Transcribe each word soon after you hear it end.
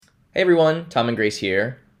Hey everyone, Tom and Grace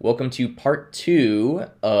here. Welcome to part two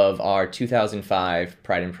of our 2005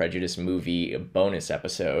 Pride and Prejudice movie bonus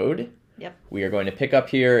episode. Yep. We are going to pick up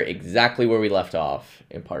here exactly where we left off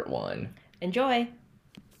in part one. Enjoy.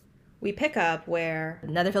 We pick up where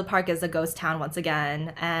Netherfield Park is a ghost town once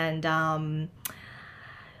again, and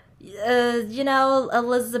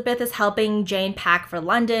Elizabeth is helping Jane pack for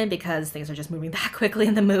London because things are just moving that quickly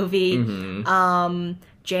in the movie. Mm-hmm.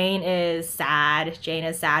 Jane is sad.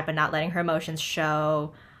 But not letting her emotions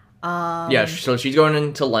show. Yeah, so she's going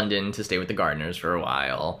into London to stay with the Gardeners for a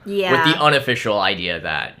while. Yeah. With the unofficial idea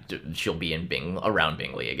that she'll be around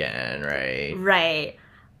Bingley again, right? Right.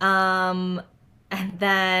 And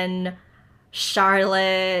then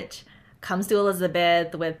Charlotte comes to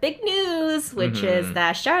Elizabeth with big news, which is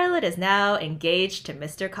that Charlotte is now engaged to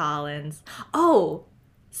Mr. Collins. Oh,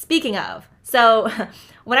 speaking of, so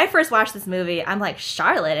when I first watched this movie, I'm like,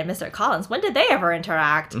 Charlotte and Mr. Collins, when did they ever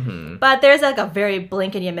interact? Mm-hmm. But there's like a very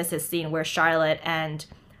blink and you miss it scene where Charlotte and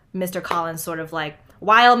Mr. Collins sort of like,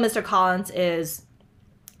 while Mr. Collins is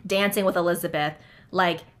dancing with Elizabeth,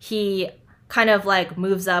 like he kind of like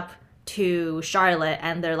moves up to Charlotte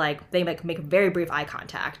and they make very brief eye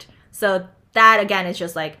contact. So that again is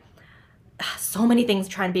just like so many things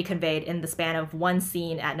trying to be conveyed in the span of one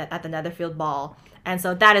scene at the Netherfield Ball. And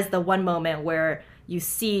so that is the one moment where you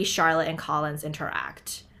see Charlotte and Collins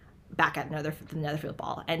interact back at the Netherfield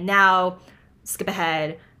Ball. And now, skip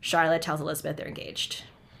ahead, Charlotte tells Elizabeth they're engaged.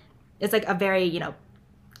 It's like a very,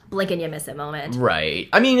 blink and you miss it moment. Right.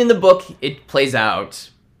 I mean, in the book, it plays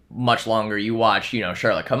out much longer. You watch,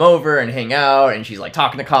 Charlotte come over and hang out, and she's like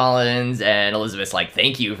talking to Collins, and Elizabeth's like,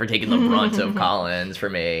 "Thank you for taking the brunt of Collins for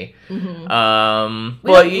me." Mm-hmm.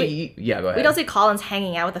 Go ahead. We don't see Collins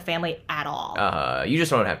hanging out with the family at all. You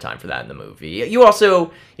just don't have time for that in the movie. You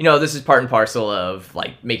also, this is part and parcel of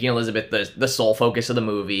like making Elizabeth the sole focus of the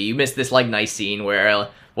movie. You miss this like nice scene where,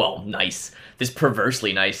 this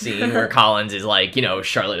perversely nice scene where Collins is like,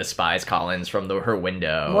 Charlotte espies Collins from her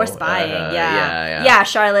window. More spying, yeah.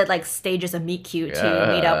 Charlotte like stages a meet cute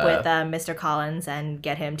to meet up with Mr. Collins and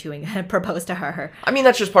get him to propose to her. I mean,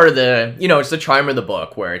 that's just part of the, it's the charm of the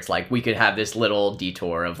book where it's like we could have this little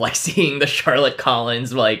detour of like seeing the Charlotte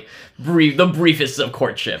Collins like the briefest of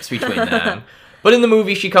courtships between them. But in the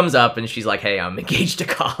movie, she comes up and she's like, "Hey, I'm engaged to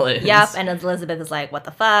Collins." Yep, and Elizabeth is like, "What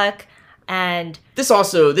the fuck?" And this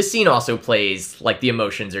scene also plays like the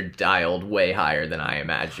emotions are dialed way higher than I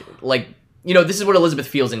imagine. Like, this is what Elizabeth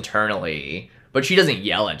feels internally, but she doesn't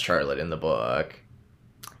yell at Charlotte in the book.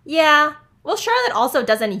 Yeah. Well, Charlotte also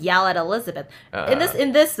doesn't yell at Elizabeth.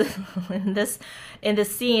 In this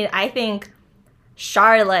scene, I think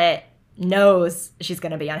Charlotte knows she's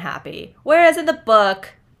going to be unhappy. Whereas in the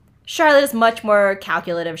book, Charlotte is much more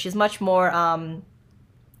calculative. She's much more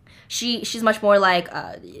she's much more like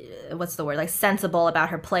like sensible about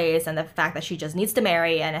her place and the fact that she just needs to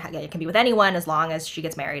marry and it can be with anyone as long as she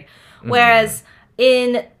gets married. Whereas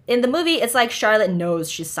in the movie, it's like Charlotte knows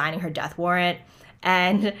she's signing her death warrant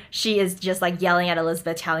and she is just like yelling at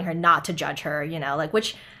Elizabeth, telling her not to judge her,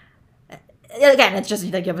 which again, it's just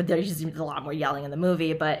like there's just a lot more yelling in the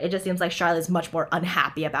movie, but it just seems like Charlotte's much more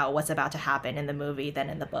unhappy about what's about to happen in the movie than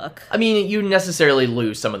in the book. I mean, you necessarily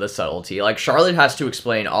lose some of the subtlety. Like, Charlotte has to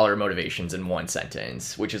explain all her motivations in one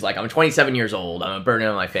sentence, which is like, "I'm 27 years old, I'm a burden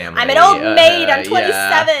on my family. I'm an old maid, I'm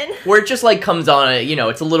 27. Yeah. Where it just like comes on,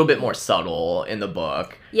 it's a little bit more subtle in the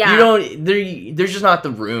book. Yeah. There's just not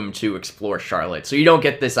the room to explore Charlotte, so you don't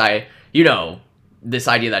get this this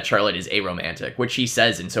idea that Charlotte is aromantic, which she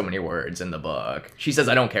says in so many words in the book. She says,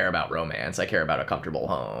 "I don't care about romance, I care about a comfortable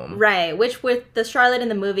home." Right, which with the Charlotte in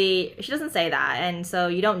the movie, she doesn't say that, and so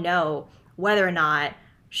you don't know whether or not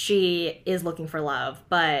she is looking for love.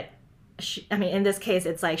 But in this case,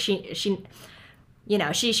 it's like she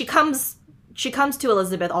comes to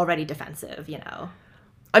Elizabeth already defensive.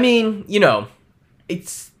 I mean,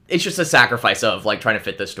 it's just a sacrifice of like trying to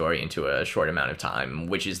fit the story into a short amount of time,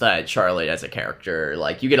 which is that Charlotte as a character,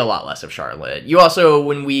 like you get a lot less of Charlotte. You also,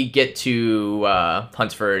 when we get to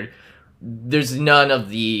Hunsford, there's none of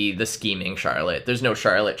the scheming Charlotte. There's no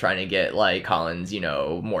Charlotte trying to get like Collins,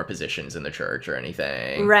 more positions in the church or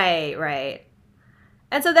anything. Right.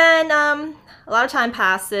 And so then a lot of time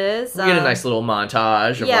passes. We get a nice little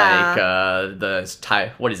montage of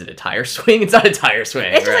what is it, a tire swing? It's not a tire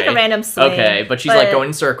swing, it's just like a random swing. Okay, but she's like going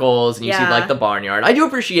in circles, and you see like the barnyard. I do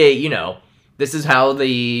appreciate, this is how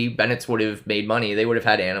the Bennets would have made money. They would have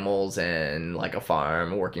had animals and like a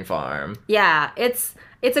working farm. Yeah, it's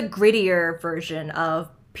a grittier version of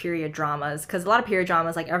period dramas, because a lot of period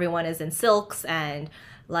dramas, like everyone is in silks and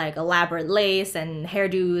like elaborate lace and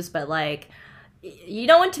hairdos, but like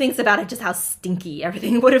no one thinks about it, just how stinky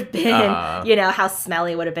everything would have been. How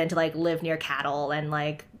smelly it would have been to like live near cattle and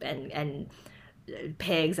like and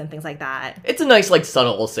pigs and things like that. It's a nice like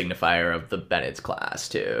subtle signifier of the Bennett's class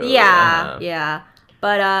too. Yeah.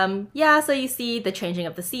 But so you see the changing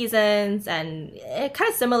of the seasons, and it kind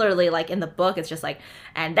of similarly, like in the book, it's just like,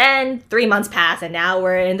 and then 3 months pass, and now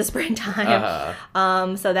we're in the springtime.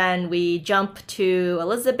 So then we jump to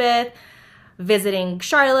Elizabeth visiting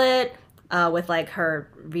Charlotte, with like her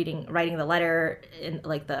writing the letter in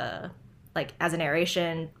like as a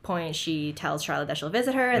narration point. She tells Charlotte that she'll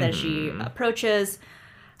visit her, and then she approaches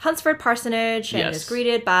Hunsford Parsonage and is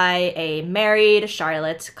greeted by a married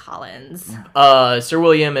Charlotte Collins. Sir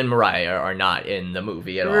William and Maria are not in the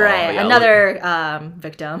movie at all. Right, another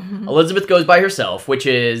victim. Elizabeth goes by herself, which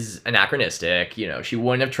is anachronistic. She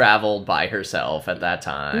wouldn't have traveled by herself at that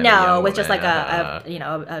time. No, with just like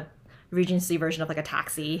a Regency version of like a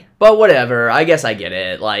taxi. But whatever, I guess I get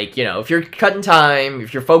it. Like, if you're cutting time,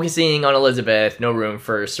 if you're focusing on Elizabeth, no room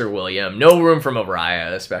for Sir William, no room for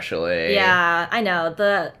Maria, especially. Yeah, I know.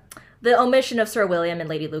 The omission of Sir William and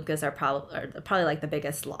Lady Lucas are probably like the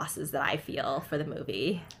biggest losses that I feel for the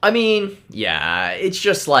movie. I mean, yeah, it's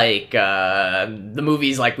just like the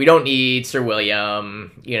movie's like, we don't need Sir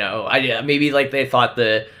William. Maybe like they thought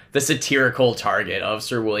the satirical target of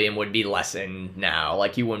Sir William would be lessened now.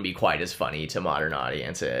 Like, he wouldn't be quite as funny to modern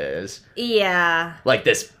audiences. Yeah. Like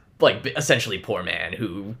this, like, essentially poor man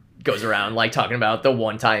who goes around, like, talking about the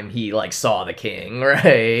one time he, like, saw the king,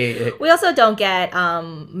 right? We also don't get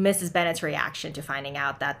Mrs. Bennet's reaction to finding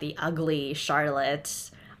out that the ugly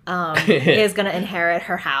Charlotte is going to inherit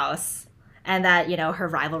her house. And that, her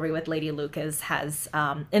rivalry with Lady Lucas has,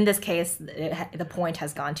 in this case, the point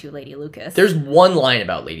has gone to Lady Lucas. There's one line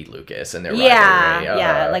about Lady Lucas and their rivalry.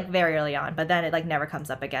 Yeah, like very early on. But then it like never comes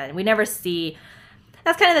up again. We never see...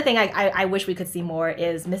 That's kind of the thing I wish we could see more,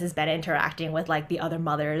 is Mrs. Bennet interacting with like the other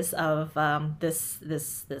mothers of this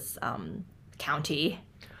county.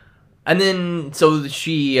 And then, so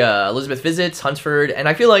Elizabeth visits Hunsford, and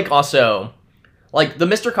I feel like also... Like, the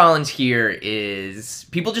Mr. Collins here is...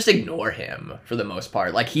 People just ignore him, for the most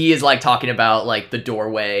part. Like, he is, like, talking about, like, the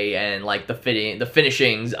doorway and, like, the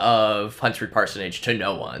finishings of Hunsford Parsonage to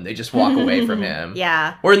no one. They just walk away from him.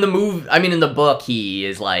 Yeah. Or in the book, he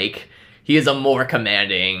is, like... He is a more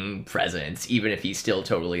commanding presence, even if he's still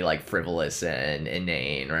totally, like, frivolous and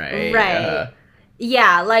inane, right? Right.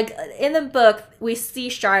 Yeah, like, in the book, we see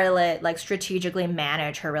Charlotte, like, strategically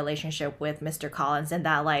manage her relationship with Mr. Collins, and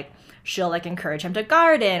that, like, she'll, like, encourage him to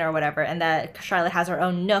garden or whatever, and that Charlotte has her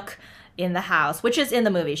own nook in the house, which is in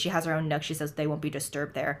the movie. She has her own nook. She says they won't be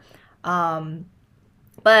disturbed there.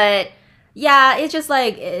 But, yeah, it's just,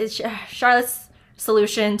 like, Charlotte's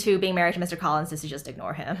solution to being married to Mr. Collins is to just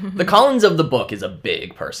ignore him. The Collins of the book is a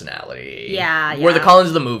big personality. Yeah. Where the Collins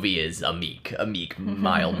of the movie is a meek,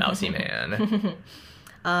 mild, mousy man.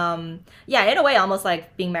 Yeah, in a way, almost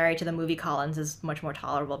like being married to the movie Collins is much more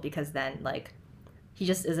tolerable, because then, like, he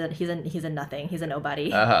just isn't. He's a nothing. He's a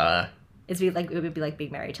nobody. It would be like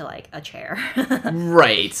being married to like a chair.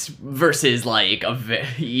 Right. Versus like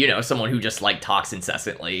someone who just like talks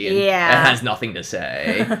incessantly and has nothing to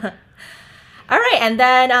say. All right, and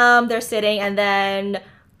then they're sitting, and then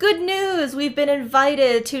good news, we've been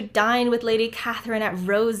invited to dine with Lady Catherine at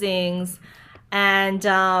Rosings.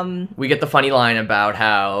 And we get the funny line about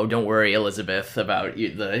how, don't worry, Elizabeth, about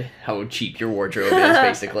how cheap your wardrobe is,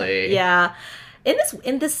 basically. Yeah.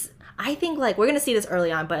 In this, I think, like, we're going to see this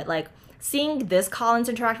early on, but, like, seeing this Collins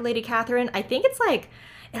interact with Lady Catherine, I think it's, like,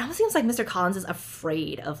 it almost seems like Mr. Collins is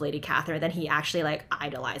afraid of Lady Catherine, that he actually, like,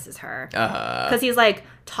 idolizes her. Because he's, like,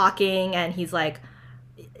 talking, and he's, like,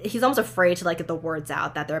 he's almost afraid to, like, get the words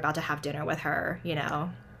out that they're about to have dinner with her, you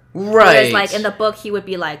know? Right. Whereas, like, in the book, he would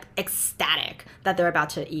be, like, ecstatic that they're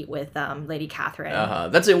about to eat with Lady Catherine.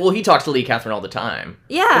 That's it. Well, he talks to Lady Catherine all the time.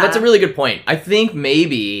 Yeah. But that's a really good point. I think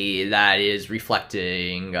maybe that is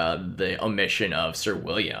reflecting the omission of Sir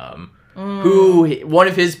William, who, one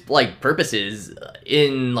of his, like, purposes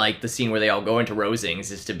in, like, the scene where they all go into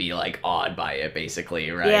Rosings is to be, like, awed by it,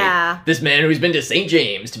 basically, right? Yeah. This man who's been to St.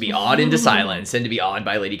 James, to be awed into silence, and to be awed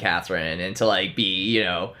by Lady Catherine, and to, like, be,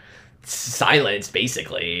 silenced,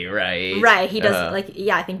 basically, right? Right. He does,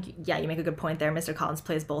 I think you make a good point there. Mr. Collins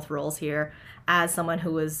plays both roles here, as someone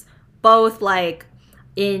who is both, like,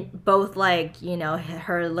 her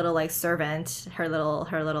little, like, servant, her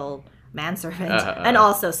little manservant, and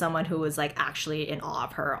also someone who was, like, actually in awe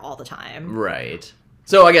of her all the time. Right.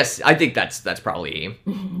 So I think that's probably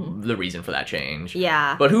the reason for that change.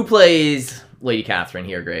 Yeah. But who plays Lady Catherine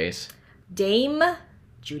here, Grace? Dame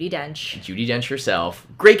Judi Dench. Judi Dench herself.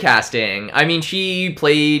 Great casting. I mean, she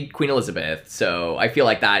played Queen Elizabeth, so I feel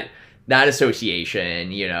like that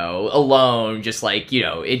association, you know, alone, just like, you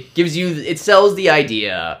know, it sells the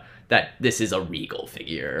idea that this is a regal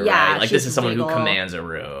figure, Yeah, right? Like, this she's is someone regal. who commands a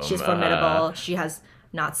room. She's formidable. She has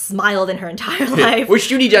not smiled in her entire life. Which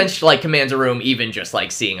Judi Dench, like, commands a room even just,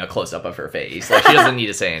 like, seeing a close-up of her face. Like, she doesn't need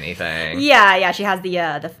to say anything. Yeah, she has the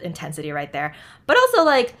intensity right there. But also,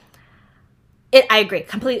 like, I agree.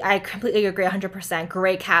 I completely agree 100%.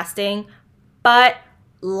 Great casting. But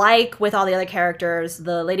like with all the other characters,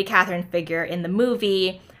 the Lady Catherine figure in the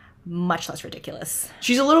movie, much less ridiculous.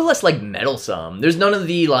 She's a little less, like, meddlesome. There's none of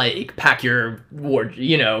the, like, pack your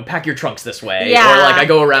trunks this way. Yeah. Or, like, I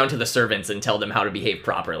go around to the servants and tell them how to behave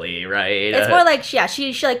properly, right? It's more like, she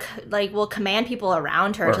like will command people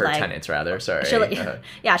around her or to, her like... tenants, rather, sorry. She'll,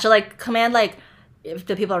 she'll, like, command, like,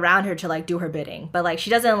 the people around her to, like, do her bidding. But, like,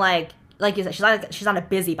 she doesn't, like you said, she's not a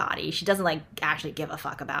busybody. She doesn't, like, actually give a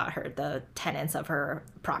fuck about the tenants of her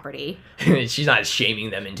property. She's not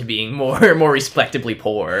shaming them into being more respectably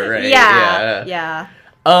poor, right? Yeah.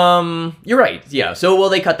 You're right. Yeah. So, well,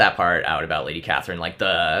 they cut that part out about Lady Catherine, like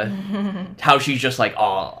how she's just like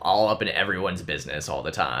all up in everyone's business all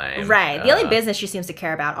the time. Right. The only business she seems to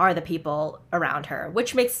care about are the people around her,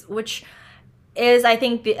 which is, I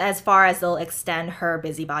think, as far as they'll extend her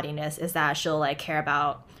busybodiness, is that she'll, like, care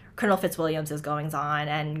about Colonel Fitzwilliam's goings on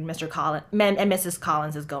and Mr. Collins and Mrs.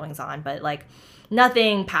 Collins' goings on, but, like,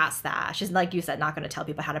 nothing past that. She's, like you said, not going to tell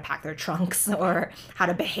people how to pack their trunks or how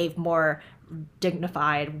to behave more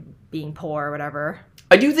dignified being poor or whatever.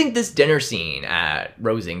 I do think this dinner scene at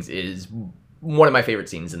Rosings is one of my favorite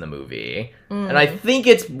scenes in the movie. And I think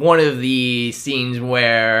it's one of the scenes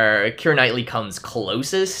where Keira Knightley comes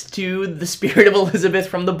closest to the spirit of Elizabeth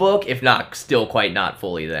from the book, if not still quite not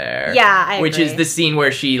fully there. Yeah, I Which agree. is the scene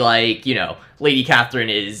where she, like, you know, Lady Catherine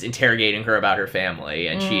is interrogating her about her family,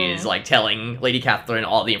 and she is, like, telling Lady Catherine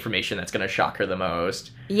all the information that's going to shock her the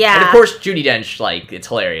most. Yeah. And, of course, Judi Dench, like, it's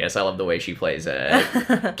hilarious. I love the way she plays it.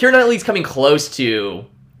 Keira Knightley's coming close to...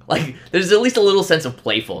 Like, there's at least a little sense of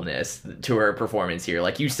playfulness to her performance here.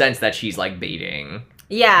 Like, you sense that she's, like, baiting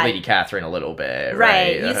Lady Catherine a little bit,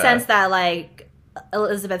 right? You sense that, like,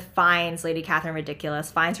 Elizabeth finds Lady Catherine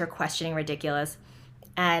ridiculous, finds her questioning ridiculous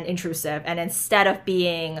and intrusive, and instead of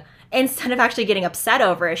actually getting upset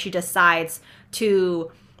over it, she decides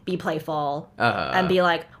to be playful and be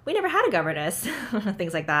like, we never had a governess,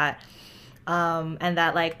 things like that. And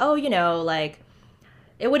that, like, oh, you know, like,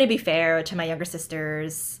 it wouldn't be fair to my younger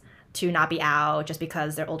sisters to not be out just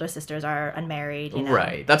because their older sisters are unmarried, you know?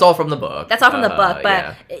 Right. That's all from the book. That's all from the book,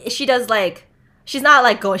 but she does, like... She's not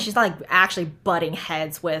actually butting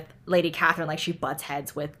heads with Lady Catherine like she butts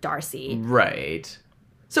heads with Darcy. Right.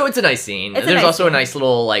 So it's a nice scene. There's nice also a nice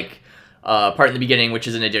little, like, part in the beginning, which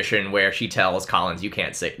is an addition, where she tells Collins, you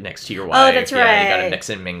can't sit next to your wife. Oh, that's right. You gotta mix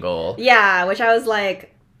and mingle. Yeah, which I was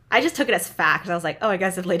like... I just took it as fact. I was like, oh, I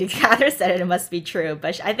guess if Lady Catherine said it, it must be true.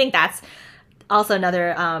 But I think that's also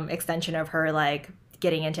another extension of her, like,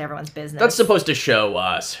 getting into everyone's business. That's supposed to show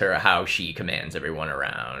us how she commands everyone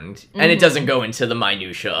around. And it doesn't go into the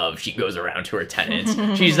minutia of she goes around to her tenants.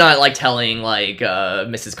 She's not, like, telling, like,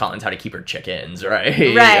 Mrs. Collins how to keep her chickens, right?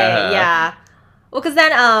 Right, yeah. Well, because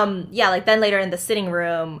then, then later in the sitting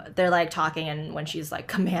room, they're, like, talking, and when she's, like,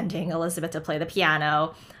 commanding Elizabeth to play the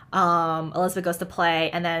piano, Elizabeth goes to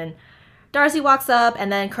play, and then Darcy walks up,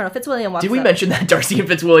 and then Colonel Fitzwilliam walks up. Did we mention that Darcy and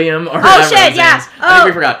Fitzwilliam are yeah. I think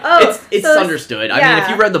we forgot. It's so understood. Yeah. I mean, if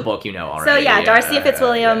you read the book, you know already. So, yeah, Darcy and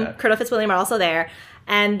Fitzwilliam, Colonel Fitzwilliam are also there.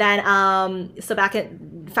 And then,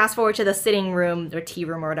 fast forward to the sitting room, or tea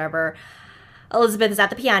room, or whatever. Elizabeth is at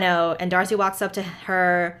the piano, and Darcy walks up to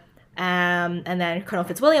her, and then Colonel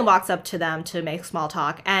Fitzwilliam walks up to them to make small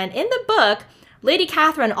talk. And in the book, Lady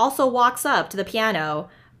Catherine also walks up to the piano.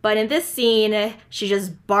 But in this scene, she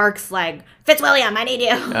just barks like, Fitzwilliam, I need you.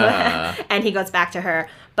 And he goes back to her.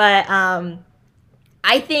 But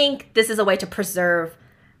I think this is a way to preserve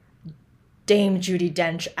Dame Judi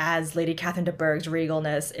Dench as Lady Catherine de Bourgh's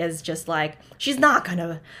regalness, is just like, she's not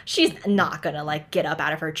gonna like get up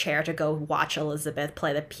out of her chair to go watch Elizabeth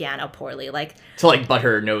play the piano poorly. Like, to, like, butt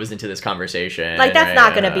her nose into this conversation. Like, that's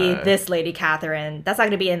not gonna be this Lady Catherine. That's not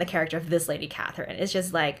gonna be in the character of this Lady Catherine. It's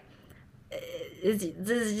just like,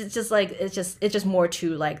 it's just more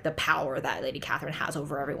to, like, the power that Lady Catherine has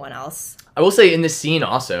over everyone else. I will say in this scene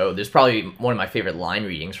also, there's probably one of my favorite line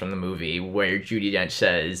readings from the movie where Judi Dench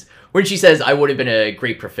says, when she says, I would have been a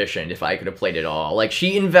great proficient if I could have played it all. Like,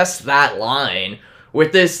 she invests that line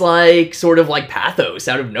with this, like, sort of, like, pathos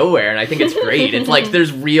out of nowhere, and I think it's great. It's like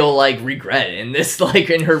there's real, like, regret in this, like,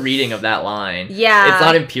 in her reading of that line. Yeah. It's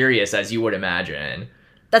not imperious as you would imagine.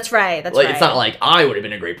 That's right. That's like, right. It's not like I would have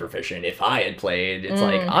been a great proficient if I had played. It's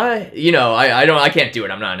like I can't do it.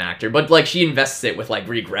 I'm not an actor. But like she invests it with like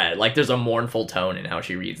regret. Like there's a mournful tone in how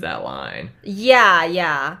she reads that line. Yeah,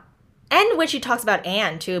 yeah. And when she talks about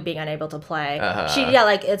Anne too being unable to play,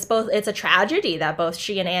 like it's a tragedy that both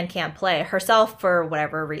she and Anne can't play herself for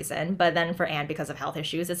whatever reason, but then for Anne because of health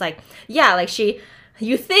issues. It's like like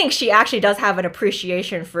you think she actually does have an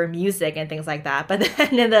appreciation for music and things like that, but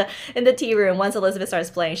then in the tea room, once Elizabeth starts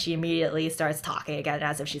playing, she immediately starts talking again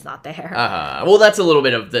as if she's not there. Well, that's a little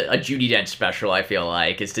bit of a Judi Dench special. I feel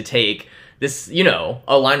like is to take this,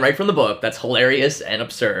 a line right from the book that's hilarious and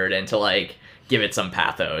absurd, and to like give it some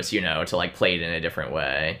pathos, to like play it in a different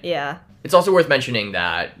way. Yeah. It's also worth mentioning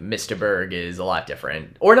that Mr. Berg is a lot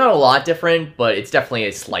different. Or not a lot different, but it's definitely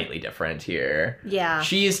a slightly different here. Yeah.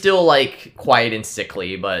 She is still, like, quiet and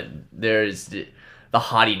sickly, but the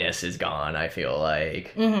haughtiness is gone, I feel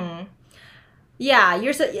like. Mm-hmm. Yeah,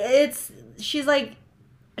 she's like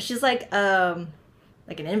an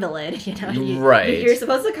invalid, Right. You're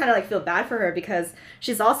supposed to kind of, like, feel bad for her because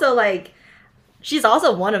she's also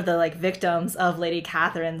one of the, like, victims of Lady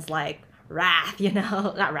Catherine's, like, wrath,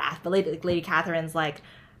 not wrath, but Lady Catherine's like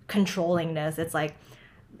controllingness. It's like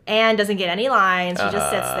Anne doesn't get any lines. She just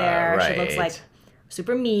sits there. Right. She looks like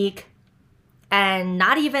super meek and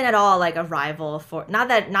not even at all like a rival for not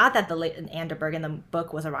that the Anne de Bourgh in the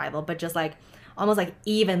book was a rival, but just like almost like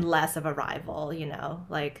even less of a rival,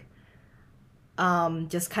 like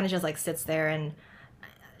just kind of just like sits there and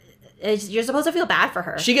you're supposed to feel bad for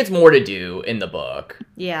her. She gets more to do in the book.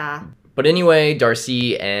 Yeah. But anyway,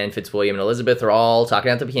 Darcy and Fitzwilliam and Elizabeth are all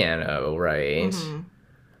talking at the piano, right? Mm-hmm.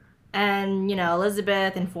 And,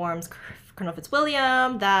 Elizabeth informs Colonel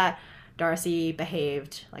Fitzwilliam that Darcy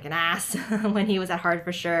behaved like an ass when he was at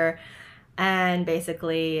Hertfordshire, and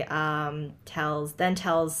basically tells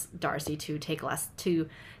Darcy to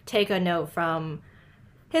take a note from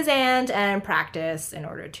his aunt and practice in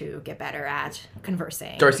order to get better at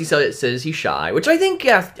conversing. Darcy says he's shy, which I think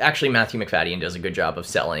actually Matthew Macfadyen does a good job of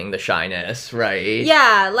selling the shyness, right?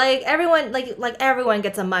 Yeah, like everyone, like everyone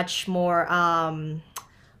gets a much more,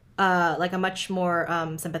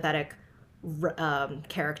 sympathetic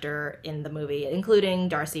character in the movie, including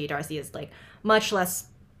Darcy. Darcy is like much less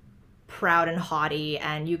proud and haughty,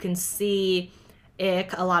 and you can see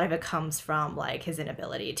a lot of it comes from like his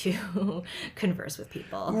inability to converse with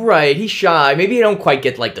people. Right, he's shy. Maybe I don't quite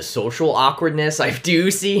get like the social awkwardness I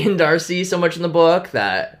do see in Darcy so much in the book,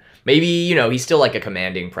 that maybe, he's still like a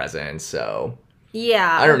commanding presence, so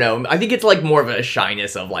yeah. I don't know. I think it's like more of a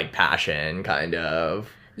shyness of like passion kind of.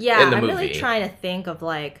 Yeah, in the I'm movie. really trying to think of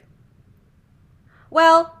like,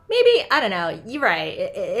 well, maybe I don't know. You're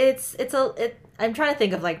right. I'm trying to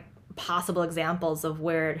think of like possible examples of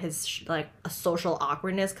where his like a social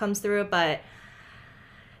awkwardness comes through, but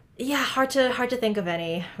yeah, hard to think of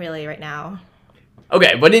any really right now.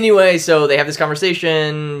 Okay, but anyway, so they have this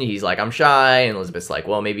conversation. He's like, I'm shy, and Elizabeth's like,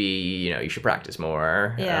 well, maybe you should practice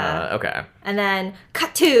more. Yeah. Okay. And then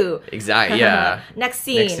cut to Exactly. Yeah. Next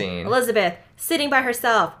scene. Elizabeth sitting by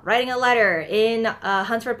herself, writing a letter in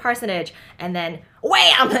Hunsford Parsonage, and then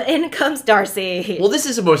wham! In comes Darcy. Well, this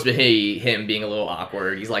is supposed to be him being a little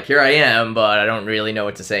awkward. He's like, here I am, but I don't really know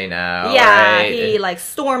what to say now. Yeah, right? he like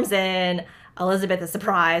storms in. Elizabeth is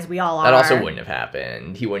surprised. We all are. That also wouldn't have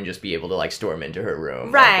happened. He wouldn't just be able to like storm into her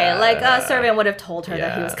room. Right, like a servant would have told her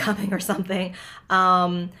that he yeah. was coming or something.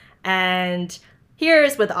 And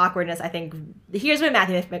here's with the awkwardness, I think. Here's where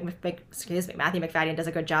Matthew Macfadyen does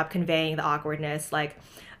a good job conveying the awkwardness. Like,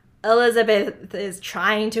 Elizabeth is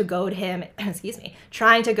trying to goad him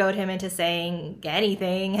into saying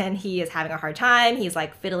anything, and he is having a hard time. He's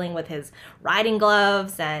like fiddling with his riding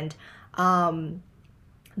gloves, and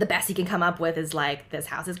the best he can come up with is like, this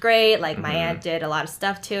house is great, like my aunt did a lot of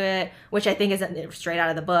stuff to it, which I think isn't straight out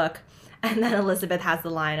of the book. And then Elizabeth has the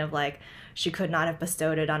line of like, she could not have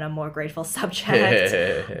bestowed it on a more grateful subject,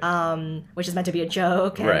 which is meant to be a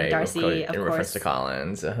joke. And right, Darcy, of in course, reference to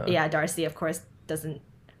Collins. Yeah, Darcy, of course, doesn't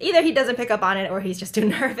pick up on it, or he's just too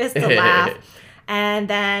nervous to laugh. And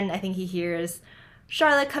then I think he hears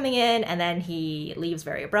Charlotte coming in, and then he leaves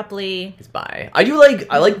very abruptly. It's bye. I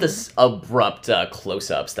like this abrupt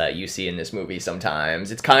close-ups that you see in this movie sometimes.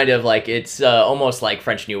 It's kind of like, it's almost like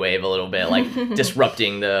French New Wave a little bit, like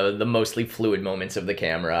disrupting the mostly fluid moments of the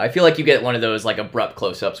camera. I feel like you get one of those like abrupt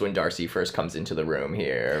close-ups when Darcy first comes into the room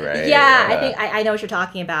here, right? Yeah, I think I know what you're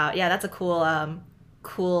talking about. Yeah, that's a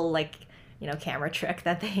cool like camera trick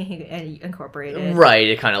that they incorporated. Right,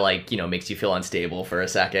 it kind of like, makes you feel unstable for a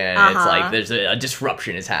second. It's like there's a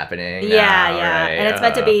disruption is happening. Yeah, right? And it's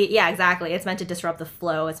meant to be, exactly. It's meant to disrupt the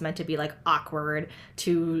flow. It's meant to be like awkward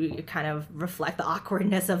to kind of reflect the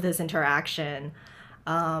awkwardness of this interaction.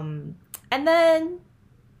 And then,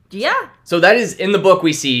 yeah. So that is, in the book,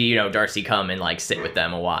 we see, Darcy come and, like, sit with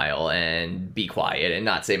them a while and be quiet and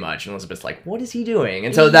not say much. And Elizabeth's like, what is he doing?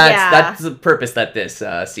 And so that's the purpose that this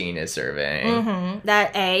scene is serving. Mm-hmm.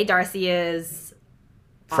 That, Darcy is...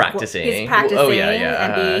 practicing. He's practicing, oh,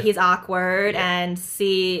 yeah. and he's awkward, and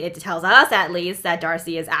it tells us at least that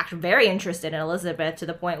Darcy is actually very interested in Elizabeth to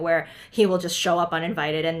the point where he will just show up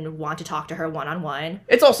uninvited and want to talk to her one-on-one.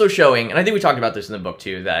 It's also showing, and I think we talked about this in the book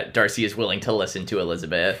too, that Darcy is willing to listen to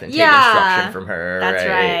Elizabeth and take instruction from her. That's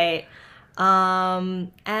right.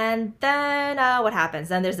 And then what happens?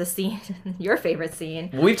 Then there's the scene, your favorite scene.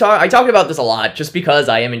 I talked about this a lot just because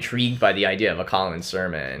I am intrigued by the idea of a Collins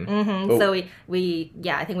sermon. Mm-hmm. So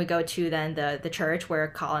I think we go to then the church where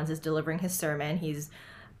Collins is delivering his sermon. He's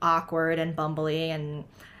awkward and bumbly and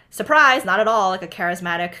surprised, not at all like a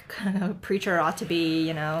charismatic preacher ought to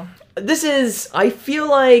be, I feel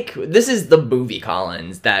like this is the movie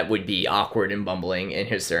Collins that would be awkward and bumbling in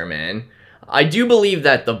his sermon. I do believe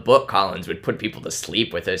that the book Collins would put people to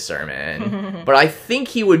sleep with his sermon, but I think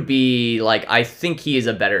he would be, I think he is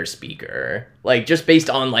a better speaker. Just based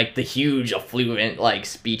on, the huge affluent,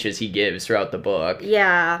 speeches he gives throughout the book.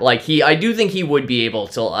 Yeah. I do think he would be able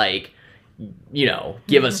to,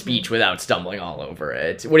 give a speech without stumbling all over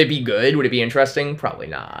it. Would it be good? Would it be interesting? Probably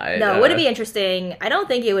not. No, would it be interesting? I don't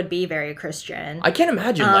think it would be very Christian. I can't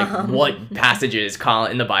imagine, what passages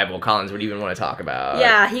in the Bible Collins would even want to talk about.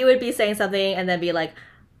 Yeah, he would be saying something and then be like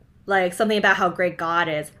something about how great God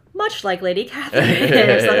is, much like Lady Catherine,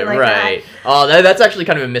 or something like right. that. Oh, that's actually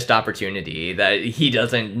kind of a missed opportunity that he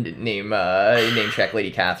doesn't name check Lady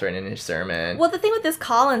Catherine in his sermon. Well, the thing with this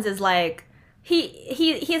Collins is,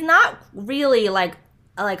 he's not really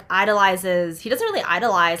idolizes. He doesn't really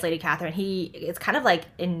idolize Lady Catherine. It's kind of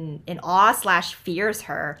in awe / fears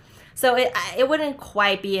her. So it wouldn't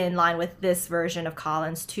quite be in line with this version of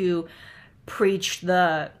Collins to preach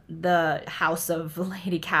the house of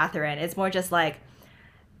Lady Catherine. It's more just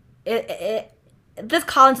this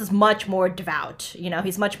Collins is much more devout.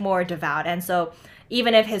 He's much more devout, and so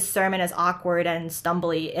even if his sermon is awkward and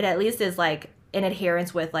stumbly, it at least is in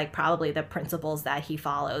adherence with probably the principles that he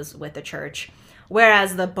follows with the church.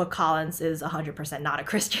 Whereas the book Collins is 100% not a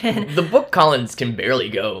Christian. The book Collins can barely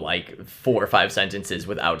go 4 or 5 sentences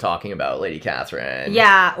without talking about Lady Catherine.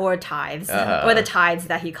 Yeah, or tithes. Or the tithes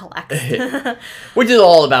that he collects. Which is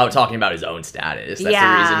all about talking about his own status. That's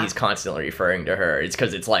the reason he's constantly referring to her. It's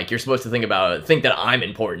because it's you're supposed to think that I'm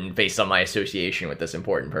important based on my association with this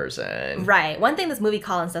important person. Right. One thing this movie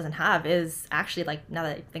Collins doesn't have is actually, now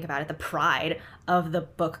that I think about it, the pride of the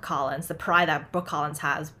book Collins, the pride that book Collins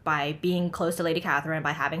has by being close to Lady Catherine,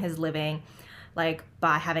 by having his living, by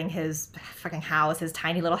having his fucking house, his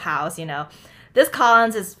tiny little house, This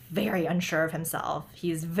Collins is very unsure of himself.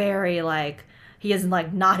 He's very he is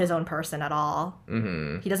not his own person at all.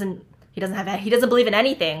 Mm-hmm. He doesn't believe in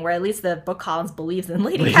anything, where at least the book Collins believes in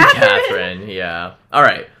Lady Catherine. Yeah. All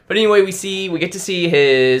right. But anyway, we get to see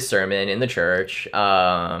his sermon in the church,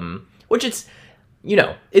 which it's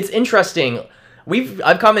interesting.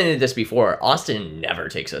 I've commented this before. Austin never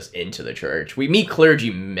takes us into the church. We meet clergy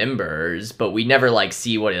members, but we never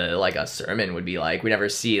see what a sermon would be like. We never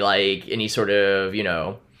see any sort of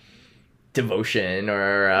devotion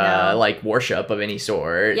or worship of any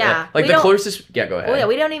sort. Yeah, the closest. Yeah, go ahead. Oh yeah,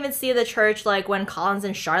 we don't even see the church when Collins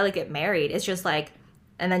and Charlotte get married. It's just and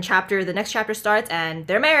then the next chapter starts and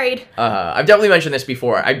they're married. I've definitely mentioned this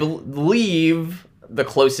before. I believe the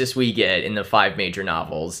closest we get in the 5 major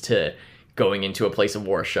novels to going into a place of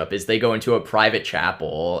worship is they go into a private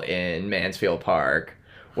chapel in Mansfield Park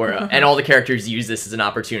where and all the characters use this as an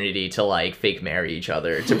opportunity to fake marry each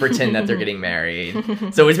other, to pretend that they're getting married.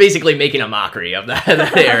 So it's basically making a mockery of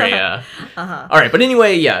that area. All right, but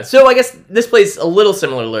anyway, yeah. So I guess this plays a little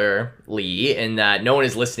similarly in that no one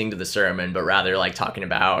is listening to the sermon, but rather talking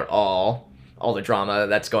about all the drama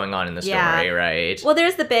that's going on in the story, right? Well,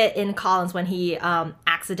 there's the bit in Collins when he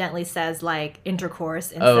accidentally says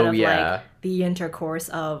intercourse instead of the intercourse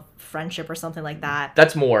of friendship or something like that.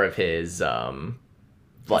 That's more of his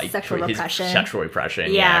sexual repression. Sexual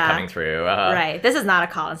repression, coming through. Right. This is not a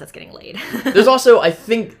Collins that's getting laid. There's also, I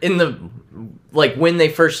think, in the like when they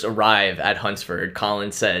first arrive at Hunsford,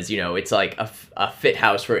 Colin says, it's like a fit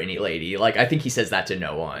house for any lady. Like I think he says that to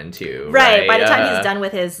no one too. Right. By the time he's done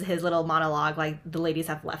with his little monologue, like the ladies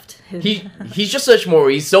have left.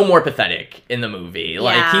 He's so more pathetic in the movie.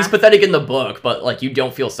 Like he's pathetic in the book, but like you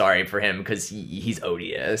don't feel sorry for him because he's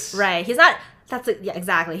odious. Right. He's not. Yeah,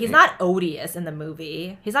 exactly. He's not odious in the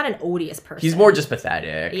movie. He's not an odious person. He's more just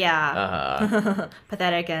pathetic. Yeah.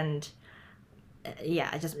 Pathetic and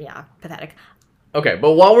pathetic. Okay,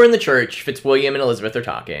 but while we're in the church, Fitzwilliam and Elizabeth are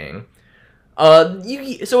talking. So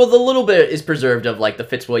the little bit is preserved of like the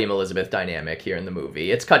Fitzwilliam-Elizabeth dynamic here in the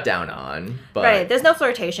movie. It's cut down on, but right. There's no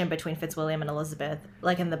flirtation between Fitzwilliam and Elizabeth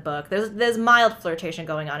like in the book. There's mild flirtation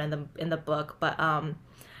going on in the book, but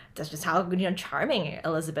that's just how charming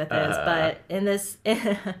Elizabeth is. But in this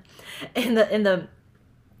in the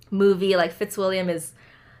movie, like Fitzwilliam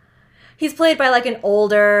he's played by like an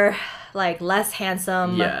older, like less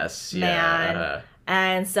handsome man.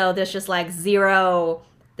 And so there's just like zero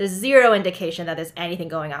indication that there's anything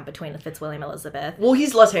going on between Fitzwilliam and Elizabeth. Well,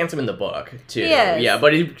 he's less handsome in the book too. Yes. Yeah,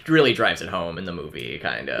 but he really drives it home in the movie,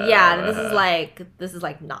 kind of. Yeah, this is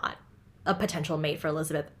like not a potential mate for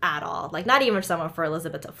Elizabeth at all. Like not even someone for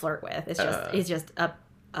Elizabeth to flirt with. It's just he's just a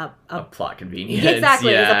plot convenience.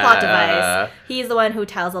 Exactly, it's a plot device. He's the one who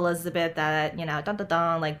tells Elizabeth that,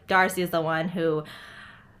 like Darcy is the one who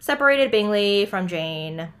separated Bingley from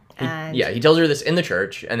Jane. And he tells her this in the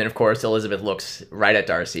church, and then of course Elizabeth looks right at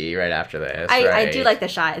Darcy right after this. I do like the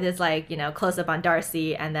shot. It's like, close up on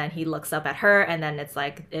Darcy, and then he looks up at her, and then it's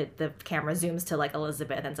like the camera zooms to like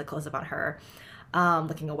Elizabeth, and it's a close up on her,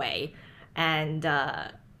 looking away, and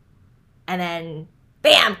then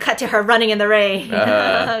bam, cut to her running in the rain,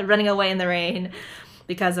 running away in the rain,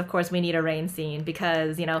 because of course we need a rain scene,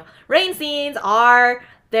 because rain scenes are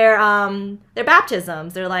they're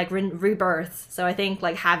baptisms, they're like rebirths. So I think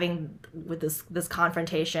like having with this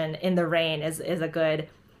confrontation in the rain is a good.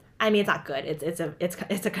 I mean, it's not good. It's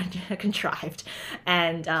a contrived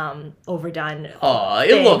and overdone. Oh,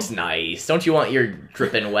 it looks nice. Don't you want your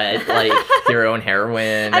dripping wet like hero and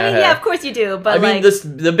heroine? I mean, yeah, of course you do. But I mean,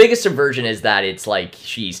 the biggest subversion is that it's like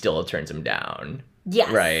she still turns him down.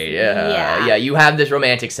 Yes. Right. Yeah. You have this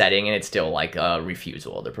romantic setting, and it's still like a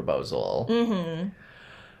refusal of the proposal. Mm-hmm.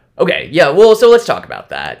 Okay. Yeah. Well, so let's talk about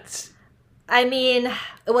that. I mean,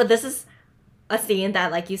 well, this is a scene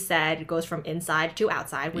that, like you said, goes from inside to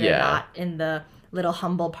outside. We are not in the little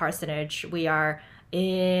humble parsonage. We are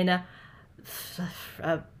in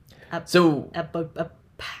a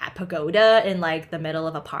pagoda in like the middle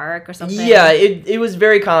of a park or something. Yeah, it was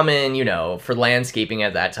very common, for landscaping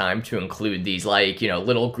at that time to include these like,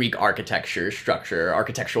 little Greek architectural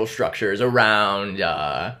structures around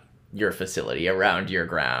your facility, around your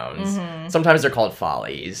grounds. Mm-hmm. Sometimes they're called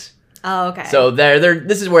follies. Oh, okay. So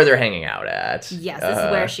this is where they're hanging out at. Yes, this is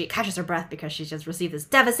where she catches her breath because she's just received this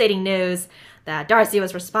devastating news that Darcy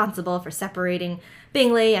was responsible for separating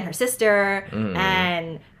Bingley and her sister. Mm.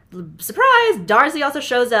 And surprise, Darcy also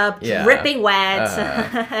shows up, dripping wet,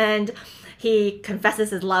 and he confesses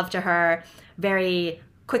his love to her very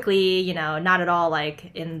quickly, not at all like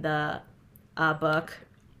in the book.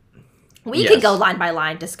 We could go line by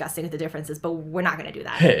line discussing the differences, but we're not going to do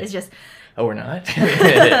that. It's just... Oh, we're not? he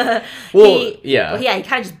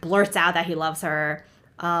kind of just blurts out that he loves her.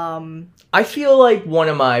 I feel like one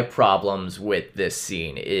of my problems with this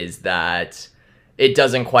scene is that it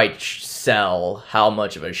doesn't quite sell how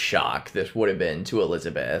much of a shock this would have been to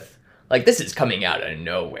Elizabeth. Like, this is coming out of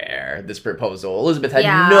nowhere, this proposal. Elizabeth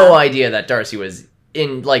had no idea that Darcy was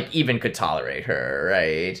even could tolerate her,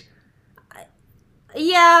 right?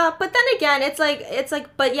 Yeah, but then again,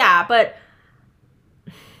 but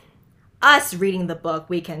us reading the book,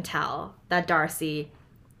 we can tell that Darcy,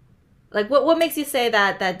 like, what makes you say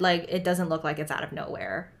that like it doesn't look like it's out of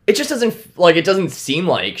nowhere? It just doesn't seem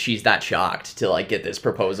like she's that shocked to like get this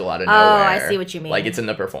proposal out of nowhere. Oh, I see what you mean. Like, it's in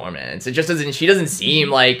the performance. It just she doesn't seem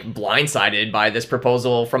like blindsided by this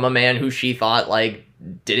proposal from a man who she thought like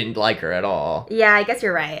didn't like her at all. Yeah, I guess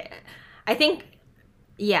you're right. I think,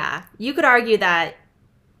 you could argue that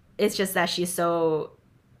it's just that she has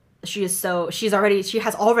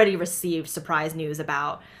already received surprise news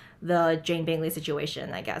about the Jane Bingley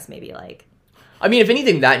situation, I guess, maybe like. I mean, if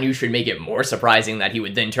anything, that news should make it more surprising that he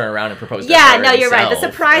would then turn around and propose to her no, you're himself. right.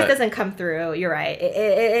 The surprise doesn't come through. You're right.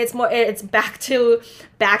 It's back to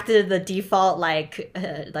the default like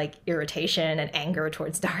irritation and anger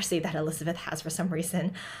towards Darcy that Elizabeth has for some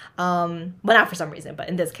reason. Well, not for some reason, but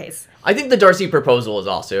in this case. I think the Darcy proposal is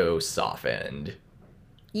also softened.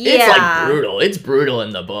 Yeah. It's like brutal. It's brutal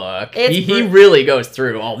in the book. It's He really goes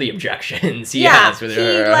through all the objections he has with he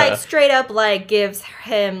her. like straight up like gives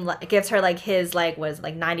her like his like was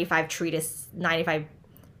like 95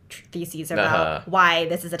 theses about why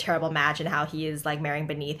this is a terrible match and how he is like marrying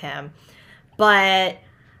beneath him. But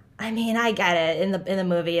I mean, I get it. In the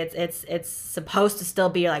movie, it's supposed to still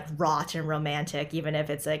be like wrought and romantic, even if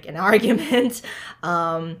it's like an argument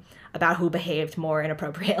about who behaved more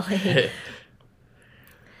inappropriately.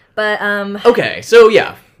 But okay, so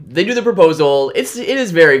yeah, they do the proposal. It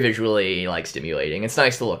is very visually like stimulating. It's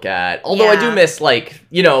nice to look at. Although I do miss like,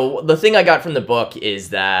 you know, the thing I got from the book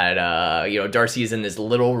is that you know, Darcy's in this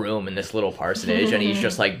little room in this little parsonage and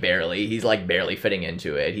he's like barely fitting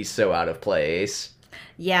into it. He's so out of place.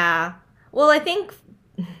 Yeah. Well, I think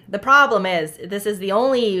the problem is this is the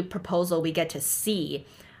only proposal we get to see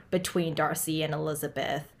between Darcy and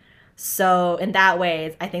Elizabeth. So in that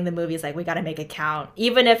way, I think the movie is like, we got to make it count.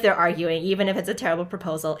 Even if they're arguing, even if it's a terrible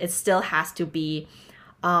proposal, it still has to be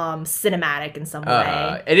cinematic in some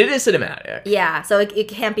way. And it is cinematic. Yeah, so it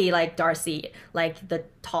can't be like Darcy, like the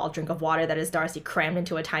tall drink of water that is Darcy crammed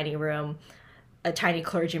into a tiny room, a tiny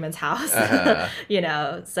clergyman's house, you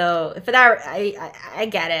know. So for that, I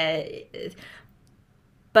get it.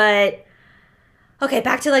 But, okay,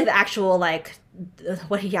 back to like the actual like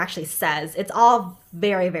what he actually says. It's all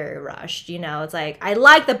very, very rushed, you know. It's like I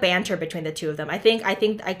like the banter between the two of them. I think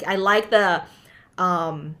I like the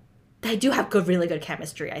they do have really good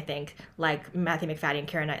chemistry, I think. Like Matthew McFadden and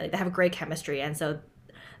Keira Knightley, they have great chemistry, and so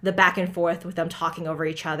the back and forth with them talking over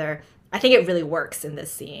each other, I think it really works in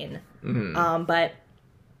this scene. But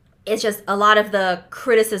it's just a lot of the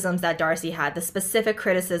criticisms that Darcy had, the specific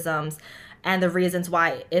criticisms and the reasons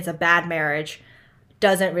why it's a bad marriage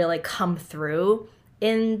doesn't really come through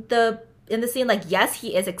in the scene. Like, yes,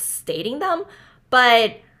 he is stating them,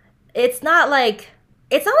 but it's not like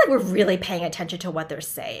we're really paying attention to what they're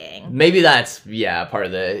saying. Maybe that's part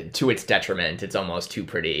of to its detriment. It's almost too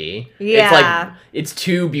pretty. Yeah. It's like it's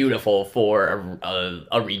too beautiful for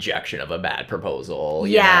a rejection of a bad proposal.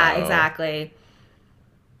 Yeah, know? Exactly.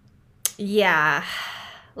 Yeah.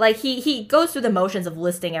 Like he goes through the motions of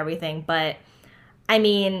listing everything, but I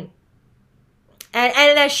mean, and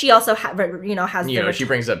then she also has she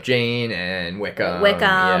brings up Jane and Wickham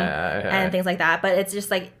and things like that. But it's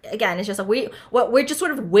just like, again, it's just like we're just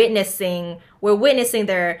sort of witnessing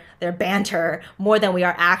their banter more than we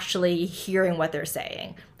are actually hearing what they're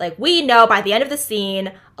saying. Like, we know by the end of the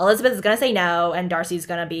scene, Elizabeth is gonna say no and Darcy's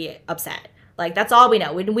gonna be upset. Like, that's all we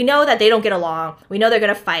know. We know that they don't get along. We know they're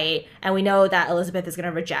gonna fight, and we know that Elizabeth is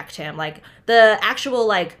gonna reject him. Like, the actual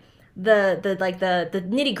like the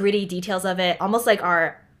nitty gritty details of it almost like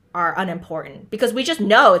are unimportant, because we just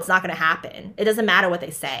know it's not gonna happen. It doesn't matter what they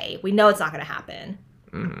say. We know it's not gonna happen.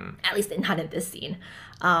 At least not in this scene.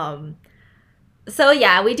 So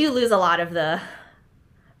yeah, we do lose a lot of.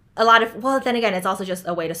 Well, then again, it's also just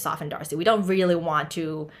a way to soften Darcy. We don't really want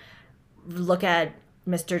to look at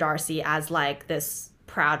Mr. Darcy as like this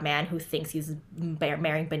proud man who thinks he's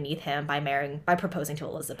marrying beneath him by proposing to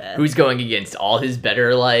Elizabeth, who's going against all his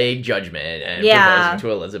better like judgment and proposing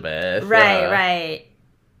to Elizabeth. Right.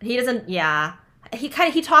 He doesn't. Yeah, he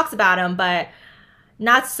talks about him, but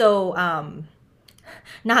not so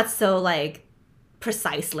like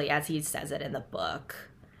precisely as he says it in the book.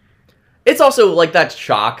 It's also like that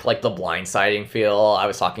shock, like the blindsiding feel I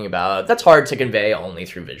was talking about. That's hard to convey only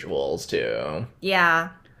through visuals too. Yeah.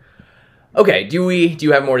 Okay, do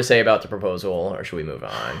you have more to say about the proposal, or should we move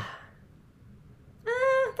on?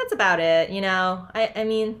 That's about it, you know. I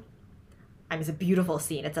mean, it's a beautiful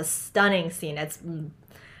scene. It's a stunning scene. It's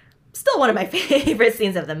still one of my favorite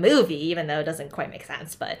scenes of the movie, even though it doesn't quite make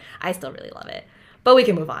sense, but I still really love it. But we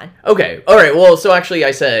can move on. Okay, all right. Well, so actually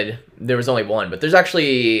I said there was only one, but there's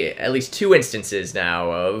actually at least 2 instances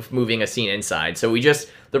now of moving a scene inside. So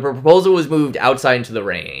the proposal was moved outside into the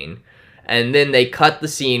rain. And then they cut the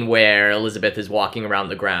scene where Elizabeth is walking around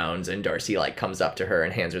the grounds and Darcy like comes up to her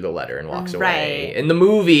and hands her the letter and walks away. In the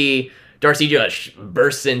movie, Darcy just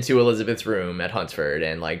bursts into Elizabeth's room at Hunsford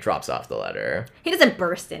and like drops off the letter. He doesn't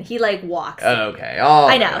burst in. He like walks in. Okay. Oh,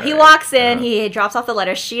 I know. He walks in, he drops off the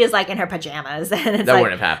letter. She is like in her pajamas. And it's that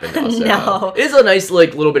wouldn't have happened also. No. It is a nice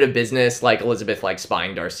like little bit of business, like Elizabeth like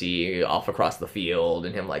spying Darcy off across the field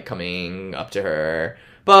and him like coming up to her.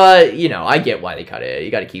 But, you know, I get why they cut it.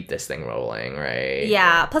 You got to keep this thing rolling, right?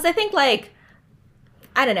 Yeah. Plus, I think, like,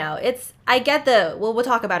 I don't know. I get we'll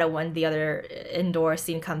talk about it when the other indoor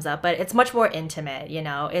scene comes up, but it's much more intimate, you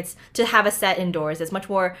know? It's to have a set indoors. It's much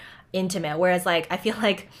more intimate. Whereas, like, I feel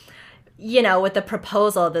like, you know, with the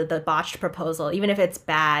proposal, the botched proposal, even if it's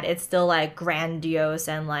bad, it's still, like, grandiose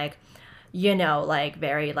and, like, you know, like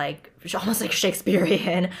very like almost like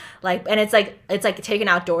Shakespearean, like, and it's like taken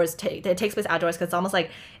outdoors. It takes place outdoors because it's almost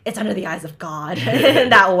like it's under the eyes of God in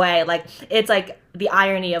that way. Like it's like the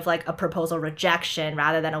irony of like a proposal rejection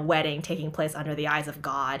rather than a wedding taking place under the eyes of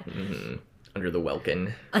God, under the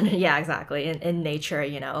welkin. Yeah, exactly. In nature,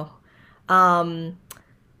 you know.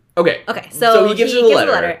 Okay. So he gives her the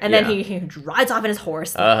letter, and then he rides off on his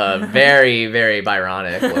horse. Very, very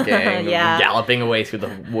Byronic looking, Yeah. galloping away through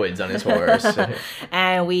the woods on his horse.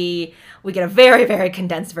 And we get a very, very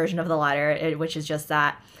condensed version of the letter, which is just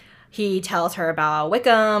that he tells her about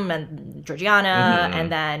Wickham and Georgiana,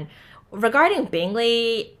 and then regarding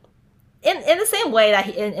Bingley, in the same way that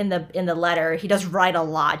in the letter, he does write a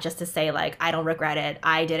lot just to say like, I don't regret it,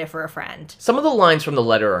 I did it for a friend. Some of the lines from the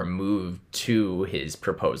letter are moved to his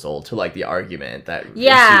proposal, to like the argument that ensues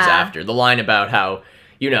Yeah. after. The line about how,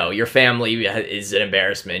 you know, your family is an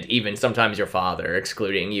embarrassment, even sometimes your father,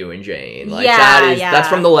 excluding you and Jane. Like that's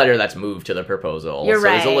from the letter that's moved to the proposal. You're so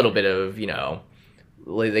right. There's a little bit of, you know,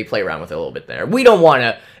 they play around with it a little bit there. We don't want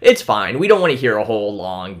to, it's fine. We don't want to hear a whole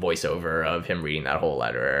long voiceover of him reading that whole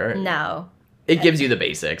letter. No. It gives you the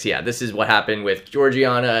basics. Yeah, this is what happened with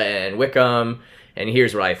Georgiana and Wickham, and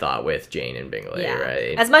here's what I thought with Jane and Bingley,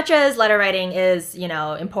 right? As much as letter writing is, you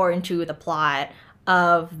know, important to the plot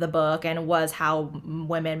of the book and was how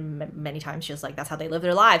women many times just like that's how they live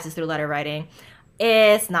their lives is through letter writing,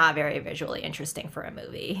 it's not very visually interesting for a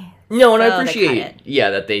movie. No, and So I they cut appreciate,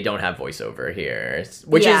 it. that they don't have voiceover here,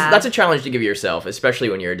 which Yeah. that's a challenge to give yourself, especially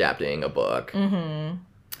when you're adapting a book. And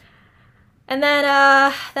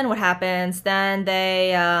then what happens? Then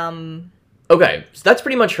they Okay, so that's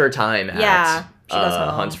pretty much her time at she goes home.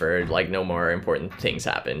 Hunsford. Like, no more important things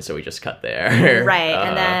happen, so we just cut there. Right,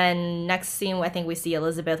 and then next scene, I think we see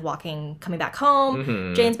Elizabeth coming back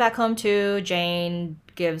home. Jane's back home too. Jane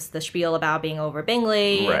gives the spiel about being over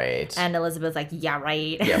Bingley. Right. And Elizabeth's like, yeah,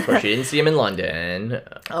 right. Yeah, of course, she didn't see him in London.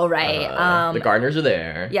 Oh, right. The Gardners are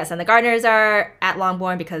there. Yes, and the Gardners are at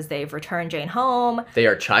Longbourn because they've returned Jane home. They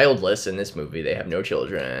are childless in this movie. They have no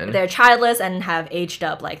children. They're childless and have aged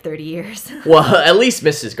up like 30 years. Well, at least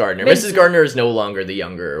Mrs. Gardner. Mrs. Gardner is no longer the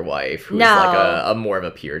younger wife, who's like a more of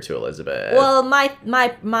a peer to Elizabeth. Well,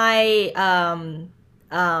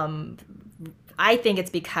 I think it's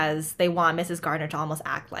because they want Mrs. Gardner to almost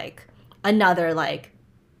act like another like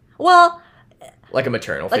a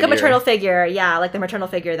maternal figure. like a maternal figure, yeah, like the maternal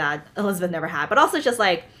figure that Elizabeth never had. But also just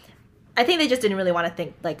like, I think they just didn't really want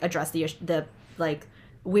to address the like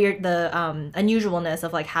weird, the unusualness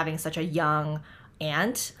of like having such a young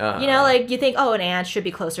aunt. You know, like you think, oh, an aunt should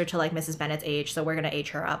be closer to like Mrs. Bennet's age, so we're gonna age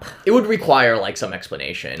her up. It would require like some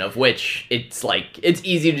explanation, of which it's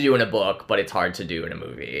easy to do in a book, but it's hard to do in a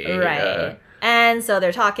movie. Right. And so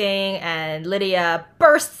they're talking, and Lydia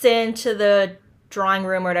bursts into the drawing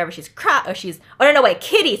room or whatever.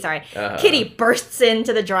 Kitty, sorry. Kitty bursts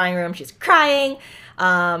into the drawing room. She's crying,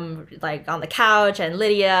 like on the couch, and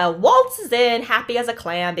Lydia waltzes in, happy as a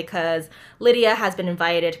clam, because Lydia has been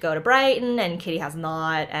invited to go to Brighton, and Kitty has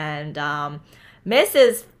not. And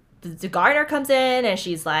Mrs. Gardner comes in, and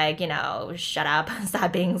she's like, you know, shut up,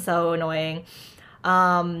 stop being so annoying.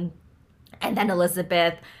 And then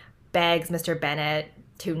Elizabeth begs Mr. Bennet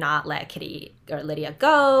to not let Kitty or Lydia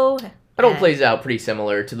go. It all plays out pretty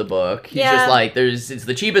similar to the book. He's just like, it's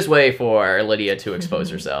the cheapest way for Lydia to expose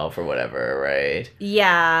herself or whatever, right?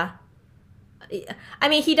 Yeah. I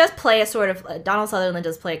mean, he does play a sort of, Donald Sutherland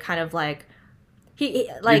does play kind of like,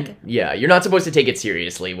 you're not supposed to take it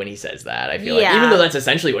seriously when he says that, I feel like, even though that's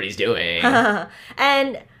essentially what he's doing.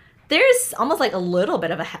 And there's almost like a little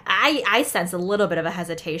bit of I sense a little bit of a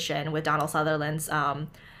hesitation with Donald Sutherland's,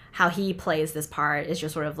 how he plays this part is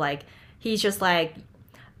just sort of like, he's just like,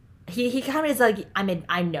 he kind of is like, I mean,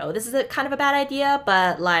 I know this is a kind of a bad idea,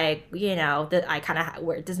 but like, you know, that I kind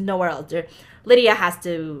of, there's nowhere else. Lydia has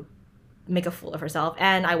to make a fool of herself,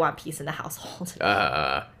 and I want peace in the household.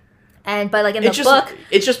 But like in the book,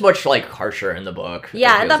 it's just much like harsher in the book.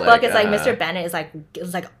 Yeah, in the book, it's like Mr. Bennet is like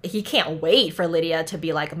he can't wait for Lydia to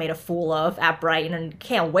be like made a fool of at Brighton, and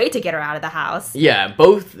can't wait to get her out of the house. Yeah,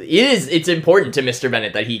 it's important to Mr.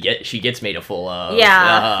 Bennet that she gets made a fool of.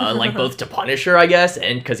 Yeah, like both to punish her, I guess,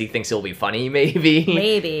 and because he thinks it'll be funny,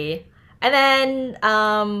 maybe. And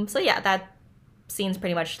then so yeah, that scene's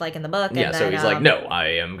pretty much like in the book. Yeah, and so then, he's like, no, I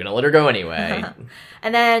am gonna let her go anyway.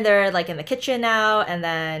 And then they're like in the kitchen now, and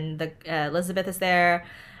then Elizabeth is there,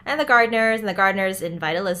 and the Gardners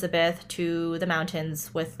invite Elizabeth to the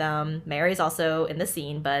mountains with them. Mary's also in the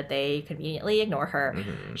scene, but they conveniently ignore her.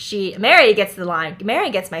 Mary gets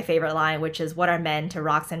my favorite line, which is, "What are men to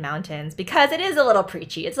rocks and mountains?" Because it is a little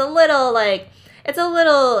preachy. It's a little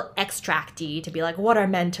extracty to be like, "What are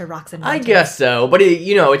men to rocks and mountains?" I guess so, but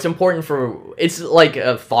it's important it's like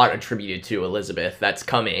a thought attributed to Elizabeth that's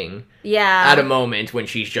coming at a moment when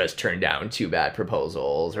she's just turned down 2 bad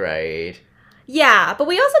proposals, right? Yeah, but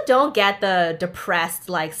we also don't get the depressed,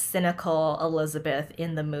 like, cynical Elizabeth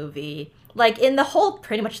in the movie. Like, in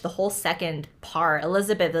pretty much the whole second part,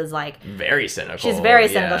 Elizabeth is, like... very cynical. She's very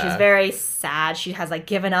cynical. Yeah. She's very sad. She has, like,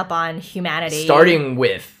 given up on humanity. Starting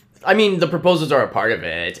with... I mean, the proposals are a part of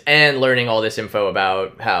it, and learning all this info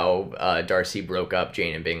about how Darcy broke up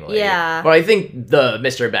Jane and Bingley. Yeah. But I think the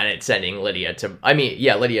Mr. Bennet sending Lydia to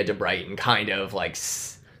Brighton kind of, like...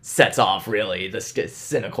 sets off, really, the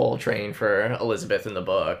cynical train for Elizabeth in the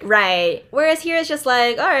book. Right. Whereas here it's just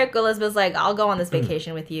like, all right, Elizabeth's like, I'll go on this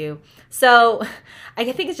vacation with you. So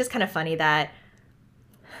I think it's just kind of funny that,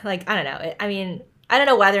 like, I don't know. I mean, I don't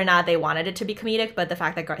know whether or not they wanted it to be comedic, but the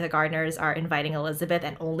fact that the Gardners are inviting Elizabeth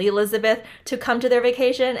and only Elizabeth to come to their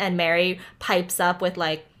vacation, and Mary pipes up with,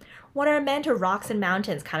 like, "What are men to rocks and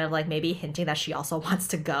mountains?" Kind of like maybe hinting that she also wants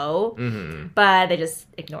to go. But they just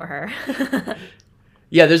ignore her.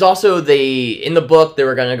 Yeah, there's also in the book, they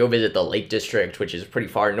were going to go visit the Lake District, which is pretty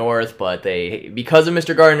far north, but because of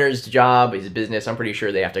Mr. Gardner's job, his business, I'm pretty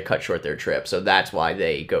sure they have to cut short their trip, so that's why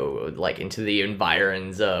they go, like, into the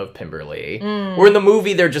environs of Pemberley. Where in the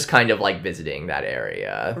movie, they're just kind of, like, visiting that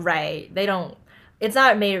area. Right. It's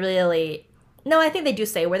not made really... No, I think they do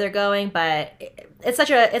say where they're going, but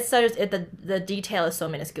the detail is so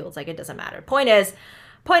minuscule, it's like, it doesn't matter. Point is...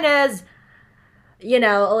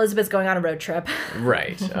 Elizabeth's going on a road trip.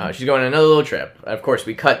 Right. She's going on another little trip. Of course,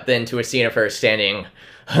 we cut then to a scene of her standing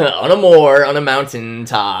on a moor, on a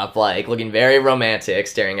mountaintop, like, looking very romantic,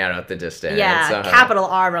 staring out at the distance. Yeah, capital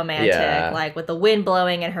R romantic. Like, with the wind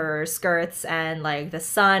blowing in her skirts and, like, the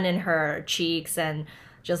sun in her cheeks and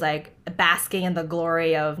just, like, basking in the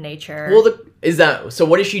glory of nature. Well, so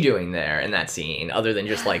what is she doing there in that scene, other than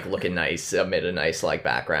just, like, looking nice amid a nice, like,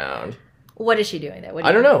 background? What is she doing there?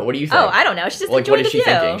 I don't know. What do you think? Oh, I don't know. She's just enjoying the view. What is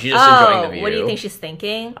she thinking? She's just enjoying the view. What do you think she's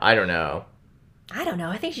thinking? I don't know.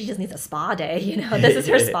 I think she just needs a spa day, This is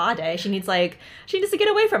her spa day. She needs to get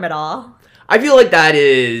away from it all. I feel like that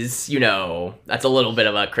is, that's a little bit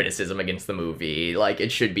of a criticism against the movie. Like,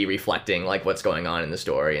 it should be reflecting, like, what's going on in the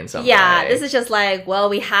story in some way. Yeah, this is just like, well,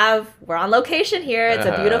 we're on location here. It's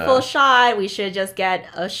a beautiful shot. We should just get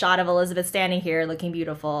a shot of Elizabeth standing here looking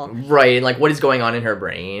beautiful. Right, and, like, what is going on in her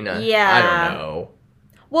brain? Yeah. I don't know.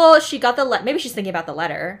 Well, she got maybe she's thinking about the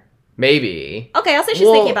letter. Maybe. Okay, I'll say she's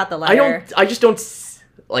thinking about the letter. I just don't...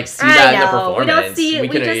 like, see that in the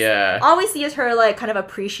performance. All we see is her, like, kind of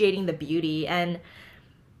appreciating the beauty, and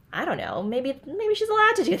I don't know, maybe she's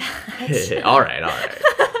allowed to do that. all right.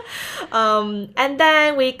 And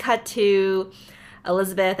then we cut to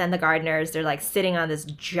Elizabeth and the Gardners. They're, like, sitting on this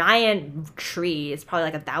giant tree. It's probably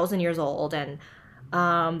like 1,000 years old, and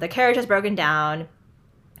the carriage has broken down,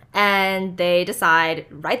 and they decide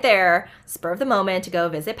right there, spur of the moment, to go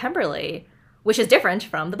visit Pemberley. Which is different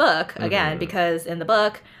from the book, again, because in the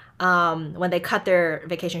book, when they cut their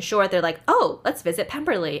vacation short, they're like, oh, let's visit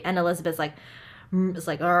Pemberley. And Elizabeth's like, oh,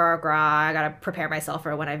 I gotta prepare myself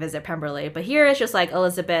for when I visit Pemberley. But here it's just like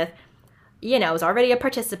Elizabeth, is already a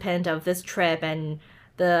participant of this trip, and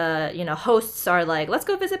the, hosts are like, let's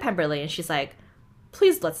go visit Pemberley. And she's like,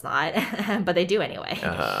 please, let's not. But they do anyway.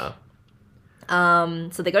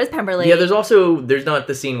 So they go to Pemberley. Yeah, there's not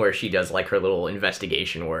the scene where she does, like, her little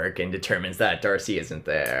investigation work and determines that Darcy isn't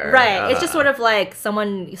there. Right. It's just sort of like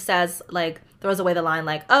someone says, like, throws away the line,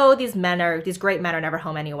 like, oh, these great men are never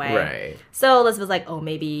home anyway. Right. So Elizabeth's like, oh,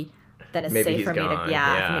 maybe then it's safe for me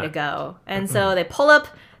to go. And so they pull up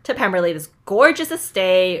to Pemberley, this gorgeous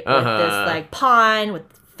estate with this, like, pond with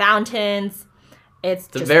fountains.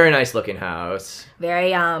 It's a very nice looking house.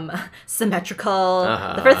 Very symmetrical.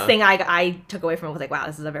 The first thing I took away from it was like, wow,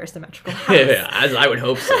 this is a very symmetrical house. Yeah, as I would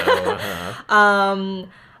hope so.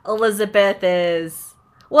 Elizabeth is...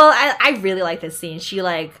 Well, I really like this scene. She,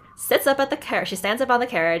 like, sits up at the carriage. She stands up on the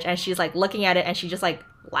carriage, and she's, like, looking at it, and she just, like,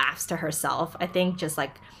 laughs to herself. I think just,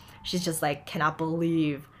 like, she's just, like, cannot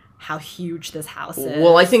believe how huge this house is.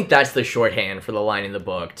 Well, I think that's the shorthand for the line in the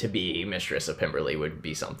book, to be Mistress of Pemberley would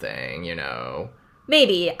be something,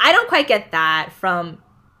 Maybe. I don't quite get that from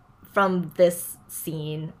this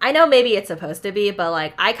scene. I know maybe it's supposed to be, but,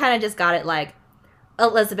 like, I kind of just got it, like,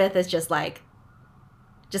 Elizabeth is just, like,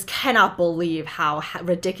 just cannot believe how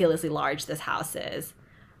ridiculously large this house is.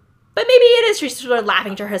 But maybe it is she's sort of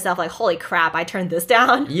laughing to herself, like, holy crap, I turned this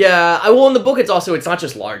down. Yeah, well, in the book, it's not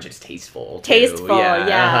just large, it's tasteful, too. Tasteful,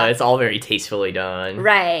 yeah. It's all very tastefully done.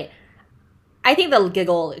 Right. I think the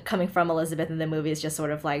giggle coming from Elizabeth in the movie is just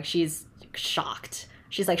sort of like, she's shocked.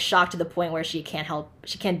 She's, like, shocked to the point where she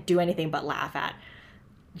can't do anything but laugh at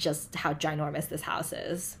just how ginormous this house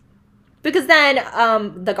is. Because then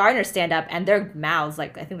the Gardners stand up and their mouths,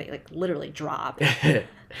 like, I think they, like, literally drop.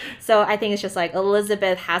 So I think it's just like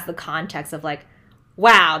Elizabeth has the context of like,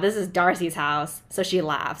 wow, this is Darcy's house. So she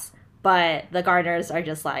laughs. But the Gardners are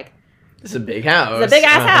just like, it's a big house. It's a big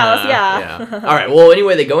ass house, yeah. All right, well,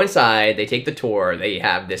 anyway, they go inside, they take the tour, they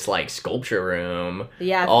have this like sculpture room.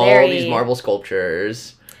 Yeah, all these marble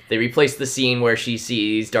sculptures. They replace the scene where she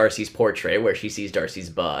sees Darcy's portrait, where she sees Darcy's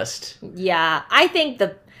bust. Yeah, I think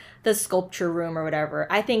the sculpture room or whatever,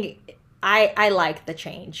 I think I like the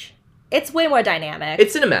change. It's way more dynamic.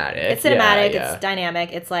 It's cinematic. It's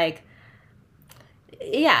dynamic. It's like,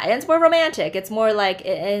 yeah, and it's more romantic. It's more like,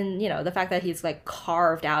 and you know, the fact that he's like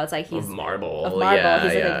carved out. It's like he's of marble. He's like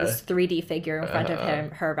this 3D figure in front of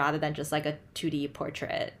her rather than just like a 2D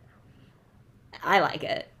portrait. I like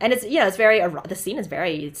it, and it's it's very the scene is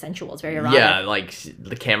very sensual. It's very erotic. Yeah, like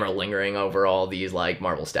the camera lingering over all these like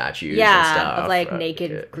marble statues. and stuff. Of like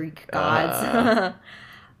naked Greek gods.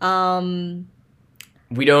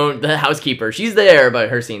 The housekeeper, she's there, but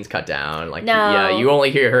her scene's cut down. Like, no. Yeah, you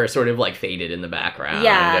only hear her sort of like faded in the background.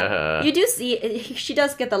 Yeah, you do see, she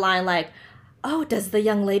does get the line like, oh, does the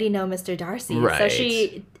young lady know Mr. Darcy? Right. So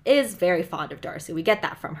she is very fond of Darcy. We get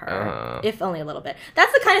that from her, if only a little bit.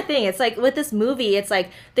 That's the kind of thing. It's like with this movie, it's like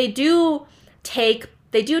they do take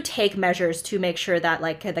measures to make sure that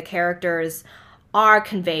like the characters are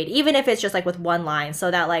conveyed, even if it's just like with one line,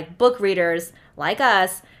 so that like book readers like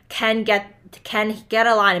us can get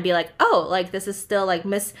a line and be like, oh, like this is still like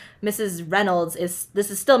Mrs. Reynolds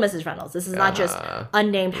this is still Mrs. Reynolds. This is not just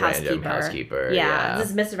unnamed housekeeper. Yeah, this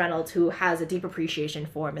is Mrs. Reynolds who has a deep appreciation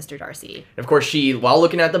for Mr. Darcy. And of course, while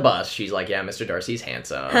looking at the bust, she's like, yeah, Mr. Darcy's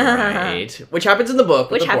handsome, right? Which happens in the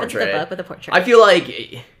book with the portrait. I feel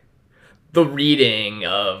like the reading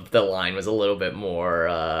of the line was a little bit more,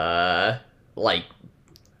 like,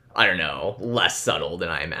 I don't know, less subtle than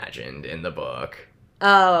I imagined in the book.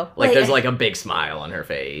 Oh. Like, there's, like, a big smile on her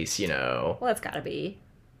face, you know? Well, it's gotta be.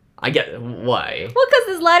 I get... Why? Well, because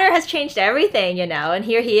this letter has changed everything, you know? And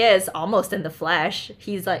here he is, almost in the flesh.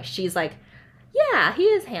 She's like, yeah, he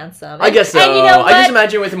is handsome. I guess so. And you know what? I just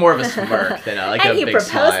imagine with more of a smirk than a big smile. And he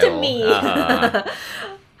proposed to me.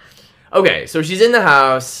 Okay, so she's in the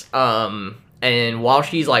house, and while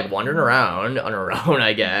she's, like, wandering around on her own,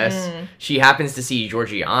 I guess, she happens to see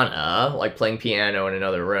Georgiana, like, playing piano in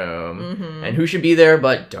another room. Mm-hmm. And who should be there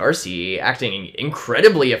but Darcy, acting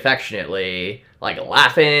incredibly affectionately, like,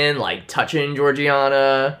 laughing, like, touching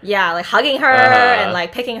Georgiana. Yeah, like, hugging her and,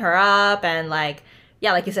 like, picking her up and, like,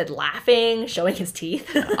 yeah, like you said, laughing, showing his teeth.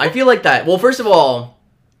 I feel like that... Well, first of all...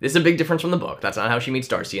 This is a big difference from the book. That's not how she meets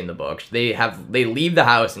Darcy in the book. They leave the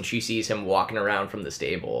house and she sees him walking around from the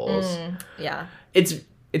stables. Yeah. It's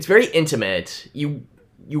very intimate. You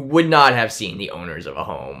would not have seen the owners of a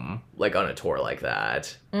home like on a tour like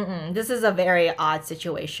that. This is a very odd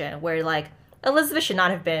situation where like Elizabeth should not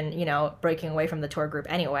have been, breaking away from the tour group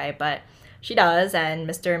anyway, but she does, and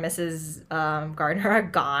Mr. and Mrs. Gardner are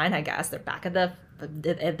gone. I guess they're back at the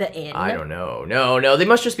inn. I don't know. No, they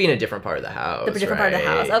must just be in a different part of the house. The different part of the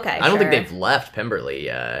house. Okay, I don't think they've left Pemberley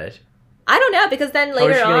yet. I don't know, because then later on...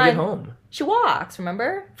 How is she gonna get home? She walks,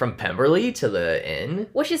 remember? From Pemberley to the inn?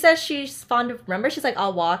 Well, she says she's fond of... Remember? She's like,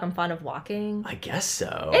 I'll walk. I'm fond of walking. I guess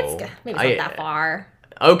so. Maybe it's not that far.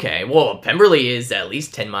 Okay, well, Pemberley is at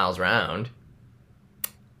least 10 miles round.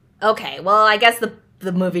 Okay, well, I guess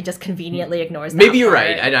the movie just conveniently ignores that Maybe you're part.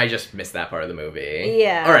 right, and I just missed that part of the movie.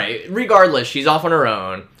 Yeah. All right, regardless, she's off on her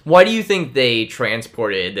own. Why do you think they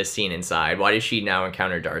transported this scene inside? Why does she now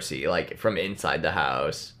encounter Darcy, like, from inside the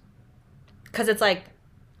house? Because it's like,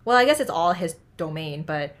 well, I guess it's all his domain,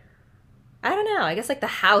 but I don't know. I guess, like, the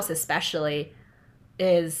house especially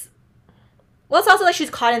is... Well, it's also like she's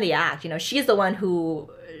caught in the act, She's the one who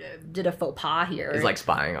did a faux pas here. Is, like,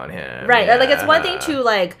 spying on him. Right. Yeah. Like, it's one thing to,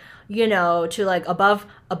 like... to like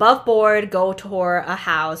above board go tour a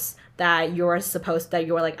house that you're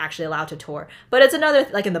like actually allowed to tour. But it's another,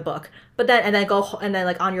 like in the book. But then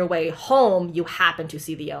like on your way home you happen to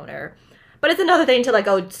see the owner. But it's another thing to like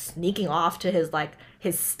go sneaking off to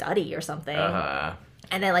his study or something.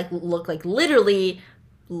 And then like literally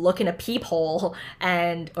look in a peephole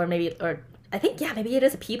or I think maybe it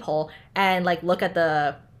is a peephole and like look at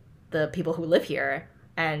the people who live here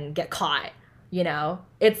and get caught.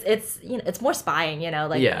 It's more spying,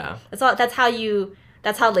 like yeah. that's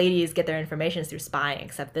That's how ladies get their information, through spying,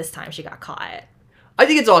 except this time she got caught. I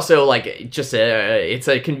think it's also like just it's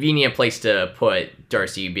a convenient place to put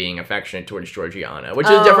Darcy being affectionate towards Georgiana, which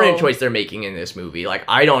is a different choice they're making in this movie. Like,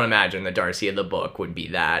 I don't imagine that Darcy in the book would be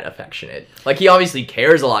that affectionate. Like, he obviously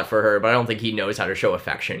cares a lot for her, but I don't think he knows how to show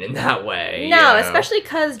affection in that way. No, you know? especially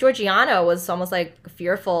because Georgiana was almost like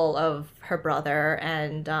fearful of her brother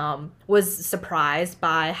and was surprised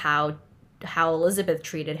by how Elizabeth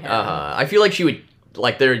treated him. I feel like she would.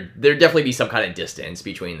 Like, there'd definitely be some kind of distance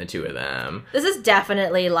between the two of them. This is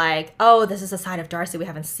definitely like, oh, this is a side of Darcy we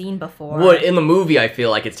haven't seen before. Well, in the movie, I feel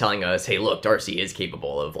like it's telling us, hey, look, Darcy is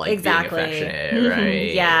capable of, like, being affectionate,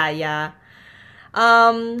 right? Yeah.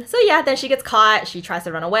 So yeah, then she gets caught. She tries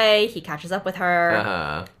to run away. He catches up with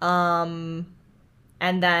her. And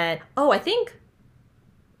then, I think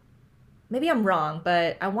maybe I'm wrong,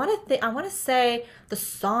 but I want to say the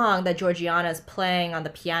song that Georgiana is playing on the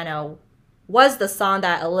piano was the song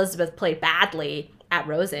that Elizabeth played badly at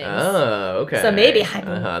Rosings. Oh, okay. So maybe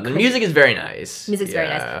I'm... The music is very nice. Music's very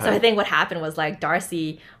nice. So I think what happened was, like,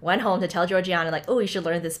 Darcy went home to tell Georgiana, like, oh, you should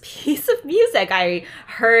learn this piece of music. I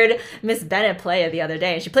heard Miss Bennett play it the other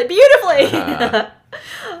day, and she played beautifully.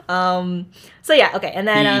 So yeah, okay, and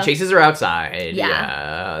then... He chases her outside.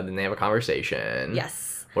 Yeah. Then they have a conversation.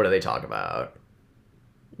 Yes. What do they talk about?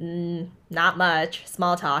 Not much.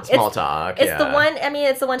 Small talk. It's the one, I mean,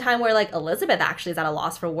 it's the one time where, like, Elizabeth actually is at a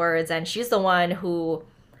loss for words, and she's the one who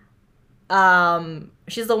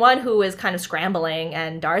is kind of scrambling,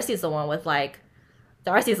 and Darcy's the one with the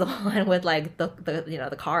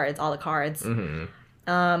the cards, all the cards.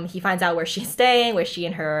 Mm-hmm. He finds out where she's staying, where she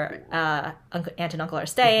and her aunt and uncle are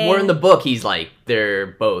staying. Where in the book, he's like, they're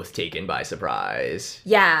both taken by surprise.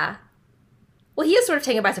 Yeah. Well, he is sort of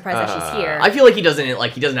taken by surprise that she's here. I feel like he doesn't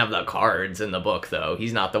have the cards in the book, though.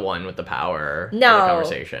 He's not the one with the power in the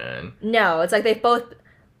conversation. No, it's like they've both...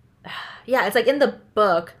 Yeah, it's like in the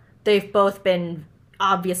book, they've both been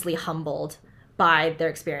obviously humbled by their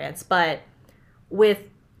experience. But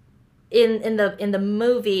in the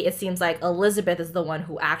movie, it seems like Elizabeth is the one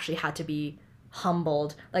who actually had to be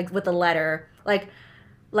humbled, like with the letter.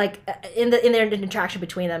 Like in their interaction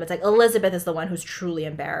between them, it's like Elizabeth is the one who's truly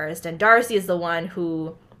embarrassed, and Darcy is the one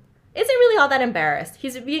who isn't really all that embarrassed.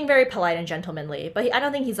 He's being very polite and gentlemanly, but I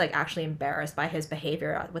don't think he's like actually embarrassed by his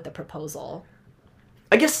behavior with the proposal.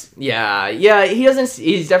 I guess, yeah, he doesn't.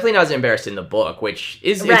 He's definitely not as embarrassed in the book, which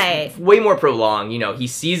is right. It's way more prolonged. You know, he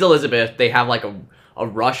sees Elizabeth. They have like a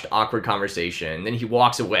rushed, awkward conversation. Then he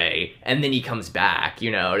walks away, and then he comes back.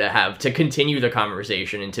 You know, to continue the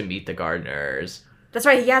conversation and to meet the Gardners. That's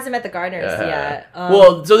right, he hasn't met the Gardners yet.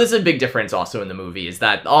 Well, so this is a big difference also in the movie, is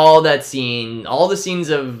that all the scenes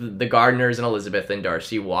of the Gardners and Elizabeth and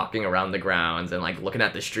Darcy walking around the grounds and, like, looking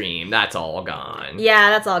at the stream, that's all gone. Yeah,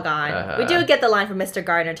 that's all gone. We do get the line from Mr.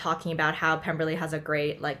 Gardner talking about how Pemberley has a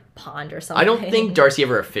great, like, pond or something. I don't think Darcy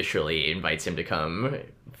ever officially invites him to come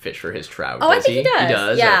fish for his trout, I think he does. He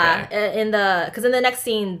does? Yeah, okay. Because in the next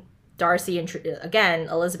scene, Darcy, again,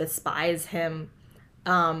 Elizabeth spies him,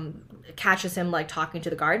 catches him like talking to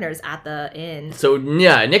the Gardners at the inn. So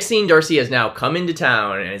yeah, next scene, Darcy has now come into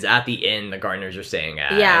town and is at the inn the Gardners are staying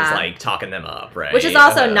at. Yeah, is like talking them up, right? Which is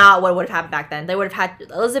also not what would have happened back then.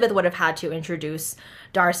 Elizabeth would have had to introduce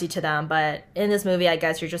Darcy to them, but in this movie, I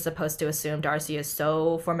guess you're just supposed to assume Darcy is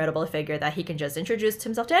so formidable a figure that he can just introduce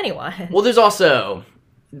himself to anyone. Well, there's also,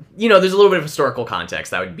 you know, there's a little bit of historical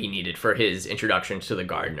context that would be needed for his introduction to the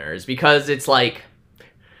Gardners, because it's like,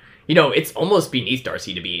 you know, it's almost beneath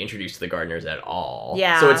Darcy to be introduced to the Gardners at all.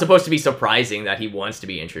 Yeah. So it's supposed to be surprising that he wants to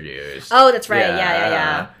be introduced. Oh, that's right.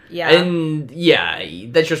 Yeah. And yeah,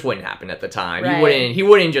 that just wouldn't happen at the time. Right. He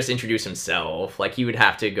wouldn't just introduce himself. Like, he would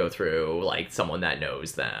have to go through like someone that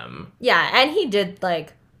knows them. Yeah, and he did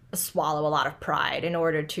like swallow a lot of pride in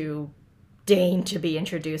order to deign to be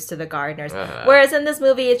introduced to the Gardners. Whereas in this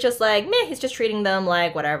movie, it's just like, meh, he's just treating them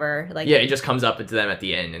like whatever. Like, yeah, he just comes up to them at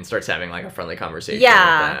the end and starts having like a friendly conversation with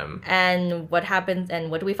them. And what happens, and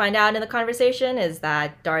what do we find out in the conversation is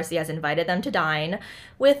that Darcy has invited them to dine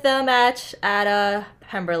with them at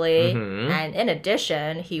Pemberley. Mm-hmm. And in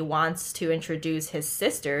addition, he wants to introduce his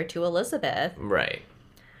sister to Elizabeth. Right.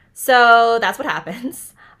 So that's what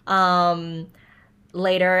happens.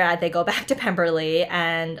 Later, they go back to Pemberley,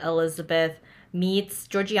 and Elizabeth meets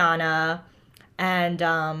Georgiana,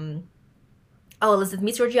 and Elizabeth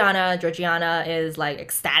meets Georgiana. Georgiana is like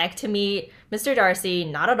ecstatic to meet Mr. Darcy.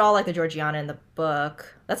 Not at all like the Georgiana in the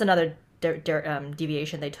book. That's another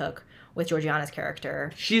deviation they took with Georgiana's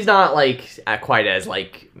character. She's not like quite as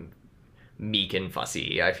like meek and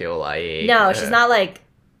fussy, I feel like. No, she's not like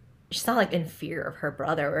in fear of her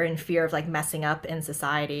brother or in fear of like messing up in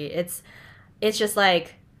society. it's just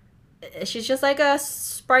like she's just like a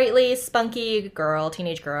sprightly, spunky girl,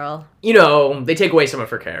 teenage girl. You know, they take away some of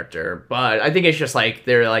her character, but I think it's just like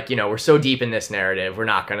they're like, you know, we're so deep in this narrative, we're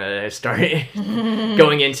not gonna start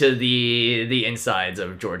going into the insides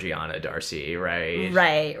of Georgiana Darcy, right?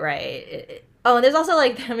 Right. Oh, and there's also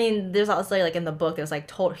like, I mean, there's also like in the book, there's like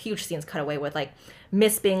huge scenes cut away with like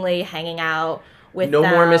Miss Bingley hanging out with No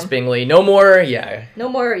them. more Miss Bingley. No more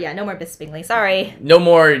Miss Bingley. Sorry. No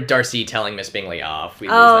more Darcy telling Miss Bingley off. We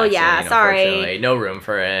lose Oh, that yeah, scene, sorry. unfortunately. No room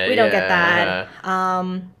for it. We don't get that.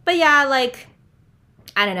 But yeah, like,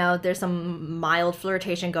 I don't know, there's some mild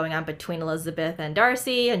flirtation going on between Elizabeth and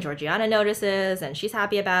Darcy, and Georgiana notices, and she's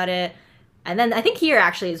happy about it. And then I think here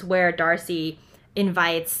actually is where Darcy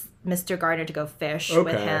invites Mr. Gardner to go fish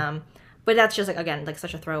with him. But that's just like, again, like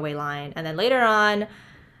such a throwaway line. And then later on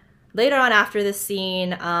after this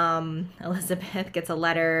scene, Elizabeth gets a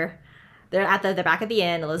letter. They're at the back of the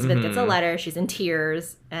inn. Elizabeth gets a letter. She's in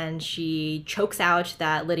tears, and she chokes out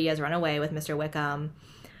that Lydia's run away with Mr. Wickham,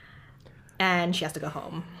 and she has to go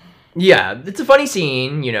home. Yeah, it's a funny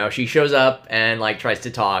scene. You know, she shows up and like tries to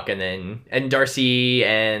talk, and Darcy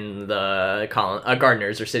and the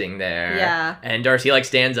gardeners are sitting there. Yeah. And Darcy like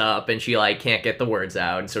stands up and she like can't get the words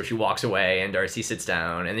out, and so she walks away. And Darcy sits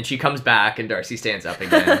down, and then she comes back and Darcy stands up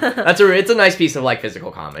again. It's a nice piece of like physical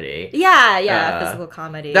comedy. Yeah, physical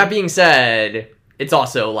comedy. That being said, it's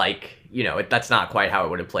also like, you know, that's not quite how it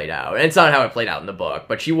would have played out. And it's not how it played out in the book,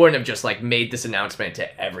 but she wouldn't have just, like, made this announcement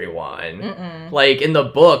to everyone. Like, in the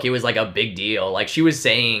book, it was, like, a big deal. Like, she was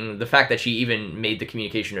saying the fact that she even made the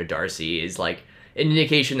communication to Darcy is, like, an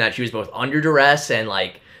indication that she was both under duress and,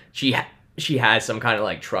 like, she has some kind of,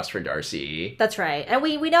 like, trust for Darcy. That's right. And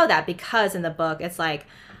we know that because in the book, it's, like,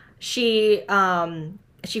 she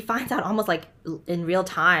finds out almost, like, in real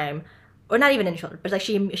time, or not even in children, but like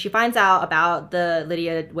she finds out about the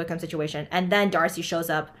Lydia Wickham situation, and then Darcy shows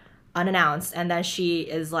up unannounced, and then she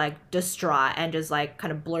is like distraught and just like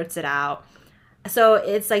kind of blurts it out. So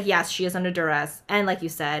it's like, yes, she is under duress, and like you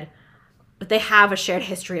said, they have a shared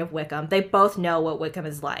history of Wickham. They both know what Wickham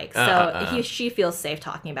is like, so she feels safe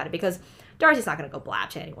talking about it because Darcy's not going to go blab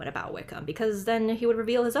to anyone about Wickham because then he would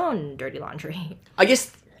reveal his own dirty laundry. I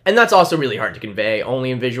guess, and that's also really hard to convey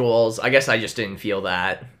only in visuals. I guess I just didn't feel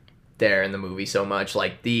that there in the movie so much,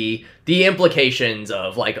 like the implications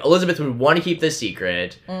of like Elizabeth would want to keep this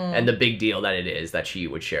secret and the big deal that it is that she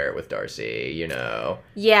would share it with Darcy, you know.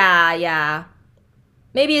 Yeah,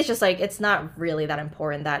 maybe it's just like it's not really that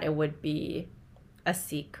important that it would be a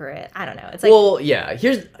secret. I don't know, it's like, well, yeah, go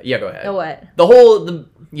ahead. Oh, what?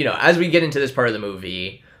 You know, as we get into this part of the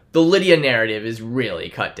movie, the Lydia narrative is really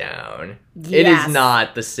cut down. Yes. It is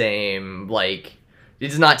not the same, like, it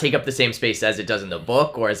does not take up the same space as it does in the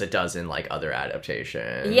book or as it does in, like, other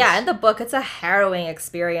adaptations. Yeah, in the book, it's a harrowing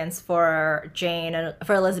experience for Jane and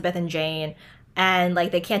for Elizabeth and Jane. And,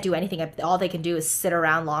 like, they can't do anything. All they can do is sit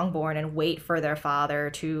around Longbourn and wait for their father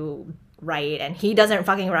to write. And he doesn't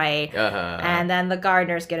fucking write. And then the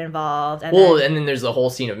gardeners get involved. And and then there's the whole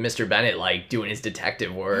scene of Mr. Bennett, like, doing his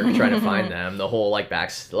detective work, trying to find them. The whole, like,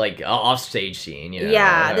 offstage scene, you know?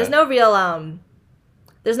 Yeah, there's no real...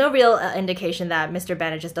 There's no real indication that Mr.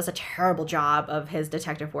 Bennett just does a terrible job of his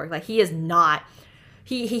detective work. Like, he is not...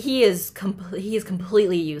 He is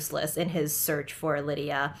completely useless in his search for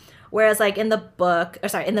Lydia. Whereas, like, in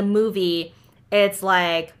the movie, it's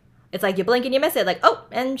like you blink and you miss it. Like, oh,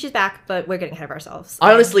 and she's back, but we're getting ahead of ourselves.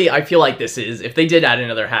 Honestly, I feel like this is, if they did add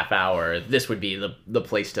another half hour, this would be the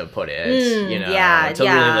place to put it, you know? To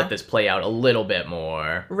really let this play out a little bit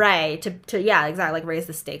more. Right, yeah, exactly, like raise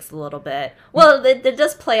the stakes a little bit. Well, it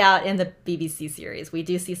does play out in the BBC series. We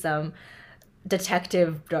do see some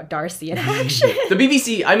Detective Darcy in action. The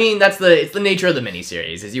BBC, I mean, it's the nature of the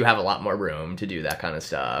miniseries, is you have a lot more room to do that kind of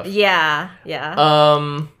stuff. Yeah.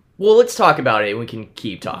 Well, let's talk about it. We can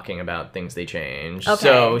keep talking about things they change. Okay.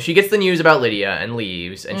 So she gets the news about Lydia and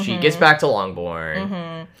leaves, and she gets back to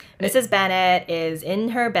Longbourn. Mrs. Bennett is in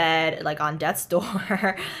her bed, like on death's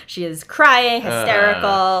door. She is crying,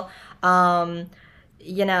 hysterical.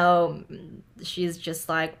 You know, she's just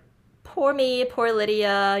like, poor me, poor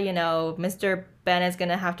Lydia. You know, Mr. Bennett's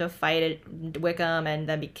gonna have to fight at Wickham and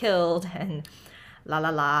then be killed, and la la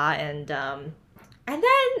la, and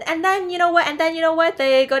then you know what?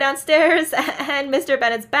 They go downstairs and Mr.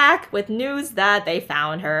 Bennett's back with news that they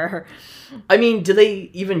found her. I mean, do they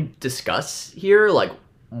even discuss here, like,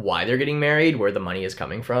 why they're getting married, where the money is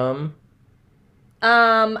coming from?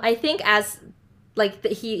 I think as, like,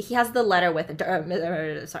 he has the letter with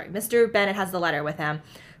Mr. Bennett has the letter with him.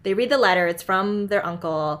 They read the letter. It's from their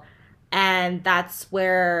uncle, and that's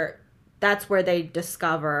where they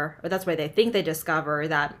discover, or that's where they think they discover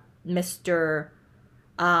that Mr.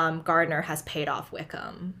 Gardner has paid off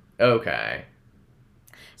Wickham. Okay.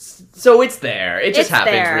 So it's there. It just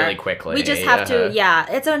happens there. really quickly. We just have to, yeah.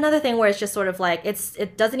 It's another thing where it's just sort of like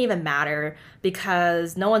it doesn't even matter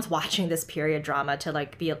because no one's watching this period drama to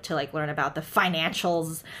like learn about the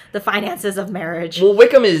finances of marriage. Well,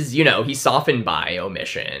 Wickham is, he's softened by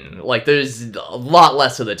omission. Like, there's a lot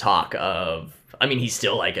less of the talk of. I mean, he's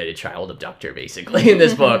still like a child abductor, basically, in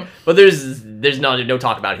this book. But there's no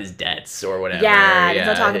talk about his debts or whatever. Yeah, there's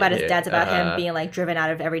no talk about his debts, about him being like driven out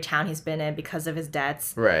of every town he's been in because of his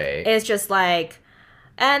debts. Right. It's just like,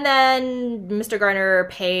 and then Mr. Garner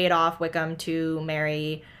paid off Wickham to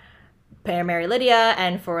marry Lydia,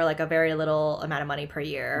 and for like a very little amount of money per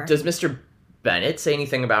year. Does Mr. Bennett say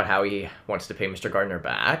anything about how he wants to pay Mr. Gardner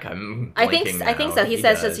back? I think so. He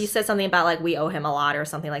says something about like we owe him a lot or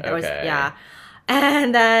something like that. Okay. Yeah.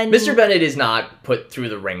 And then Mr. Bennett is not put through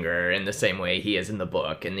the ringer in the same way he is in the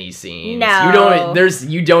book in these scenes. No.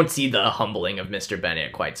 You don't see the humbling of Mr.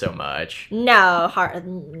 Bennett quite so much. No.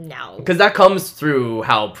 Because that comes through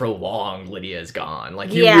how prolonged Lydia's gone.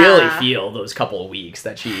 Like, you really feel those couple of weeks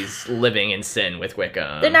that she's living in sin with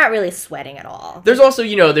Wickham. They're not really sweating at all. There's also,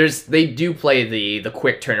 they do play the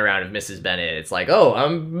quick turnaround of Mrs. Bennett. It's like, oh,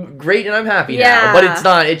 I'm great and I'm happy now.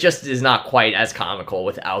 But it just is not quite as comical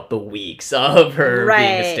without the weeks of her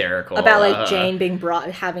being hysterical. About like Jane being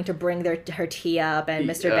having to bring her tea up, and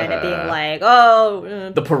Mr. Bennett being like,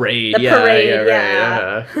 oh, the parade.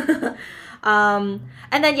 Yeah.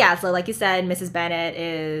 And then so like you said, Mrs. Bennett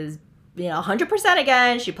is 100%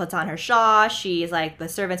 again. She puts on her shawl. She's like, the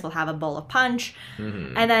servants will have a bowl of punch.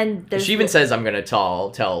 Mm-hmm. And then she even says, I'm gonna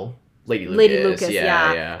tell Lady Lucas. Lady Lucas,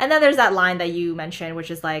 yeah. And then there's that line that you mentioned, which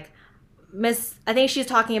is like, I think she's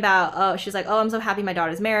talking about, she's like, I'm so happy my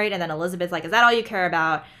daughter's married. And then Elizabeth's like, is that all you care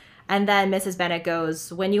about? And then Mrs. Bennett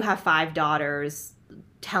goes, when you have 5 daughters,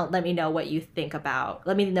 let me know what you think about.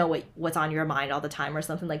 Let me know what's on your mind all the time or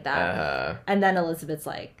something like that. And then Elizabeth's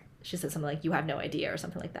like, she said something like, you have no idea or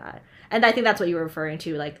something like that. And I think that's what you were referring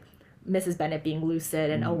to, like Mrs. Bennett being lucid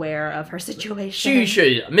and aware of her situation.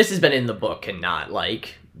 Mrs. Bennett in the book cannot,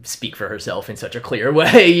 like, speak for herself in such a clear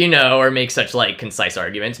way, or make such, like, concise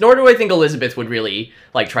arguments. Nor do I think Elizabeth would really,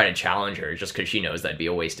 like, try to challenge her just because she knows that'd be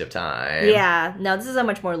a waste of time. Yeah, no, this is a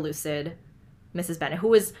much more lucid Mrs. Bennett,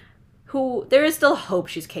 who there is still hope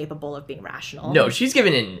she's capable of being rational. No, she's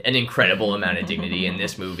given an incredible amount of dignity in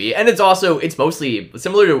this movie. And it's mostly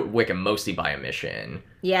similar to Wickham, mostly by omission.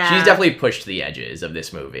 Yeah. She's definitely pushed the edges of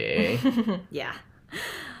this movie. Yeah.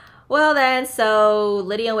 Well then, so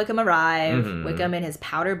Lydia and Wickham arrive. Mm-hmm. Wickham in his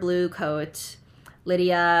powder blue coat.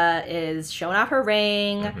 Lydia is showing off her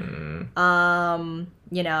ring. Mm-hmm.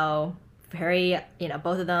 Very,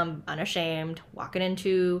 both of them unashamed, walking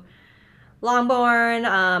into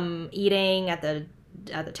Longbourn, eating at the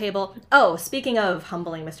table. Oh, speaking of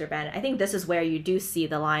humbling Mr. Bennett, I think this is where you do see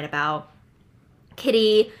the line about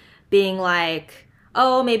Kitty being like,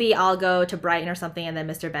 oh, maybe I'll go to Brighton or something, and then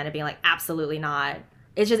Mr. Bennett being like, absolutely not.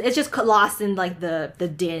 It's just lost in like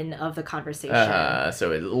the din of the conversation.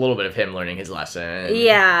 So a little bit of him learning his lesson.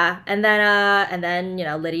 Yeah, and then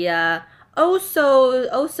Lydia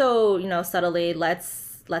so subtly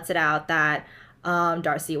lets it out that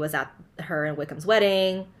Darcy was at her and Wickham's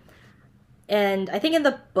wedding. And I think in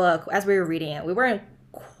the book, as we were reading it, we weren't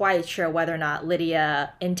quite sure whether or not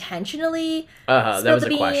Lydia intentionally that was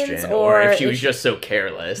a question, or if she was just so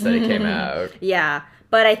careless that it came out. Yeah,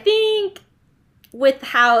 but I think with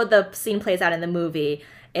how the scene plays out in the movie,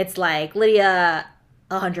 it's like Lydia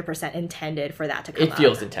 100% intended for that to come out. It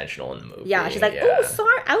feels intentional in the movie. Yeah, she's like, oh,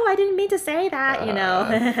 sorry. Oh, I didn't mean to say that,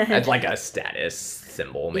 It's like a status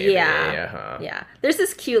symbol, maybe. Yeah. Yeah. There's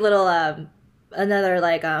this cute little, another,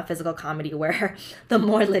 like, physical comedy where the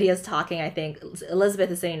more Lydia's talking, I think,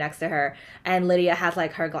 Elizabeth is sitting next to her, and Lydia has,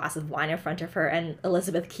 like, her glass of wine in front of her, and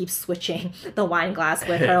Elizabeth keeps switching the wine glass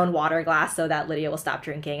with her own water glass so that Lydia will stop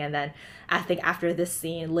drinking, and then I think after this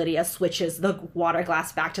scene, Lydia switches the water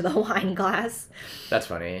glass back to the wine glass. That's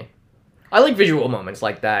funny. I like visual moments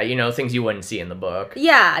like that, things you wouldn't see in the book.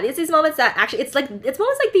 Yeah, it's these moments that actually, it's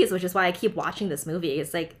moments like these, which is why I keep watching this movie.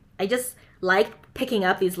 It's like, I just like picking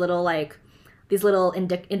up these little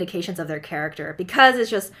indications of their character, because it's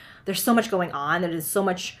just, there's so much going on. There's so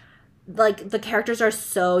much, like, the characters are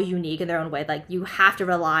so unique in their own way. Like, you have to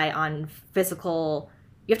rely on the physical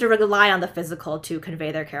to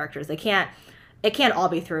convey their characters. It can't all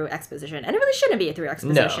be through exposition, and it really shouldn't be through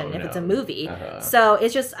exposition if it's a movie. So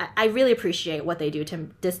it's just, I really appreciate what they do to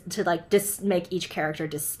make each character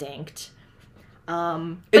distinct.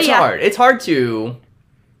 It's hard. It's hard to,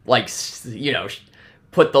 like,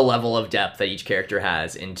 put the level of depth that each character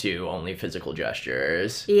has into only physical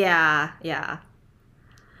gestures. Yeah, yeah.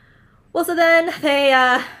 Well, so then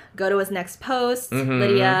they go to his next post.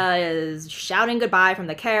 Lydia is shouting goodbye from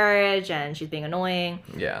the carriage, and she's being annoying.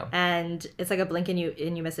 Yeah. And it's like a blink and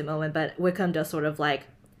you miss it moment, but Wickham does sort of like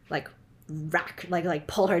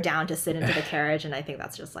pull her down to sit into the carriage, and I think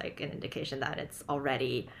that's just like an indication that it's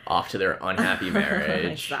already off to their unhappy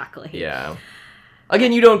marriage. Exactly. Yeah.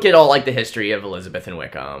 Again, you don't get all like the history of Elizabeth and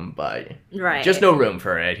Wickham, but just no room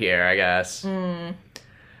for it here, I guess.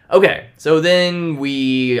 Okay, so then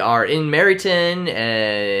we are in Meryton,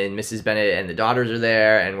 and Mrs. Bennet and the daughters are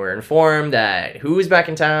there, and we're informed that who's back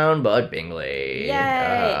in town but Bingley.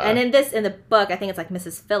 Yay! And in the book, I think it's like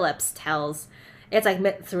Mrs. Phillips tells, it's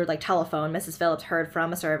like through like telephone, Mrs. Phillips heard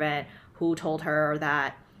from a servant who told her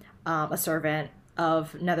that a servant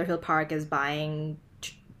of Netherfield Park is buying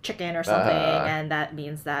chicken or something, and that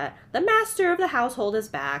means that the master of the household is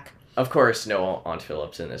back. Of course, no Aunt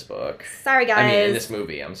Phillips in this book. Sorry, guys. I mean, in this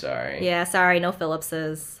movie, I'm sorry. Yeah, sorry, no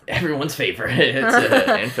Phillipses. Everyone's favorite. It's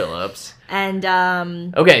Aunt Phillips. And,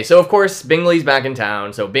 Okay, so of course, Bingley's back in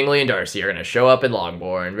town, so Bingley and Darcy are going to show up in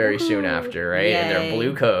Longbourn very soon after, right? Yay. In their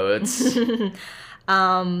blue coats.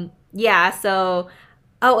 Yeah, so...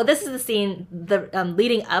 Oh, this is the scene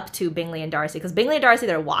leading up to Bingley and Darcy, because Bingley and Darcy,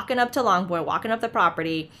 they're walking up to Longbourn, walking up the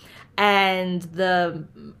property, and the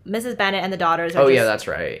Mrs. Bennet and the daughters are yeah, that's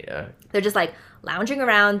right. Yeah. They're just like lounging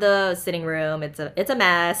around the sitting room. It's a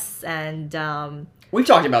mess, and we've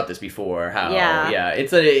talked about this before. How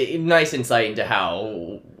it's a nice insight into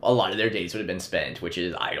how a lot of their days would have been spent, which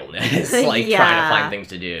is idleness, like trying to find things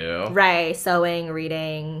to do. Right, sewing,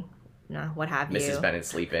 reading, what have you. Mrs. Bennet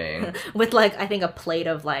sleeping with like I think a plate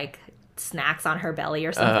of like snacks on her belly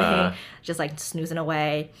or something, just like snoozing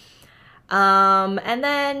away. And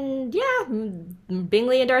then,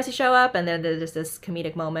 Bingley and Darcy show up, and then there's this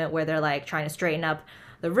comedic moment where they're, like, trying to straighten up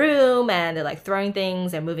the room, and they're, like, throwing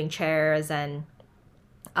things and moving chairs, and,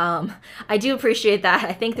 I do appreciate that.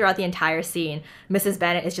 I think throughout the entire scene, Mrs.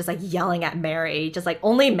 Bennet is just, like, yelling at Mary, just, like,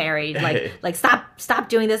 only Mary, like, stop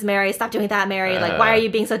doing this, Mary, stop doing that, Mary, like, why are you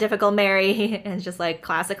being so difficult, Mary? And it's just, like,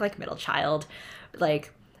 classic, like, middle child,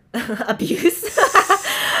 like, abuse.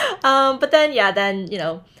 But then,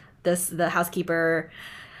 the housekeeper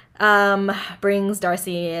brings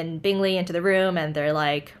Darcy and Bingley into the room, and they're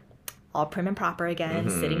like all prim and proper again,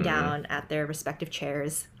 sitting down at their respective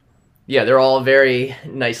chairs. Yeah, they're all very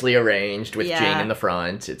nicely arranged with Jane in the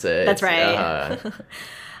front. That's right.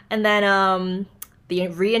 And then the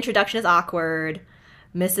reintroduction is awkward.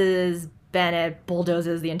 Mrs. Bennet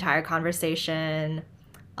bulldozes the entire conversation.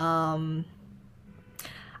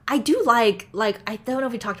 I do like I don't know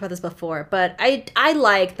if we talked about this before, but I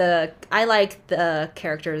like the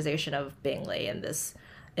characterization of Bingley in this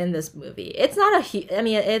movie. It's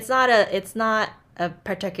not a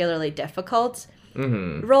particularly difficult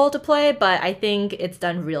role to play, but I think it's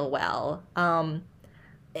done real well.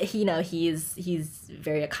 He's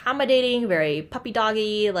very accommodating, very puppy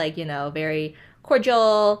doggy, like, very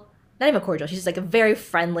cordial. Not even cordial. She's like a very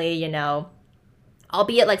friendly,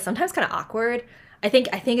 albeit like sometimes kind of awkward. I think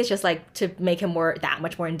it's just like to make him that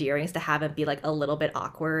much more endearing is to have him be like a little bit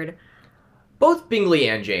awkward. Both Bingley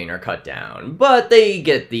and Jane are cut down, but they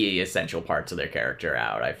get the essential parts of their character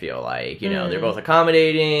out, I feel like. They're both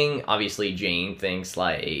accommodating. Obviously, Jane thinks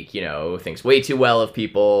thinks way too well of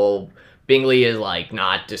people. Bingley is like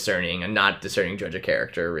not discerning judge of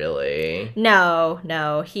character, really.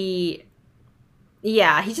 No, he's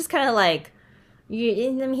just kind of like,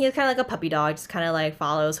 he's kind of like a puppy dog, just kind of like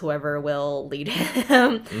follows whoever will lead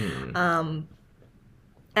him.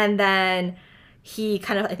 And then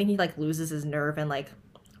I think he like loses his nerve and like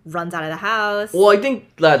runs out of the house. Well, I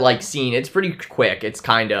think that like scene, it's pretty quick. It's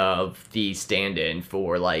kind of the stand-in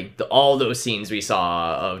for like all those scenes we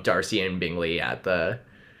saw of Darcy and Bingley at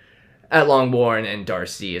Longbourn, and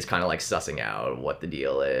Darcy is kind of like sussing out what the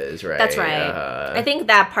deal is, right? That's right. I think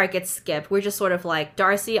that part gets skipped. We're just sort of like,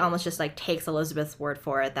 Darcy almost just like takes Elizabeth's word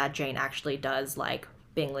for it that Jane actually does like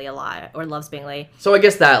Bingley a lot, or loves Bingley. So I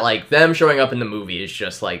guess that like them showing up in the movie is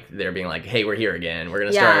just like they're being like, hey, we're here again. We're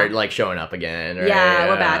going to start like showing up again. Right? Yeah,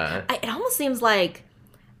 we're back. It almost seems like,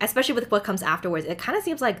 especially with what comes afterwards, it kind of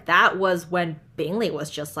seems like that was when Bingley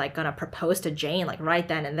was just like going to propose to Jane like right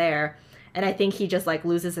then and there. And I think he just, like,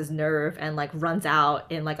 loses his nerve and, like, runs out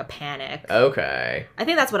in, like, a panic. Okay. I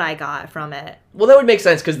think that's what I got from it. Well, that would make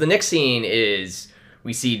sense, because the next scene is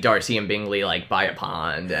we see Darcy and Bingley, like, by a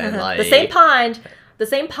pond, and, like... the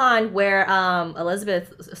same pond where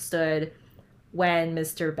Elizabeth stood when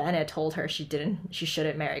Mr. Bennet told her she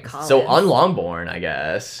shouldn't marry Collins. So, on Longbourn, I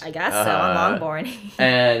guess. So, on Longbourn.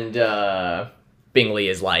 And, Bingley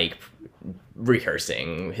is like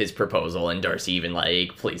rehearsing his proposal, and Darcy even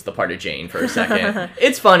like plays the part of Jane for a second.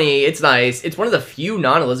 It's funny, it's nice. It's one of the few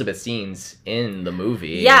non-Elizabeth scenes in the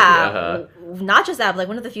movie. Yeah, not just that, but like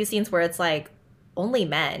one of the few scenes where it's like only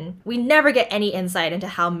men. We never get any insight into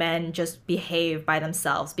how men just behave by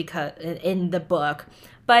themselves because in the book,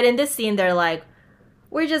 but in this scene they're like,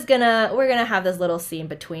 we're gonna have this little scene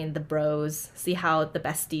between the bros, see how the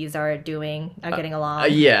besties are getting along.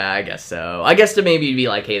 Yeah, I guess so. I guess to maybe be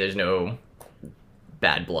like, hey, there's no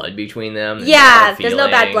bad blood between them. There's no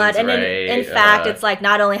bad blood. And right? in fact, it's like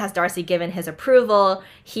not only has Darcy given his approval,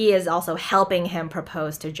 he is also helping him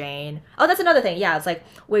propose to Jane. Oh, that's another thing. Yeah, it's like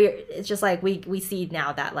we see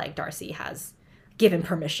now that like Darcy has given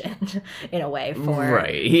permission in a way for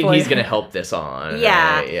he's gonna help this on.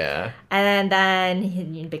 Yeah. Right? Yeah. And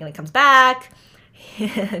then Bingley comes back.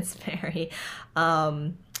 It's very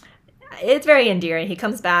endearing. He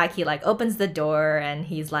comes back, he like opens the door and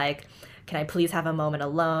he's like, can I please have a moment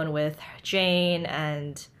alone with Jane?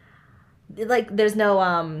 And like there's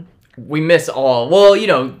no we miss all. Well, you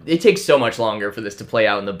know, it takes so much longer for this to play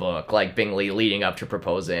out in the book, like Bingley leading up to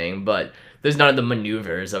proposing, but there's none of the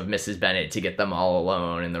maneuvers of Mrs. Bennet to get them all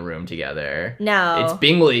alone in the room together. No. It's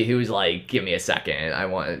Bingley who's like, give me a second. I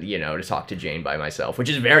want, to talk to Jane by myself, which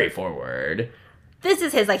is very forward. This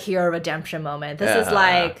is his like hero redemption moment. This is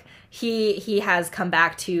like he has come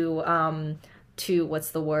back to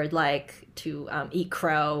what's the word, like to eat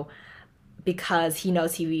crow because he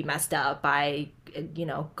knows he messed up by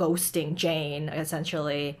ghosting Jane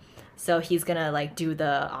essentially. So he's gonna like do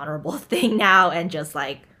the honorable thing now and just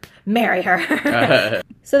like marry her.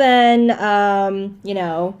 So then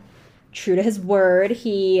true to his word,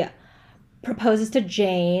 he proposes to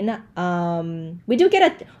Jane. We do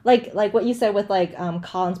get like what you said with like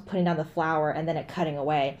Collins putting down the flower and then it cutting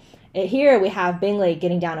away. Here we have Bingley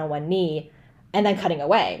getting down on one knee and then cutting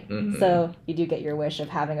away. Mm-hmm. So you do get your wish of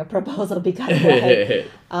having a proposal be cut away.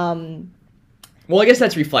 Well, I guess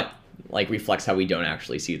that's reflects how we don't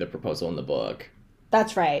actually see the proposal in the book.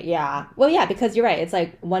 That's right, yeah. Well, yeah, because you're right. It's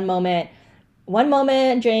like one moment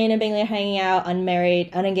Jane and Bingley are hanging out,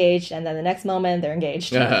 unmarried, unengaged, and then the next moment they're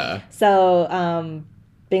engaged. So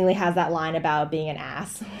Bingley has that line about being an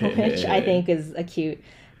ass, which I think is a cute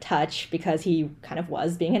touch because he kind of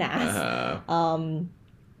was being an ass.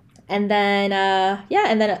 And then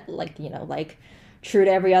like true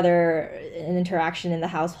to every other interaction in the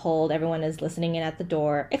household, everyone is listening in at the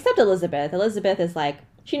door except Elizabeth. Elizabeth is like,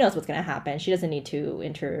 she knows what's going to happen. She doesn't need to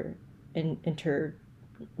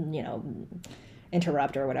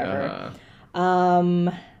interrupt or whatever.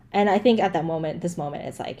 And I think at this moment,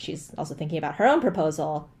 it's like she's also thinking about her own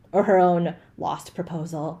proposal or her own lost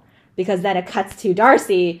proposal. Because then it cuts to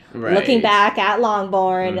Darcy looking back at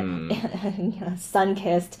Longbourn,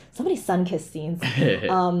 sun-kissed. So many sun-kissed scenes.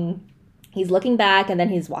 He's looking back and then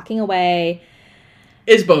he's walking away.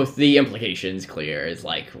 Is both the implications clear? Is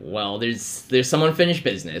like, well, there's some unfinished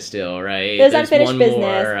business still, right? There's unfinished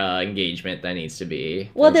business. More engagement that needs to be.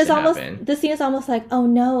 Well, the scene is almost like, oh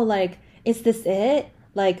no, like, is this it?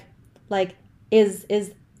 Like, is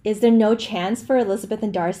there no chance for Elizabeth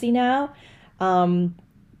and Darcy now?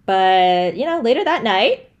 But later that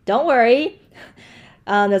night, don't worry.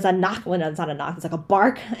 There's a knock. Well, no, it's not a knock. It's like a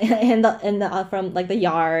bark in the from like the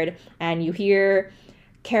yard, and you hear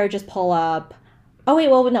carriages pull up. Oh wait,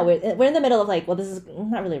 well no, we're in the middle of like, well, this is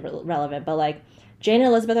not really relevant, but like Jane and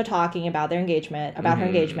Elizabeth are talking about their engagement, about her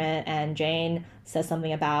engagement, and Jane says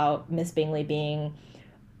something about Miss Bingley being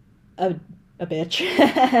a bitch.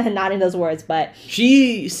 Not in those words, but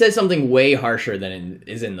she says something way harsher than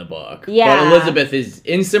is in the book. Yeah. But Elizabeth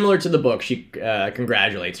is similar to the book. She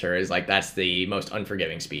congratulates her, is like, that's the most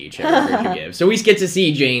unforgiving speech I ever heard you give. So we get to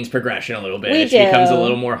see Jane's progression a little bit. We do. She becomes a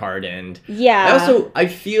little more hardened. Yeah.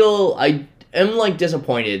 I am like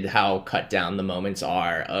disappointed how cut down the moments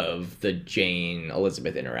are of the Jane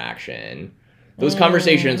Elizabeth interaction. Those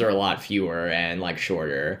conversations are a lot fewer and like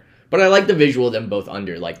shorter. But I like the visual of them both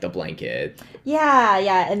under like the blanket.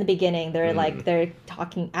 Yeah. In the beginning, they're like they're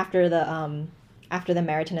talking after the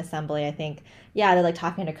Meryton Assembly. I think they're like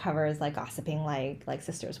talking to covers, like gossiping, like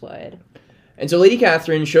sisters would. And so Lady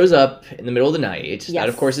Catherine shows up in the middle of the night. Yes. That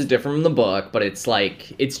of course is different from the book, but it's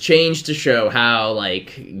like it's changed to show how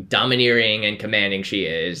like domineering and commanding she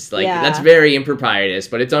is. Like that's very improprietous,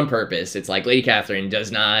 but it's on purpose. It's like Lady Catherine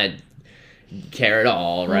does not care at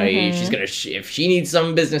all, right? Mm-hmm. She's gonna if she needs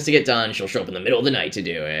some business to get done, she'll show up in the middle of the night to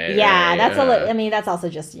do it. Yeah, right? that's that's also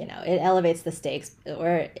just it elevates the stakes, it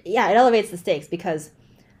elevates the stakes because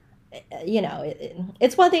you know,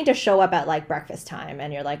 it's one thing to show up at like breakfast time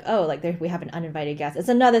and you're like, oh, like we have an uninvited guest. It's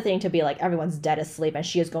another thing to be like, everyone's dead asleep and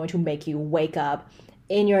she is going to make you wake up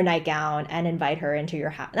in your nightgown and invite her into your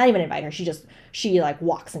house. Not even invite her. She like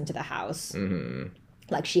walks into the house.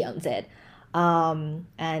 Like she owns it.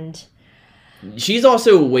 And she's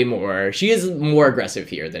also she is more aggressive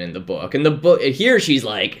here than in the book. In the book, here she's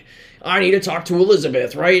like, I need to talk to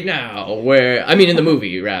Elizabeth right now. In the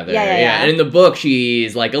movie, rather. Yeah. And in the book,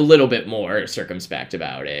 she's, like, a little bit more circumspect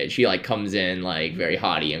about it. She, like, comes in, like, very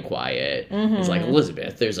haughty and quiet. It's like,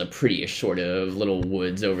 Elizabeth, there's a pretty sort of little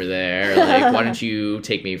woods over there. Like, why don't you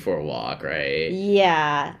take me for a walk, right?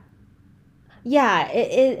 Yeah. Yeah,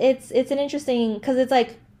 it's an interesting... Because it's,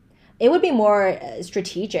 like, it would be more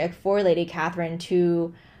strategic for Lady Catherine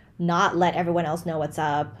to not let everyone else know what's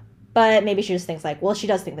up. But maybe she just thinks like, well, she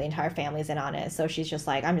does think the entire family's in on it. So she's just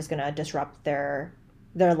like, I'm just going to disrupt their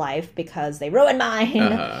life because they ruined mine.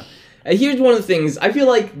 Here's one of the things. I feel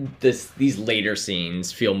like these later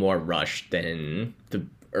scenes feel more rushed than the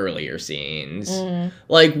earlier scenes.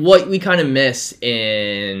 Like, what we kind of miss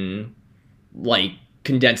in, like,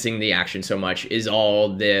 condensing the action so much is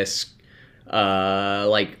all this,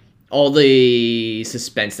 all the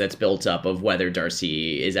suspense that's built up of whether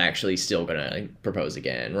Darcy is actually still gonna propose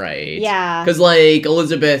again, right? Yeah. Because, like,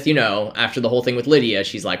 Elizabeth, you know, after the whole thing with Lydia,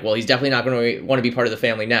 she's like, well, he's definitely not gonna want to be part of the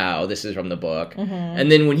family now. This is from the book. And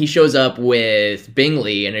then when he shows up with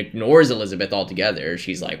Bingley and ignores Elizabeth altogether,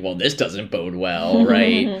 she's like, well, this doesn't bode well,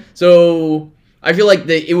 right? So I feel like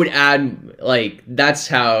it would add, like, that's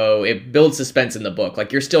how it builds suspense in the book.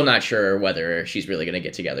 Like, you're still not sure whether she's really going to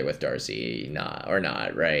get together with Darcy or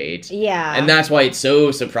not, right? Yeah. And that's why it's so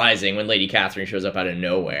surprising when Lady Catherine shows up out of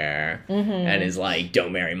nowhere and is like,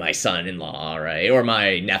 don't marry my son-in-law, right? Or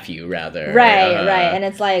my nephew, rather. Right. And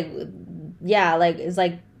it's like, yeah, like, it's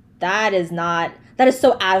like, that is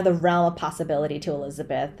so out of the realm of possibility to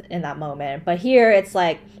Elizabeth in that moment. But here, it's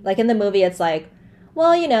like in the movie, it's like,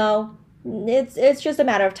 well, you know, it's just a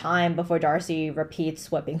matter of time before Darcy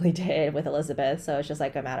repeats what Bingley did with Elizabeth, so it's just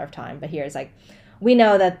like a matter of time. But here it's like, we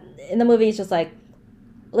know that in the movie it's just like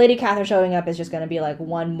Lady Catherine showing up is just going to be like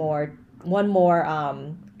one more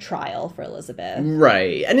trial for Elizabeth,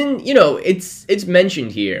 right? And then, you know, it's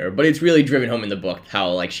mentioned here, but it's really driven home in the book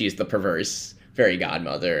how, like, she's the perverse fairy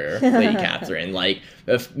godmother, Lady Catherine, like,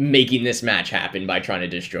 of making this match happen by trying to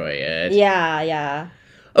destroy it. Yeah.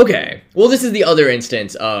 Okay, well, this is the other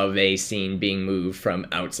instance of a scene being moved from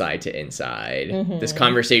outside to inside. This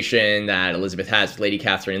conversation that Elizabeth has with Lady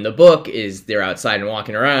Catherine in the book is they're outside and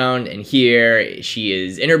walking around, and here she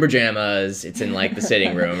is in her pajamas. It's in, like, the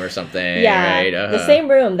sitting room or something, right? The same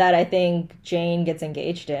room that I think Jane gets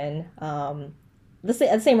engaged in.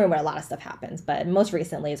 The same room where a lot of stuff happens, but most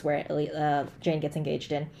recently is where Jane gets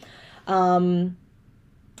engaged in.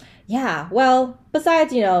 Yeah, well,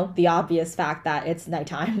 besides, you know, the obvious fact that it's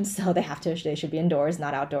nighttime, so they should be indoors,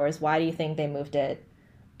 not outdoors. Why do you think they moved it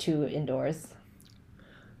to indoors?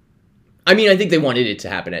 I mean, I think they wanted it to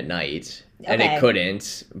happen at night, and it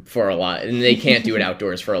couldn't for a lot, and they can't do it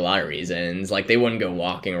outdoors for a lot of reasons. Like, they wouldn't go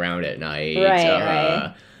walking around at night.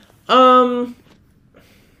 Right.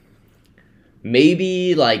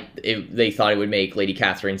 Maybe, like, they thought it would make Lady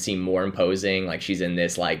Catherine seem more imposing, like she's in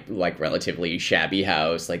this, like relatively shabby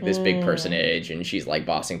house, like this big personage, and she's, like,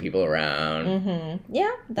 bossing people around.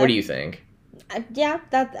 Yeah. What do you think? Yeah,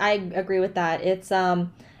 I agree with that.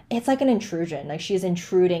 It's like an intrusion. Like, she's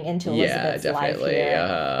intruding into Elizabeth's life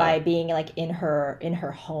here by being, like, in her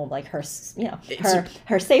home, like her, you know,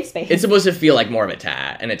 her safe space. It's supposed to feel like more of an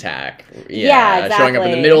attack. Yeah, exactly. Showing up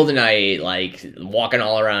in the middle of the night, like, walking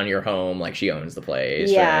all around your home, like she owns the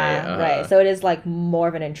place. Yeah, right. Right. So it is, like, more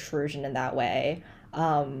of an intrusion in that way.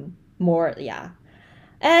 And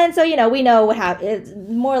so, you know, we know what happened. It's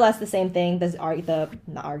more or less the same thing.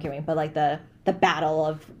 Not arguing, but like the battle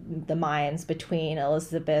of the minds between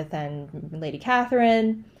Elizabeth and Lady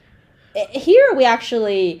Catherine. Here we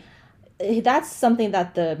actually, that's something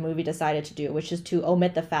that the movie decided to do, which is to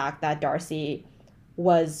omit the fact that Darcy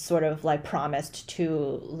was sort of like promised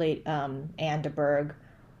to Anne de Bourgh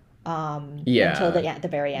until the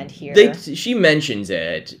very end here. She mentions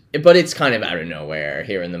it, but it's kind of out of nowhere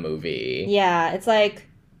here in the movie. Yeah, it's like,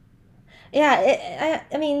 I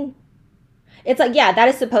mean, it's like, yeah, that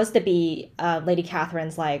is supposed to be Lady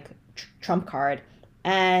Catherine's, like, trump card,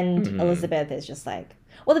 and Elizabeth is just like,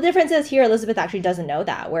 well, the difference is here Elizabeth actually doesn't know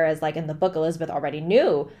that, whereas, like, in the book Elizabeth already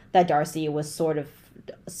knew that Darcy was sort of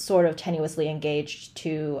tenuously engaged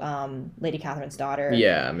to Lady Catherine's daughter.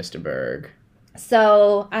 Yeah, Mr. Bourgh.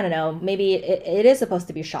 So, I don't know, maybe it is supposed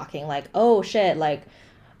to be shocking, like, oh shit, like,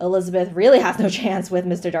 Elizabeth really has no chance with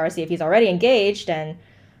Mr. Darcy if he's already engaged, and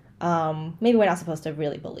Maybe we're not supposed to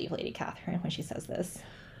really believe Lady Catherine when she says this.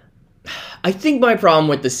 I think my problem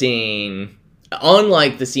with the scene,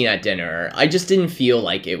 unlike the scene at dinner, I just didn't feel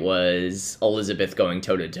like it was Elizabeth going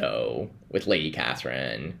toe-to-toe with Lady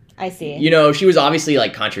Catherine. I see. You know, she was obviously,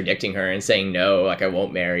 like, contradicting her and saying, no, like, I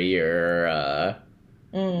won't marry your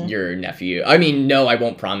nephew. I mean, no, I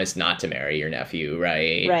won't promise not to marry your nephew,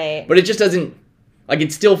 right? Right. But it just doesn't, like,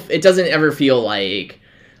 it doesn't ever feel like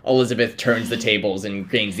Elizabeth turns the tables and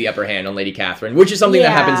gains the upper hand on Lady Catherine, which is something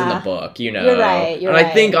that happens in the book, you know? You're right,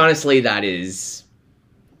 I think, honestly,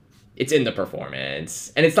 it's in the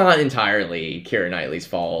performance. And it's not entirely Keira Knightley's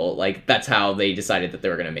fault. Like, that's how they decided that they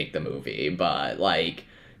were going to make the movie. But, like,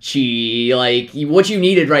 what you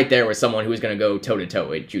needed right there was someone who was going to go toe-to-toe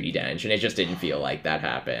with Judi Dench, and it just didn't feel like that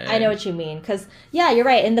happened. I know what you mean, because, yeah, you're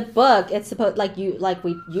right. In the book, it's supposed,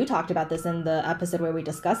 you talked about this in the episode where we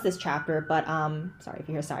discussed this chapter, but, sorry if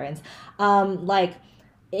you hear sirens, like,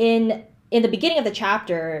 in the beginning of the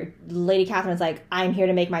chapter, Lady Catherine's like, I'm here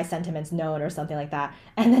to make my sentiments known, or something like that.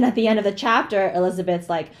 And then at the end of the chapter, Elizabeth's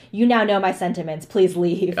like, you now know my sentiments, please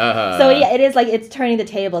leave. So yeah, it is like, it's turning the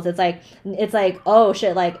tables. It's like, oh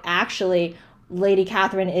shit, like, actually, Lady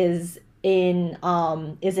Catherine is in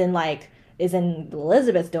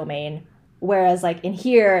Elizabeth's domain. Whereas, like, in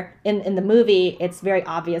here, in the movie, it's very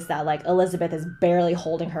obvious that, like, Elizabeth is barely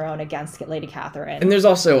holding her own against Lady Catherine. And there's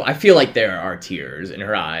also, I feel like there are tears in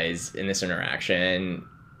her eyes in this interaction.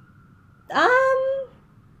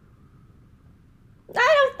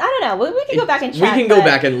 I don't know. We can go back and check. We can go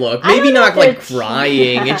back and look. Maybe not, like,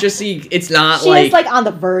 crying. It's not, like... She's, like, on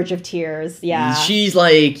the verge of tears, yeah. She's,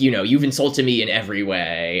 like, you know, you've insulted me in every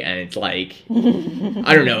way, and it's, like...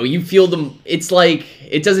 I don't know, you feel them... It's, like,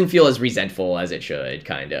 it doesn't feel as resentful as it should,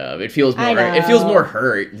 kind of. It feels more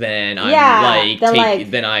hurt than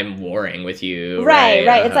than I'm warring with you. Right.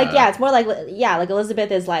 It's, like, yeah, it's more like... Yeah, like,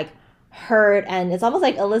 Elizabeth is, like, hurt, and it's almost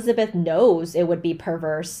like Elizabeth knows it would be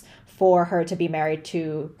perverse for her to be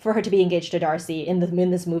engaged to Darcy in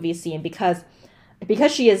this movie scene because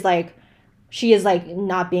she is like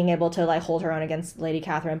not being able to, like, hold her own against Lady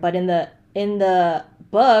Catherine. But in the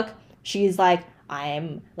book, she's like,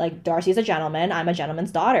 I'm like, Darcy's a gentleman, I'm a gentleman's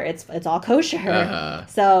daughter. It's all kosher.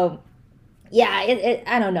 So yeah,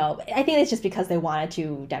 I don't know. I think it's just because they wanted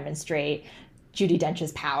to demonstrate Judi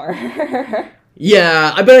Dench's power.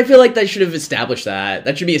 Yeah, but I feel like they should have established that.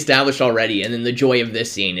 That should be established already, and then the joy of this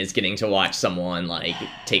scene is getting to watch someone, like,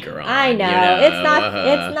 take her on. I know.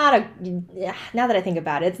 It's not now that I think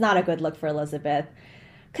about it, it's not a good look for Elizabeth.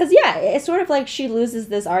 Because, yeah, it's sort of like she loses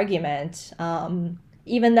this argument,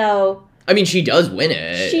 even though... I mean, she does win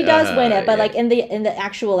it. She does win it, but, like, in the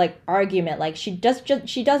actual, like, argument, like, she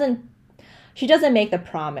doesn't make the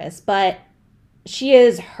promise, but she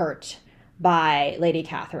is hurt by Lady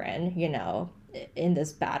Catherine, you know, in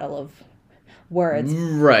this battle of words.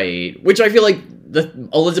 Right. Which I feel like the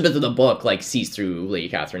Elizabeth of the book, like, sees through Lady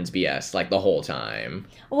Catherine's BS, like, the whole time.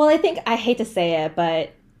 Well, I hate to say it,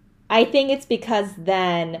 but I think it's because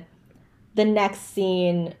then the next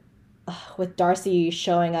scene with Darcy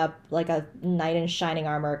showing up like a knight in shining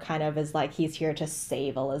armor kind of is like he's here to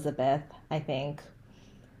save Elizabeth, I think.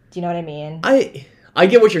 Do you know what I mean? I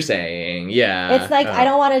get what you're saying, yeah. It's like, I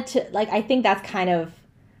don't want it to, like, I think that's kind of,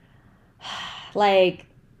 like,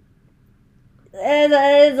 it's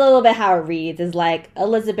a little bit how it reads, is like,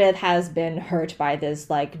 Elizabeth has been hurt by this,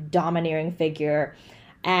 like, domineering figure,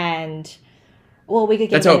 and, well, we could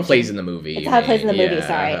get That's how it plays in the movie. It's how it plays in the movie,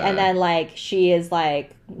 sorry. And then, like, she is,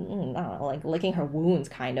 like, I don't know, like, licking her wounds,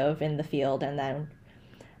 kind of, in the field, and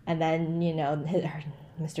then, you know,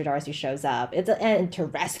 Mr. Darcy shows up. And to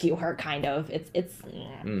rescue her, kind of.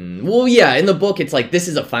 Well, yeah, in the book, it's like, this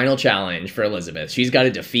is a final challenge for Elizabeth. She's got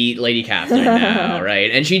to defeat Lady Catherine now,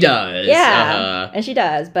 right? And she does. Yeah, and she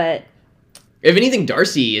does, but... If anything,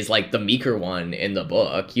 Darcy is, like, the meeker one in the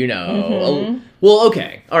book, you know. Well,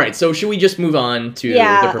 okay. All right, so should we just move on to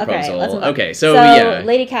the proposal? Okay, so yeah.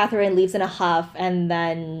 Lady Catherine leaves in a huff, and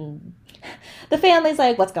then... The family's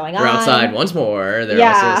like, what's going on? We're outside once more. They're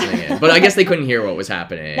also listening in. But I guess they couldn't hear what was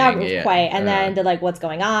happening. Not quite. And then they're like, what's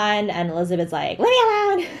going on? And Elizabeth's like, leave me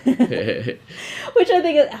alone. Which I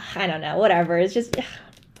think is, I don't know, whatever. It's just,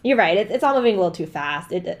 you're right. It's all moving a little too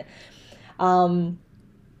fast.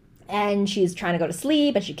 And she's trying to go to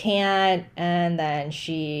sleep, and she can't. And then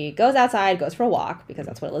she goes outside, goes for a walk, because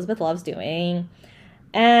that's what Elizabeth loves doing.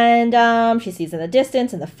 And she sees in the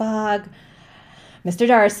distance, in the fog, Mr.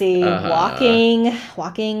 Darcy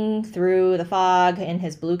walking through the fog in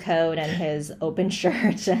his blue coat and his open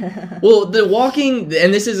shirt. Well, the walking,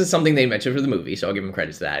 and this is something they mentioned for the movie, so I'll give him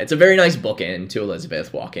credit to that. It's a very nice bookend to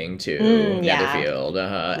Elizabeth walking to Netherfield.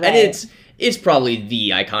 Right. And is probably the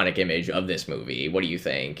iconic image of this movie. What do you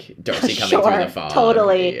think? Darcy coming Sure, through the fog.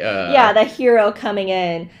 totally. Yeah, the hero coming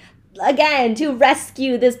in again to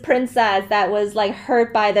rescue this princess that was like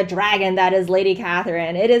hurt by the dragon that is Lady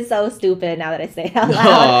Catherine. It is so stupid now that I say it out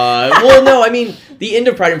loud. Well, no, I mean, the end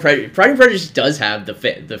of Pride and Prejudice does have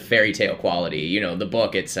the fairy tale quality, you know, the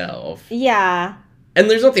book itself. Yeah. And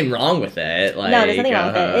there's nothing wrong with it. Like, no, there's nothing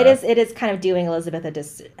wrong with it. It is kind of doing Elizabeth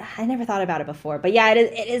I never thought about it before, but yeah,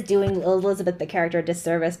 it is doing Elizabeth the character a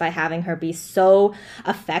disservice by having her be so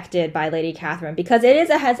affected by Lady Catherine, because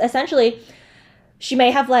has essentially she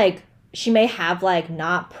may have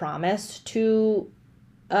not promised to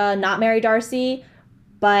not marry Darcy,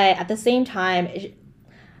 but at the same time,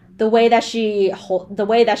 the way that she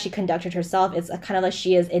conducted herself is kind of like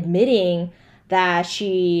she is admitting that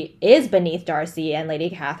she is beneath Darcy and Lady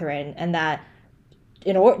Catherine, and that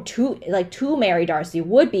in order to marry Darcy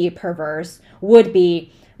would be perverse, would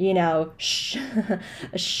be, you know,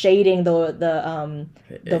 shading the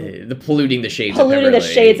polluting the shades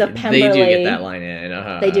of Pemberley. They do get that line in.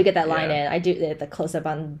 They do get that line in. I do the close up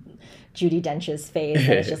on Judi Dench's face,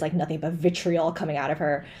 and it's just like nothing but vitriol coming out of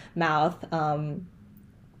her mouth.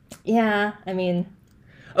 Yeah, I mean.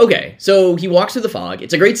 Okay, so he walks through the fog.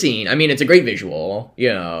 It's a great scene. I mean, it's a great visual, you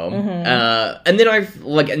know. Mm-hmm. And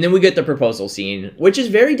then we get the proposal scene, which is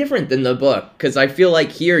very different than the book, because I feel like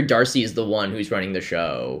here Darcy is the one who's running the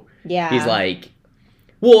show. Yeah. He's like,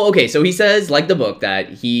 well, okay, so he says, like the book, that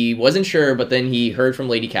he wasn't sure, but then he heard from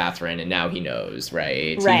Lady Catherine, and now he knows,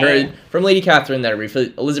 right? So he heard from Lady Catherine that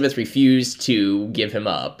Elizabeth refused to give him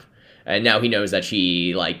up. And now he knows that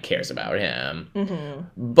she, like, cares about him. Mm-hmm.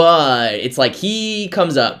 But it's like he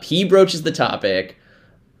comes up, he broaches the topic.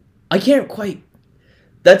 I can't quite...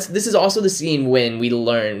 This is also the scene when he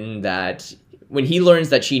learns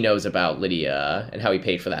that she knows about Lydia and how he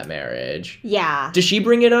paid for that marriage. Yeah. Does she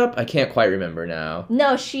bring it up? I can't quite remember now.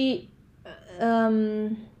 No, she... Yeah,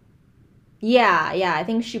 I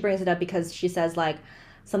think she brings it up because she says, like,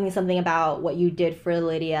 something about what you did for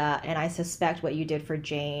Lydia, and I suspect what you did for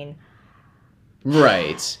Jane.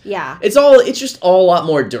 Right. Yeah. It's just all a lot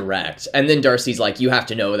more direct. And then Darcy's like, you have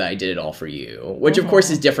to know that I did it all for you. Which, of course,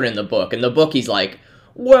 is different in the book. In the book, he's like,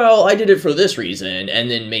 well, I did it for this reason. And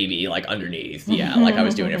then maybe, like, underneath, yeah, like I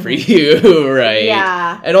was doing it for you, right?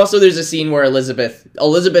 Yeah. And also there's a scene where Elizabeth,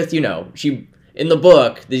 you know, in the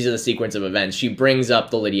book, these are the sequence of events, she brings up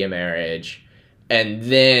the Lydia marriage. And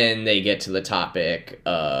then they get to the topic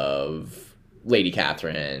of Lady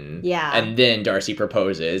Catherine. Yeah. And then Darcy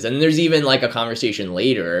proposes. And there's even, like, a conversation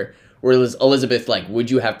later where Elizabeth, like,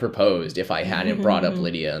 would you have proposed if I hadn't brought up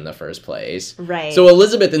Lydia in the first place? Right. So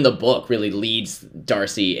Elizabeth in the book really leads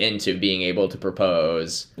Darcy into being able to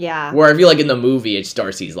propose. Yeah. Where I feel like in the movie, it's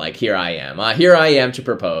Darcy's like, here I am to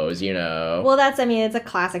propose, you know? Well, it's a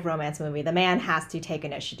classic romance movie. The man has to take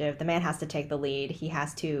initiative. The man has to take the lead. He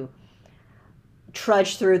has to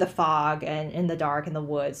trudge through the fog and in the dark in the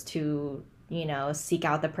woods to, you know, seek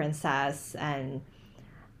out the princess and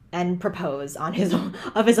propose of his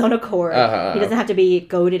own accord. He doesn't have to be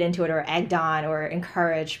goaded into it or egged on or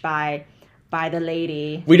encouraged by the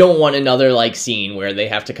lady. We don't want another, like, scene where they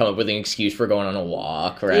have to come up with an excuse for going on a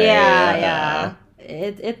walk, right? Yeah.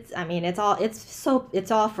 It's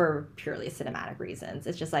all for purely cinematic reasons.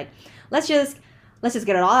 It's just like, let's just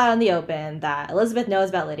get it all out in the open that Elizabeth knows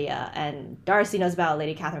about Lydia and Darcy knows about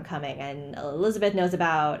Lady Catherine coming and Elizabeth knows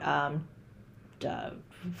about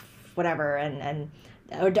whatever and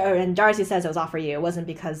Darcy says it was all for you. It wasn't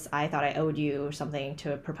because I thought I owed you something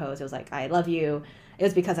to propose. It was like, I love you. It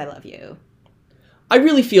was because I love you. I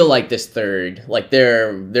really feel like this third, like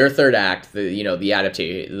their third act,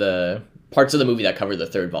 the parts of the movie that cover the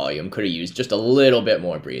third volume could have used just a little bit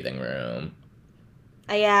more breathing room.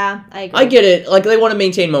 Yeah, I agree. I get it. Like, they want to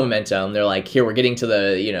maintain momentum. They're like, here, we're getting to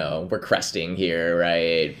we're cresting here,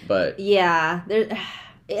 right? But yeah,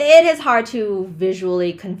 it is hard to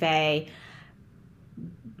visually convey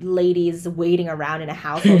ladies waiting around in a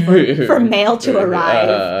household for mail to arrive.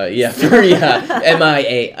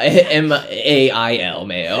 M-A-I-L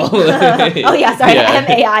mail. Oh yeah, sorry,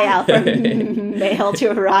 M-A-I-L for mail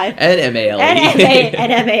to arrive. And M-A-L-E.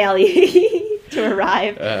 And M-A-L-E to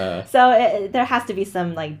arrive. So there has to be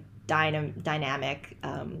some, like, dynamic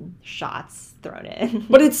shots thrown in.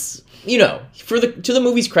 But it's, you know, to the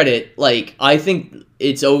movie's credit, like, I think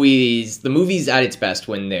it's always, the movie's at its best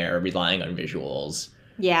when they're relying on visuals.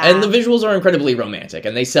 Yeah. And the visuals are incredibly romantic,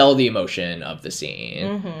 and they sell the emotion of the scene.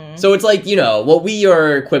 Mm-hmm. So it's like, you know, what we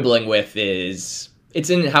are quibbling with is,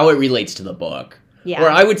 it's in how it relates to the book. Yeah.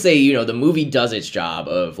 Where I would say, you know, the movie does its job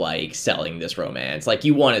of, like, selling this romance. Like,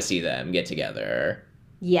 you want to see them get together.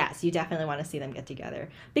 Yes, you definitely want to see them get together.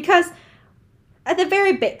 Because at the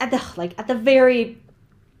very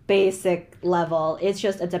basic level, it's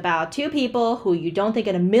about two people who you don't think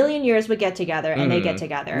in a million years would get together, and they get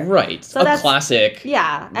together. Right. So that's classic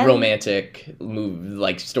romantic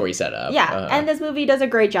story setup. Yeah, and this movie does a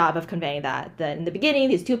great job of conveying that in the beginning,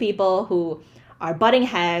 these two people who are butting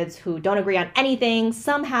heads, who don't agree on anything,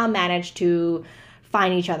 somehow manage to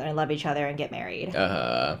find each other and love each other and get married.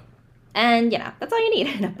 And, that's all you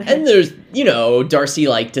need. And there's, Darcy,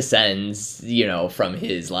 descends, from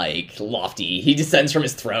his, he descends from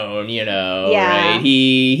his throne, right?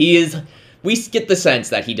 He is, we get the sense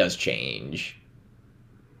that he does change.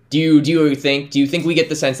 Do you think we get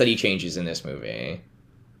the sense that he changes in this movie?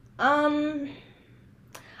 I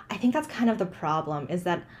think that's kind of the problem, is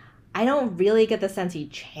that I don't really get the sense he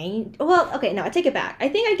changed. Well, okay, no, I take it back. I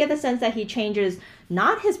think I get the sense that he changes,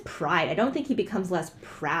 not his pride. I don't think he becomes less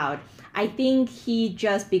proud. I think he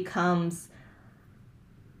just becomes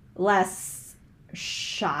less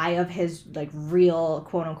shy of his real,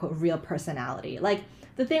 quote unquote, real personality.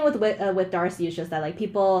 The thing with Darcy is just that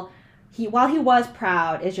while he was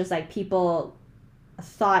proud, it's just people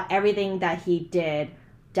thought everything that he did,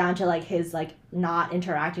 down to his not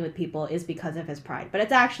interacting with people, is because of his pride. But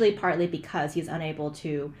it's actually partly because he's unable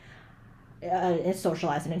to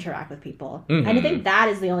socialize and interact with people. Mm-hmm. And I think that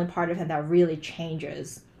is the only part of him that really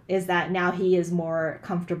changes, is that now he is more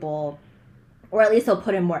comfortable, or at least he'll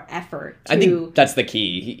put in more effort to... I think that's the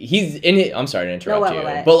key. He's in it. I'm sorry to interrupt you.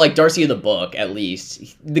 But Darcy of the book, at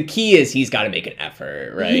least, the key is he's got to make an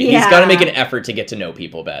effort, right? Yeah. He's got to make an effort to get to know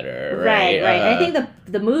people better, right? Right. I think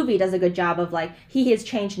the movie does a good job of he has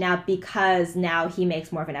changed now because now he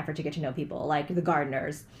makes more of an effort to get to know people, like the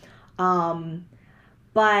gardeners.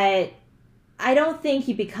 But I don't think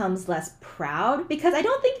he becomes less proud, because I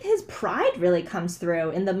don't think his pride really comes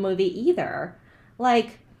through in the movie either.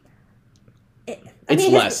 It comes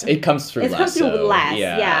through less. It comes through less,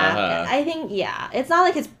 yeah. I think, it's not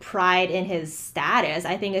like his pride in his status.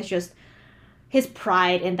 I think it's just his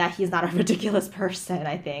pride in that he's not a ridiculous person,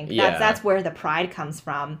 I think. That's where the pride comes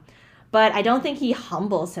from. But I don't think he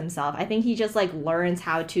humbles himself. I think he just, learns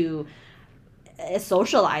how to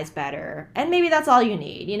socialize better. And maybe that's all you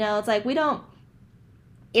need,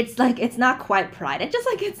 it's not quite pride. It's just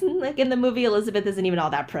it's in the movie, Elizabeth isn't even all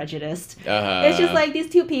that prejudiced. It's just these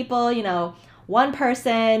two people, one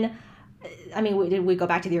person, I mean, we go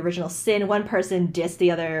back to the original Sin, one person dissed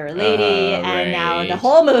the other lady, and now the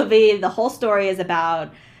whole movie, the whole story is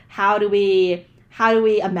about how do we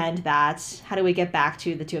amend that? How do we get back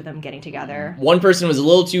to the two of them getting together? One person was a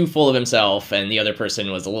little too full of himself, and the other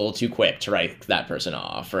person was a little too quick to write that person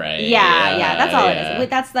off, right? Yeah, that's all it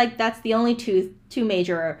is. That's the only two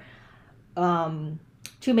major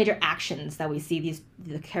actions that we see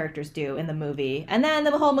the characters do in the movie. And then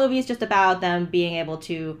the whole movie is just about them being able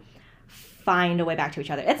to find a way back to each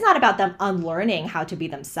other. It's not about them unlearning how to be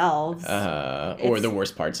themselves. Or the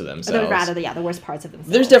worst parts of themselves. The worst parts of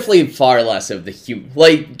themselves. There's definitely far less of the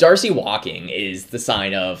Darcy walking is the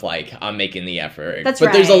sign of, I'm making the effort. That's right.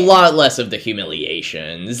 But there's a lot less of the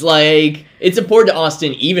humiliations. It's important to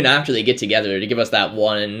Austen, even after they get together, to give us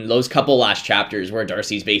those couple last chapters where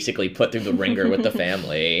Darcy's basically put through the ringer with the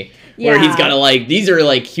family. Where he's got to,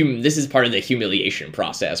 this is part of the humiliation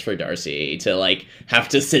process for Darcy, to, have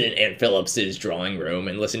to sit in Aunt Phillips's drawing room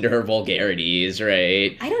and listen to her vulgarities,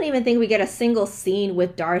 right? I don't even think we get a single scene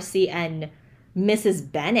with Darcy and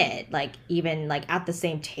Mrs. Bennet, even at the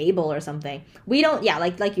same table or something. We don't,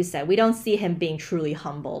 like you said, we don't see him being truly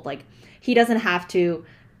humbled. He doesn't have to.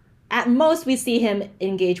 At most, we see him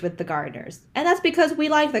engage with the gardeners. And that's because we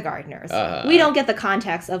like the gardeners. We don't get the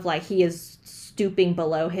context of, he is stooping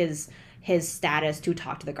below his status to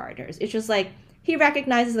talk to the gardeners. It's just he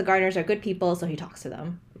recognizes the gardeners are good people, so he talks to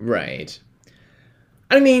them. Right.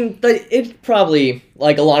 I mean, it probably,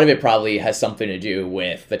 a lot of it probably has something to do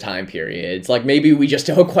with the time periods. Maybe we just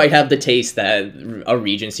don't quite have the taste that a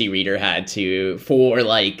Regency reader had for,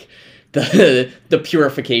 the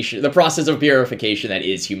purification, the process of purification that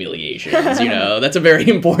is humiliations, That's a very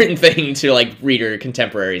important thing to, reader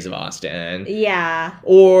contemporaries of Austen. Yeah.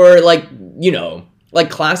 Or,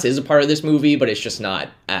 class is a part of this movie, but it's just not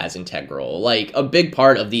as integral. A big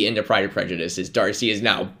part of the end of Pride and Prejudice is Darcy is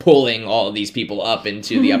now pulling all of these people up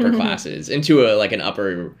into the upper classes, into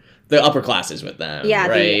the upper classes with them. Yeah,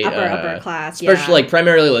 right? The upper class. Especially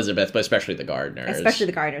primarily Elizabeth, but especially the gardeners. Especially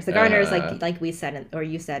the gardeners. The gardeners, like we said, or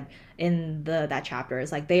you said in that chapter,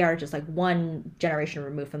 is they are just one generation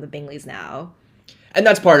removed from the Bingleys now. And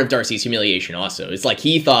that's part of Darcy's humiliation also. It's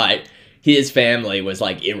he thought his family was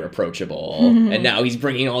like irreproachable, and now he's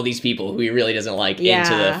bringing all these people who he really doesn't like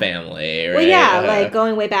into the family. Right? Well, yeah, like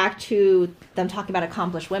going way back to them talking about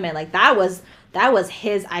accomplished women, like that was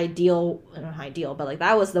his ideal, not ideal, but like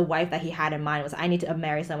that was the wife that he had in mind. Was I need to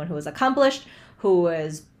marry someone who was accomplished, who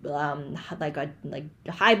was like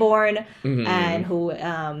highborn, and who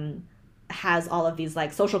has all of these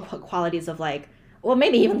like social qualities of like. Well,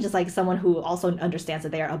 maybe even just like someone who also understands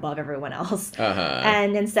that they are above everyone else.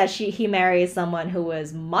 And instead, he marries someone who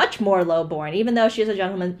was much more lowborn, even though she's a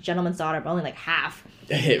gentleman's daughter, but only like half.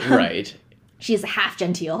 Right. She's half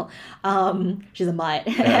genteel. She's a mutt,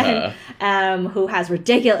 who has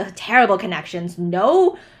ridiculous, terrible connections.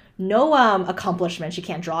 No accomplishment. She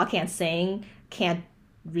can't draw, can't sing, can't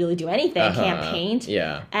really do anything, can't paint.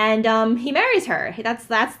 Yeah. And he marries her. That's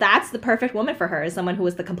the perfect woman for her, is someone who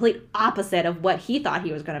is the complete opposite of what he thought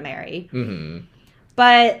he was going to marry.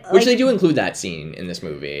 But which they do include that scene in this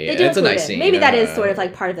movie. It's a nice scene. Maybe that is sort of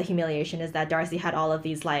like part of the humiliation, is that Darcy had all of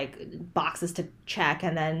these like boxes to check,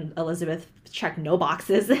 and then Elizabeth checked no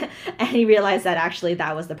boxes, and he realized that actually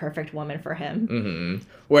that was the perfect woman for him.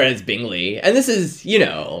 Whereas Bingley, and this is,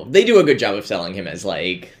 they do a good job of selling him as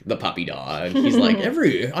like the puppy dog. He's like,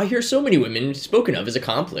 I hear so many women spoken of as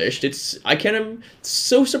accomplished. It's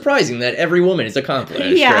so surprising that every woman is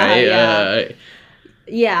accomplished, right?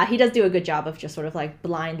 Yeah, he does do a good job of just sort of like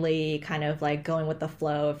blindly kind of like going with the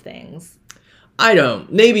flow of things. I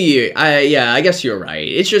guess you're right.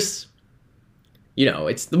 It's just,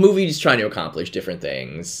 it's the movie's trying to accomplish different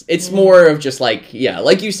things. It's more of just like,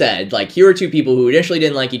 like you said, like here are two people who initially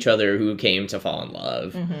didn't like each other who came to fall in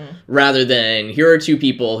love, rather than here are two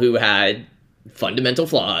people who had fundamental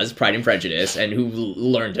flaws, Pride and Prejudice, and who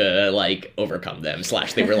learned to like overcome them.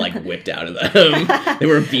 / they were like whipped out of them. They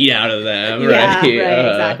were beat out of them. Right,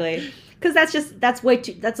 exactly. Because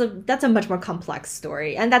that's a much more complex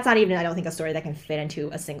story, and that's not even, I don't think, a story that can fit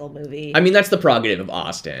into a single movie. I mean, that's the prerogative of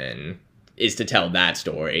Austen, is to tell that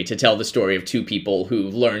story, to tell the story of two people who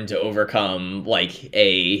learn to overcome like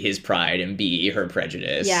A, his pride, and B, her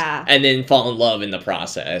prejudice, and then fall in love in the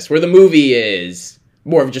process. Where the movie is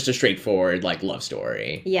more of just a straightforward, like, love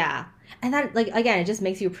story. Yeah. And that, like, again, it just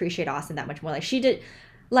makes you appreciate Austen that much more. Like, she did,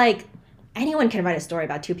 like, anyone can write a story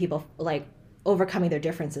about two people, like, overcoming their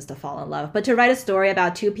differences to fall in love. But to write a story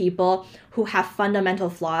about two people who have fundamental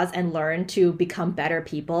flaws and learn to become better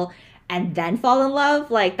people and then fall in love,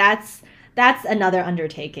 like, that's another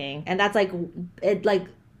undertaking. And that's, like, it, like,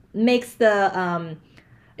 makes the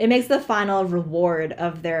final reward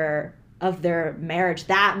of their marriage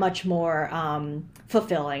that much more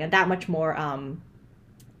fulfilling and that much more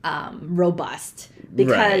robust,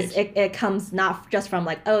 because it comes not just from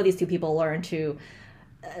like, oh, these two people learn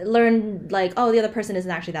like, oh, the other person isn't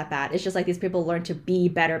actually that bad. It's just like these people learn to be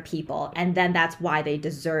better people, and then that's why they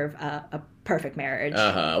deserve a perfect marriage.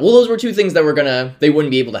 Well, those were two things that they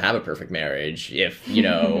wouldn't be able to have a perfect marriage if,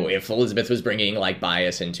 if Elizabeth was bringing like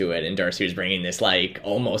bias into it and Darcy was bringing this like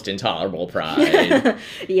almost intolerable pride.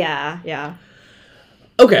 Yeah.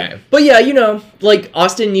 Okay. But yeah, like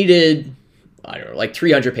Austen needed, I don't know, like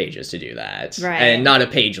 300 pages to do that. Right. And not a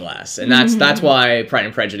page less. And that's why Pride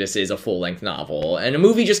and Prejudice is a full-length novel. And a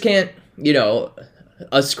movie just can't,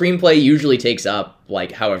 a screenplay usually takes up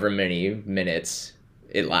like however many minutes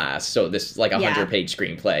it lasts. So this like 100-page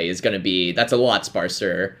screenplay is going to be, that's a lot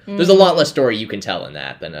sparser. There's a lot less story you can tell in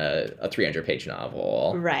that than a 300-page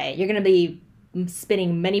novel. Right. You're going to be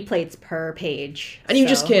spinning many plates per page. And you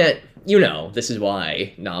just can't, this is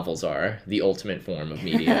why novels are the ultimate form of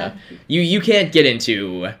media. You can't get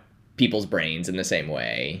into people's brains in the same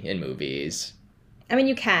way in movies. I mean,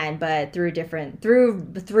 you can, but through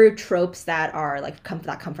tropes that are like come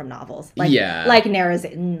from novels, like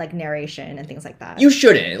narration and things like that. You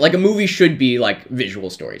shouldn't. Like a movie should be like visual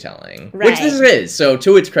storytelling, right. Which this is. So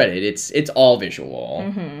to its credit, it's all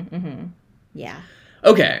visual. Yeah.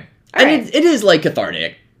 Okay, and it is like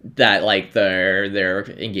cathartic that like their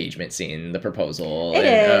engagement scene, the proposal. It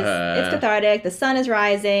is. It's cathartic. The sun is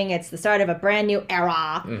rising. It's the start of a brand new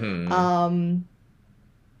era.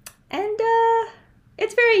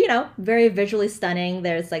 It's very, very visually stunning.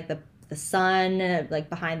 There's like the sun like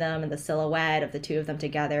behind them and the silhouette of the two of them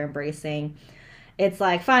together embracing. It's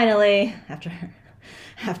like finally after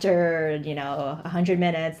 100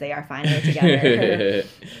 minutes they are finally together.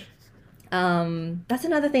 That's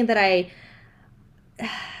another thing that I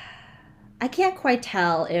can't quite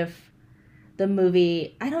tell if the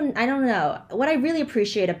movie, I don't know. What I really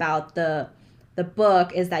appreciate about the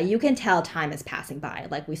book is that you can tell time is passing by.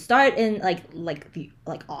 Like we start in like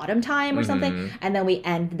autumn time or something, and then we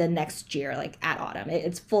end the next year like at autumn.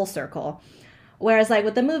 It's full circle. Whereas like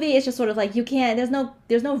with the movie, it's just sort of like you can't.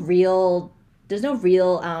 There's no real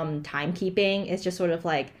timekeeping. It's just sort of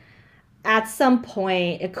like at some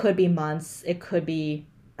point it could be months. It could be.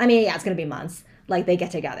 I mean, yeah, it's gonna be months. Like they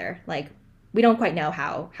get together. Like we don't quite know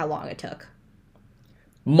how long it took.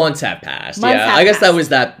 Months have passed. I guess that was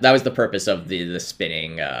the purpose of the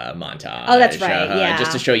spinning montage. Oh, that's right. Yeah,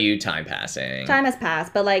 just to show you time passing. Time has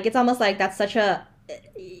passed, but like it's almost like that's such a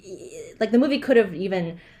like the movie could have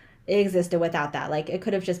even existed without that. Like it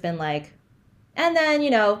could have just been like, and then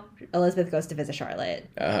Elizabeth goes to visit Charlotte.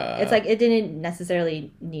 It's like it didn't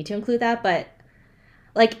necessarily need to include that, but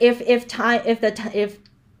like if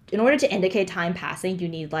in order to indicate time passing, you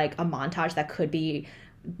need like a montage that could be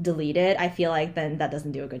deleted. I feel like then that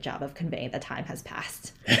doesn't do a good job of conveying that time has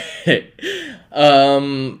passed. In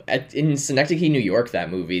Synecdoche, New York,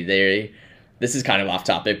 that movie, this is kind of off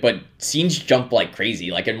topic, but scenes jump like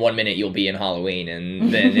crazy. Like in 1 minute you'll be in Halloween,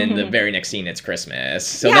 and then in the very next scene it's Christmas.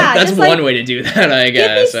 So that's one way to do that, I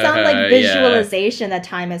guess. Give me some like visualization that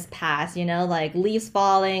time has passed. Like leaves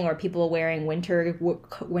falling or people wearing winter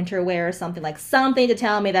wear or something, like something to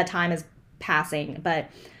tell me that time is passing.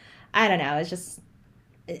 But I don't know. It's just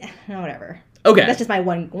whatever. Okay. That's just my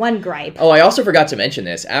one gripe. Oh, I also forgot to mention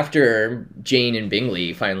this. After Jane and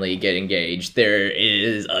Bingley finally get engaged, there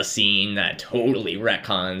is a scene that totally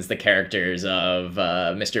retcons the characters of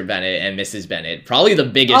Mr. Bennet and Mrs. Bennet. Probably the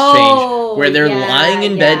biggest change, where they're lying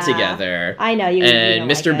in bed together. I know you. And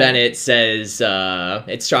Mr. Bennet says,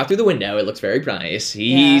 it's shot through the window. It looks very nice.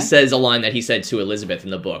 He says a line that he said to Elizabeth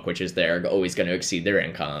in the book, which is they're always going to exceed their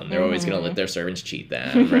income. They're always going to let their servants cheat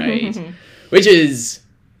them, right? Which is...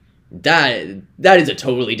 That is a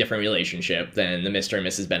totally different relationship than the Mr. and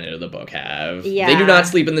Mrs. Bennet of the book have. Yeah. They do not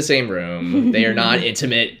sleep in the same room. They are not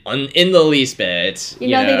intimate in the least bit. You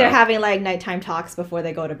don't think they're having like nighttime talks before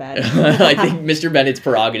they go to bed? I think Mr. Bennet's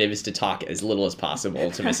prerogative is to talk as little as possible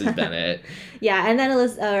to Mrs. Bennet. Yeah, and then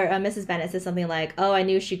Mrs. Bennet says something like, "Oh, I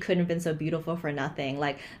knew she couldn't have been so beautiful for nothing."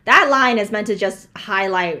 Like that line is meant to just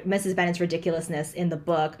highlight Mrs. Bennet's ridiculousness in the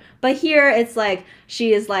book, but here it's like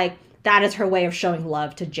she is like. That is her way of showing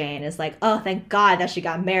love to Jane. It's like, oh, thank God that she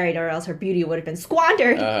got married or else her beauty would have been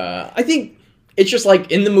squandered. I think it's just like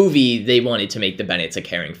in the movie, they wanted to make the Bennets a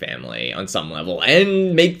caring family on some level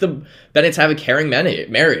and make the Bennets have a caring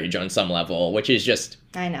marriage on some level, which is just...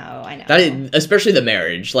 I know. That is, especially the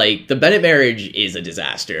marriage. Like, the Bennet marriage is a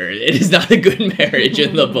disaster. It is not a good marriage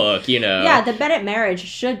in the book, Yeah, the Bennet marriage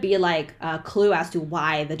should be, like, a clue as to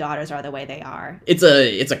why the daughters are the way they are. It's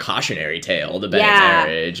a cautionary tale, the Bennet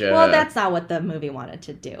marriage. Well, that's not what the movie wanted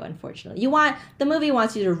to do, unfortunately. The movie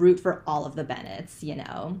wants you to root for all of the Bennets,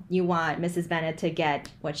 You want Mrs. Bennet to get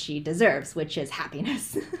what she deserves, which is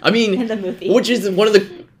happiness. I mean... in the movie. Which is one of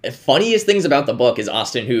the funniest things about the book is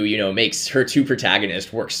Austen, who, makes her two protagonists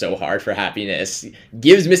work so hard for happiness,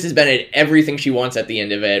 gives Mrs. Bennet everything she wants at the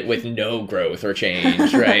end of it with no growth or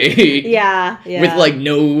change, right? Yeah. With, like,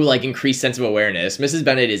 no, like, increased sense of awareness. Mrs.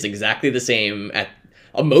 Bennet is exactly the same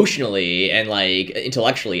emotionally and, like,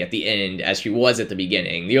 intellectually at the end as she was at the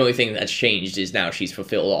beginning. The only thing that's changed is now she's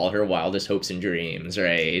fulfilled all her wildest hopes and dreams,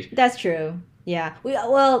 right? That's true. Yeah.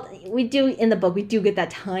 We do, in the book, we do get that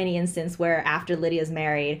tiny instance where after Lydia's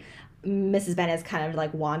married, Mrs. Bennet's kind of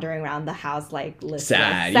like wandering around the house like listless.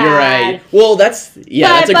 Sad. You're right. Well, that's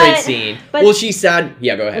a great scene. Well, she's sad.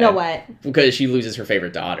 Yeah, go ahead. You know what? Because she loses her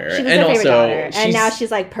favorite daughter. She loses her favorite daughter. And now she's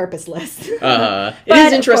like purposeless. It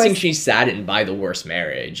is interesting she's saddened by the worst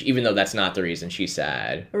marriage, even though that's not the reason she's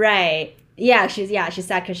sad. Right. Yeah, she's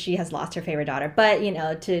sad because she has lost her favorite daughter. But,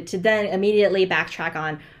 to then immediately backtrack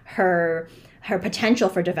on her potential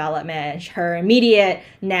for development, her immediate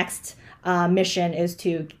next mission is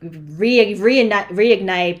to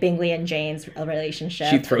reignite Bingley and Jane's relationship.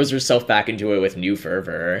 She throws herself back into it with new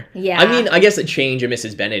fervor. Yeah. I mean, I guess a change in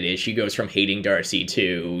Mrs. Bennet is she goes from hating Darcy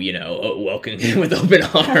to, welcoming him with open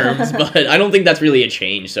arms. But I don't think that's really a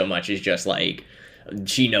change so much as just like...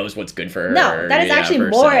 she knows what's good for her. No, that is actually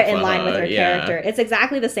more in line with her character. It's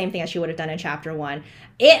exactly the same thing as she would have done in chapter 1.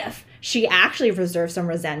 If she actually reserved some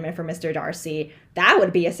resentment for Mr. Darcy, that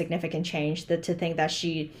would be a significant change to think that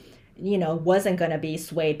she, wasn't going to be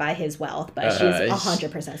swayed by his wealth, but she's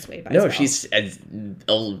 100% swayed by his wealth. No, she's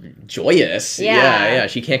joyous. Yeah.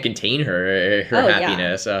 She can't contain her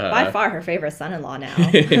happiness. Yeah. By far her favorite son-in-law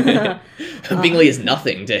now. Bingley is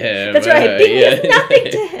nothing to him. That's right. Bingley is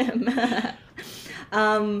nothing to him.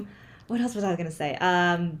 What else was I gonna say?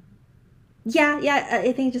 I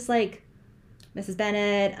think just like Mrs.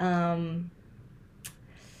 Bennet.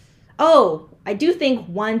 I do think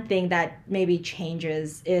one thing that maybe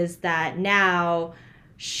changes is that now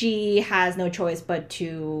she has no choice but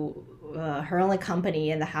to. Her only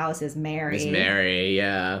company in the house is Mary. Miss Mary,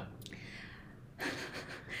 yeah.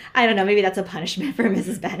 I don't know. Maybe that's a punishment for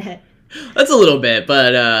Mrs. Bennet. That's a little bit,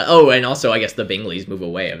 but and also I guess the Bingleys move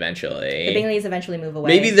away eventually. The Bingleys eventually move away.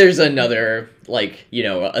 Maybe there's another, like, you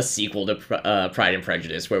know, a sequel to Pride and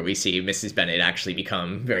Prejudice where we see Mrs. Bennet actually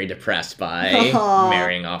become very depressed by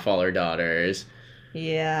marrying off all her daughters.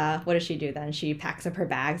 Yeah. What does she do then? She packs up her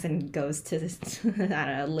bags and goes to this, I don't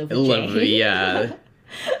know, live with Jane. Yeah.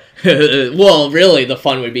 Well, really, the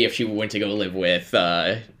fun would be if she went to go live with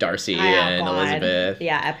Darcy and Elizabeth.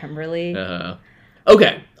 Yeah, at Pemberley.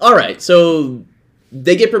 Okay, all right. So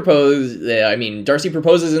they get proposed. I mean, Darcy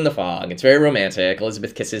proposes in the fog. It's very romantic.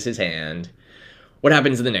 Elizabeth kisses his hand. What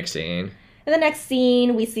happens in the next scene? In the next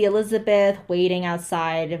scene, we see Elizabeth waiting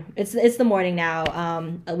outside. It's the morning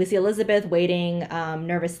now. We see Elizabeth waiting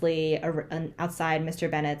nervously outside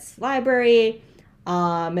Mr. Bennet's library.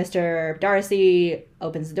 Mr. Darcy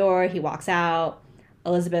opens the door. He walks out.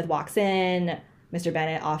 Elizabeth walks in. Mr.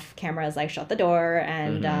 Bennet off camera is like, shut the door.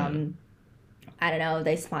 And I don't know,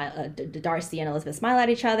 they smile. Darcy and Elizabeth smile at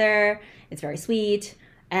each other. It's very sweet.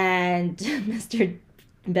 And Mr.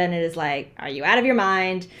 Bennet is like, are you out of your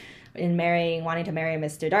mind? Wanting to marry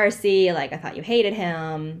Mr. Darcy. Like, I thought you hated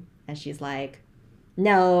him. And she's like,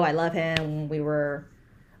 no, I love him.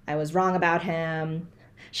 I was wrong about him.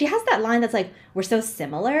 She has that line that's like, we're so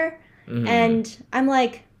similar. And I'm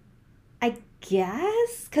like, I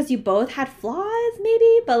guess, because you both had flaws,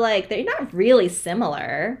 maybe, but like, they're not really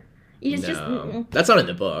similar. That's not in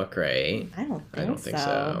the book, right? I don't think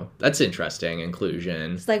so. That's interesting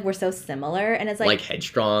inclusion. It's like we're so similar, and it's like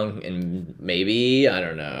headstrong, and maybe I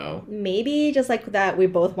don't know. Maybe just like that, we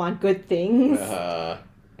both want good things.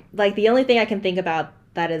 Like the only thing I can think about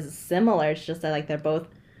that is similar is just that like they're both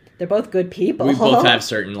good people. We both have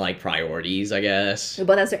certain like priorities, I guess. We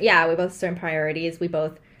both have certain priorities.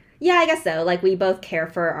 I guess so. Like we both care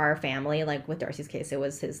for our family. Like with Darcy's case, it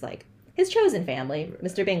was his chosen family,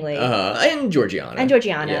 Mr. Bingley. And Georgiana.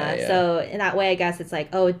 Yeah. So in that way, I guess it's like,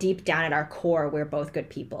 oh, deep down at our core, we're both good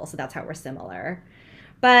people. So that's how we're similar.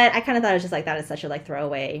 But I kind of thought it was just like, that is such a like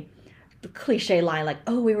throwaway cliche line. Like,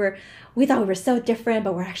 oh, we thought we were so different,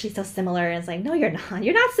 but we're actually so similar. And it's like, no, you're not.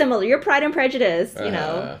 You're not similar. You're Pride and Prejudice, you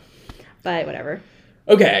know. But whatever.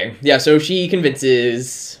 Okay, yeah, so she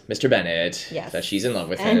convinces Mr. Bennet that she's in love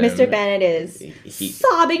with him. And Mr. Bennet is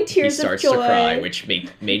sobbing tears of joy. He starts to cry, which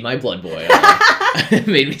made my blood boil.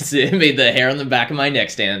 made the hair on the back of my neck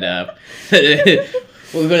stand up.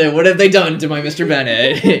 What have they done to my Mr.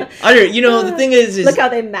 Bennet? The thing is... Look how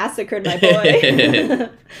they massacred my boy.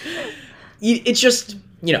 It's just,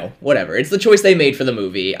 whatever. It's the choice they made for the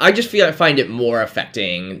movie. I just find it more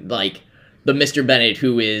affecting, like... the Mr. Bennet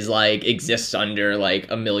who is, like, exists under, like,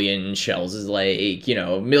 a million shells is, like,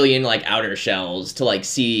 a million, like, outer shells to, like,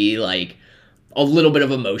 see, like, a little bit of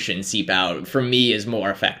emotion seep out, for me, is more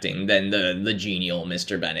affecting than the genial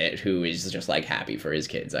Mr. Bennet who is just, like, happy for his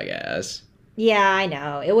kids, I guess. Yeah, I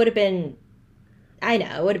know. It would have been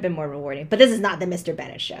more rewarding. But this is not the Mr.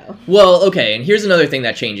 Bennet show. Well, okay, and here's another thing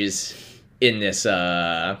that changes in this,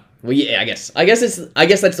 well, yeah, I guess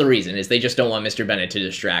that's the reason, is they just don't want Mr. Bennet to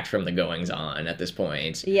distract from the goings-on at this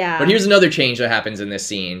point. Yeah. But here's another change that happens in this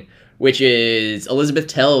scene, which is Elizabeth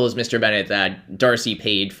tells Mr. Bennet that Darcy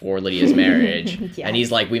paid for Lydia's marriage, yes. And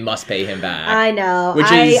he's like, we must pay him back. I know.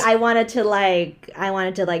 I wanted to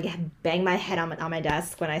bang my head on my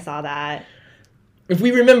desk when I saw that. If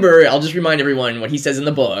we remember, I'll just remind everyone what he says in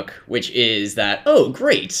the book, which is that, oh,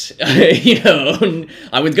 great, I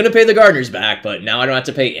was going to pay the Gardners back, but now I don't have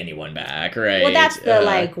to pay anyone back, right? Well, that's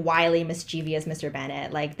the, wily, mischievous Mr.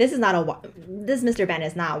 Bennet. Like, this Mr. Bennet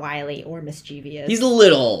is not wily or mischievous.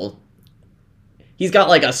 He's got,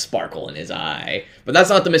 like, a sparkle in his eye. But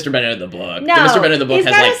that's not the Mr. Bennet of the book. No, the Mr. Bennet of the book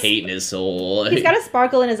has, like, hate in his soul. He's got a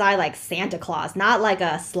sparkle in his eye like Santa Claus, not like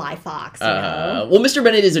a sly fox, you know? Well, Mr.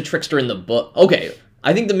 Bennet is a trickster in the book. Okay,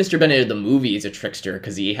 I think the Mr. Bennet of the movie is a trickster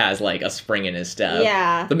because he has, like, a spring in his step.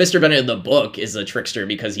 Yeah. The Mr. Bennet of the book is a trickster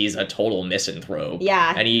because he's a total misanthrope.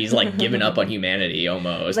 Yeah. And he's, like, given up on humanity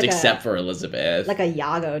almost, like except for Elizabeth. Like a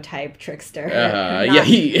Iago-type trickster. Yeah,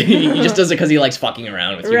 he just does it because he likes fucking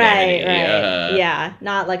around with humanity. Right. Yeah,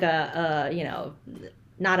 not like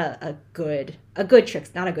not a good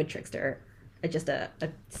trickster, not a good trickster. Just a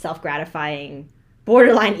self-gratifying,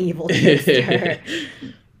 borderline evil trickster.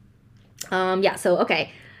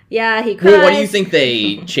 Okay. Yeah, he cries. Well, why do you think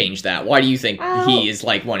they changed that? Why do you think he is,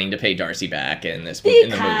 like, wanting to pay Darcy back in the movie?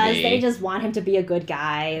 Because they just want him to be a good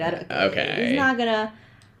guy. He's not gonna...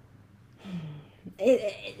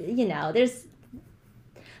 there's...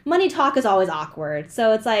 money talk is always awkward.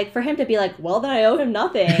 So it's like, for him to be like, well, then I owe him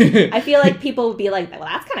nothing. I feel like people would be like, well,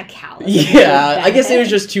 that's kind of callous. Yeah, I guess it was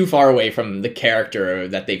just too far away from the character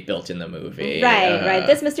that they've built in the movie. Right.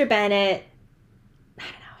 This Mr. Bennet, I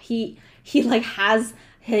don't know, he like has,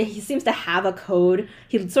 he seems to have a code.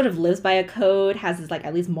 He sort of lives by a code, has his like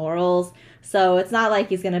at least morals. So it's not like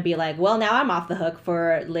he's going to be like, well, now I'm off the hook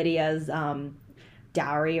for Lydia's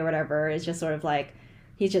dowry or whatever. It's just sort of like,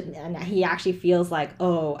 he actually feels like,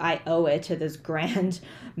 oh, I owe it to this grand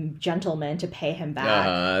gentleman to pay him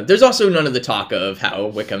back. There's also none of the talk of how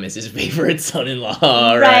Wickham is his favorite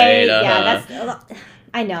son-in-law, right? Yeah, that's...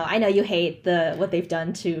 I know you hate what they've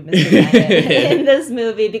done to Mr. Bennet in this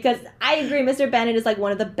movie, because I agree, Mr. Bennet is like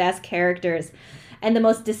one of the best characters and the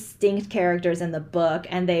most distinct characters in the book,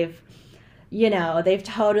 and they've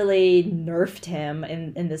totally nerfed him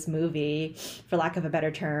in this movie, for lack of a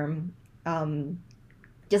better term.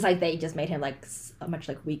 Just like they just made him like a much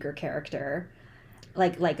like weaker character,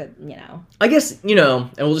 like a, you know. I guess, you know,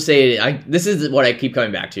 and we'll just say this is what I keep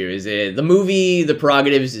coming back to, is the movie, the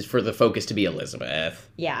prerogatives is for the focus to be Elizabeth.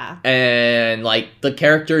 Yeah. And like the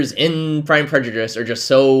characters in Pride and Prejudice are just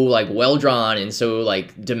so like well drawn and so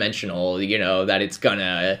like dimensional, you know, that it's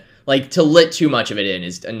gonna like to let too much of it in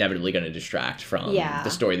is inevitably gonna distract from the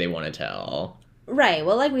story they want to tell. Right.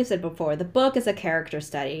 Well, like we said before, the book is a character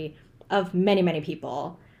study of many, many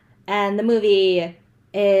people, and the movie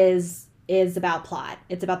is about plot.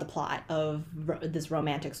 It's about the plot of this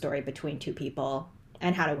romantic story between two people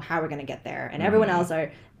and how we're going to get there. And everyone else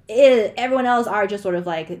are just sort of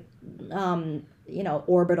like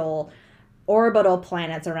orbital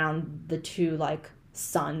planets around the two like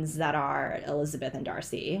suns that are Elizabeth and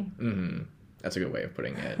Darcy. That's a good way of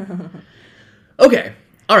putting it. Okay.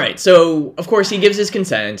 All right. So, of course, he gives his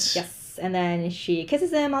consent. Yes. And then she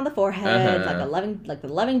kisses him on the forehead, like the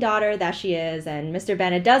loving daughter that she is. And Mr.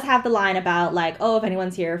 Bennet does have the line about like, oh, if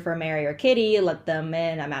anyone's here for Mary or Kitty, let them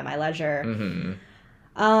in. I'm at my leisure.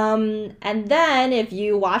 And then if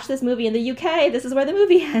you watch this movie in the UK, this is where the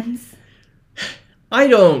movie ends. I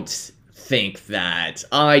don't think that.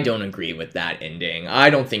 I don't agree with that ending.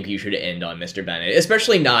 I don't think you should end on Mr. Bennet,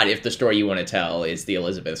 especially not if the story you want to tell is the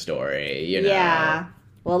Elizabeth story, you know? Yeah.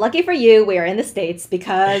 Well, lucky for you, we are in the States,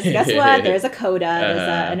 because guess what? There's a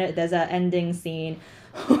coda. There's a ending scene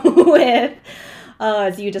with,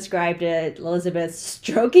 as you described it, Elizabeth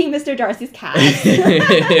stroking Mr. Darcy's cat.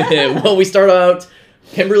 Well, we start out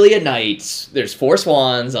Pemberley at night. There's 4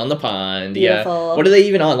 swans on the pond. Beautiful. Yeah. What are they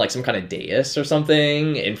even on? Like some kind of dais or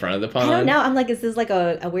something in front of the pond? I don't know. I'm like, is this like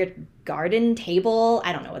a weird garden table?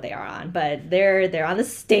 I don't know what they are on, but they're on the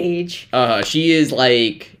stage. She is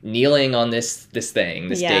like kneeling on this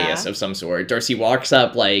dais of some sort. Darcy walks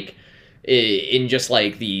up like in just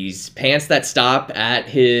like these pants that stop at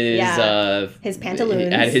his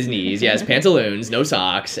pantaloons, at his knees. Yeah, his pantaloons, no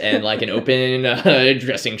socks, and like an open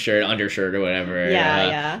dressing shirt, undershirt, or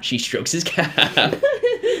whatever. She strokes his cap.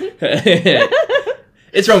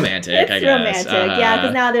 It's romantic, I guess. It's romantic, yeah,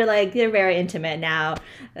 because now they're very intimate now.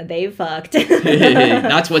 They fucked.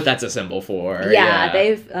 That's what that's a symbol for. Yeah,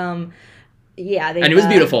 they've and it was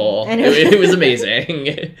beautiful. And it was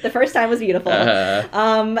amazing. The first time was beautiful.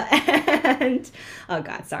 And oh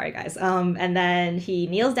god, sorry guys. And then he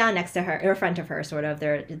kneels down next to her, or in front of her, sort of.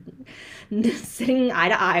 They're sitting eye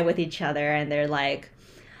to eye with each other, and they're like,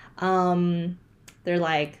 what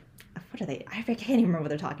are they? I can't even remember what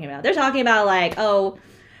they're talking about. They're talking about like, oh,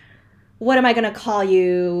 what am I gonna call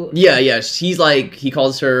you? Yeah. He's like, he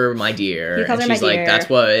calls her my dear. He calls her my dear. Like, that's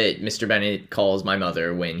what Mr. Bennet calls my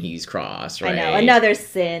mother when he's cross, right? I know, another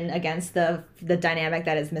sin against the dynamic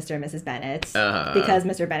that is Mr. and Mrs. Bennet. Because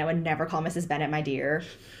Mr. Bennet would never call Mrs. Bennet my dear.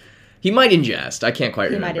 He might in jest. I can't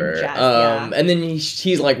quite remember. He might in jest, yeah. And then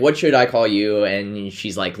he's like, what should I call you? And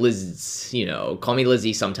she's like, Liz, you know, call me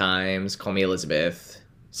Lizzie sometimes, call me Elizabeth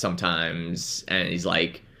sometimes. And he's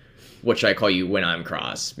like, what should I call you when I'm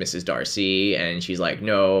cross, Mrs. Darcy? And she's like,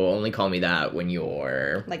 no, only call me that when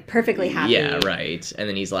you're... like, perfectly happy. Yeah, right. And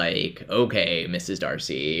then he's like, okay, Mrs.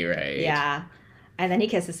 Darcy, right. Yeah. And then he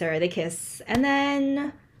kisses her, they kiss, and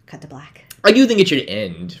then cut to black. I do think it should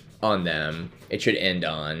end on them. It should end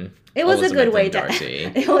on It was Elizabeth a good way to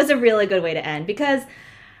Darcy. It was a really good way to end, because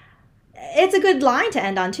it's a good line to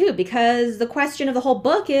end on too, because the question of the whole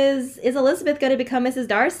book is Elizabeth going to become Mrs.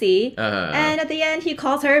 Darcy? And at the end he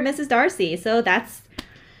calls her Mrs. Darcy. So that's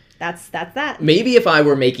that. Maybe if I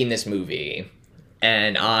were making this movie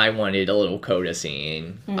and I wanted a little coda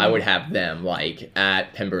scene, I would have them like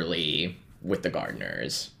at Pemberley with the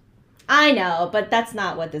gardeners. I know, but that's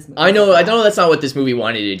not what this movie I know that's not what this movie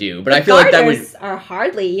wanted to do, but I feel like that would are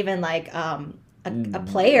hardly even like a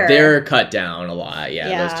player. They're cut down a lot,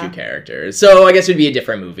 Yeah. those two characters. So I guess it would be a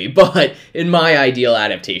different movie. But in my ideal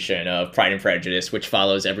adaptation of Pride and Prejudice, which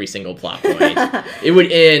follows every single plot point, it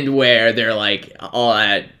would end where they're like all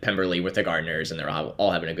at Pemberley with the Gardners and they're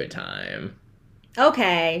all having a good time.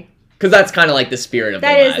 Okay. Because that's kind of like the spirit of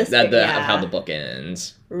That is the spirit, of how the book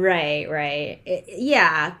ends. Right.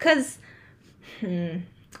 Yeah, because...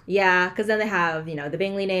 Yeah, because then they have, the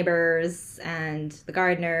Bingley neighbors and the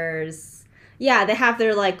Gardners. Yeah, they have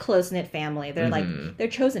their, like, close-knit family. They're, like, their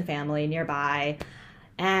chosen family nearby.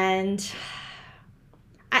 And,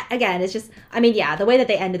 again, it's just... I mean, yeah, the way that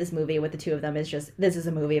they ended this movie with the two of them is just... This is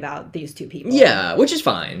a movie about these two people. Yeah, which is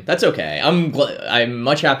fine. That's okay. I'm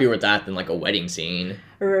much happier with that than, like, a wedding scene.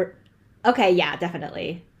 Okay, yeah,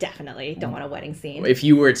 definitely. Definitely don't want a wedding scene. If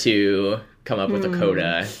you were to come up with a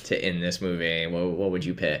coda to end this movie, what would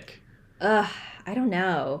you pick? I don't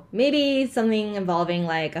know. Maybe something involving,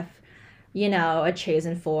 like, a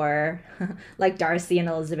Chosen Four, like Darcy and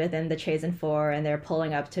Elizabeth and the Chosen Four, and they're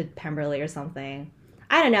pulling up to Pemberley or something.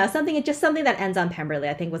 I don't know. Something that ends on Pemberley,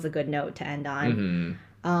 I think was a good note to end on.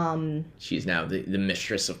 She's now the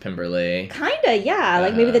mistress of Pemberley. Kinda, yeah.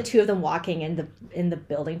 Like maybe the two of them walking in the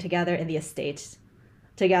building together, in the estate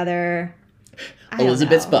together.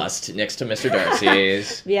 Elizabeth's bust next to Mr.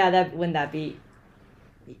 Darcy's. Yeah, wouldn't that be?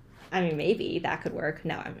 I mean, maybe that could work.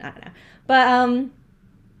 No, I don't know. But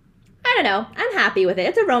I don't know. I'm happy with it.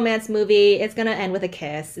 It's a romance movie. It's gonna end with a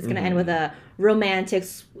kiss. It's gonna end with a romantic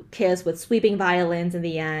kiss with sweeping violins in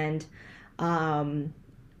the end. Under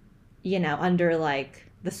like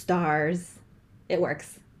the stars. It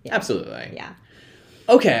works. Yeah. Absolutely. Yeah.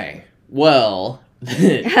 Okay. Well,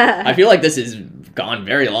 I feel like this has gone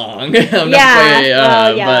very long.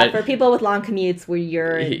 But for people with long commutes,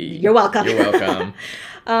 you're welcome. You're welcome.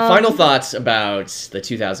 Final thoughts about the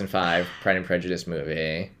 2005 Pride and Prejudice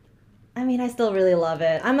movie. I mean, I still really love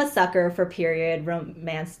it. I'm a sucker for period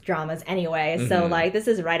romance dramas anyway, so like this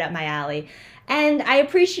is right up my alley. And I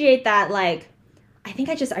appreciate that, like, I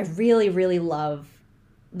really, really love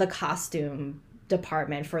the costume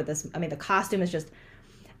department for this. I mean, the costume is just,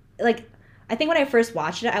 like, I think when I first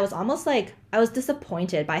watched it, I was almost like, I was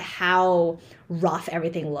disappointed by how rough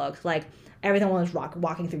everything looked. Like, everything was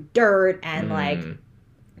walking through dirt, and, like,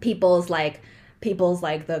 people's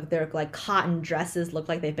their like cotton dresses look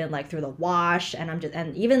like they've been like through the wash,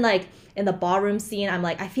 and even like in the ballroom scene, I'm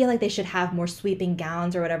like, I feel like they should have more sweeping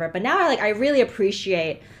gowns or whatever. But now I really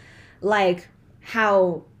appreciate like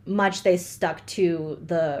how much they stuck to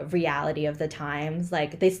the reality of the times.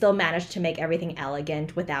 Like they still managed to make everything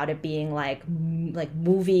elegant without it being like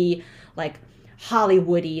movie, like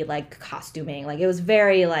Hollywoody, like costuming. Like it was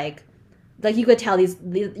very like you could tell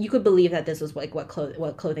you could believe that this was like what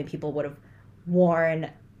clothing people would have worn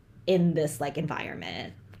in this like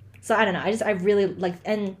environment. So I don't know, I really like,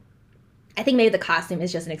 and I think maybe the costume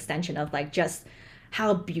is just an extension of like just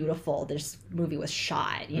how beautiful this movie was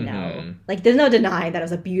shot, you know? Like there's no denying that it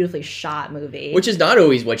was a beautifully shot movie, which is not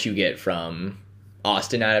always what you get from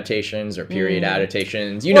Austen adaptations or period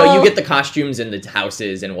adaptations. You know, you get the costumes and the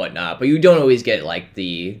houses and whatnot, but you don't always get like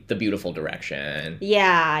the beautiful direction.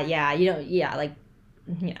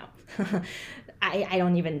 I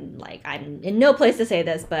don't even, like, I'm in no place to say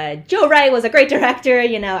this, but Joe Wright was a great director,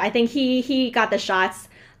 you know. I think he got the shots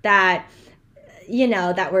that, you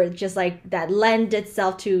know, that were just, like, that lend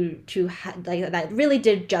itself to like, that really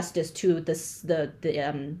did justice to the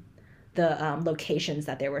locations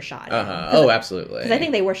that they were shot in. Oh, absolutely. Because I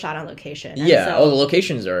think they were shot on location. Yeah, the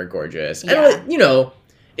locations are gorgeous. Yeah. And, you know,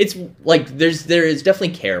 it's like there is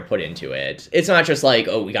definitely care put into it. It's not just like,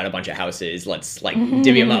 oh, we got a bunch of houses, let's like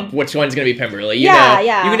divvy them up. Which one's gonna be Pemberley? You know, you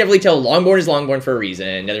can definitely tell Longbourn is Longbourn for a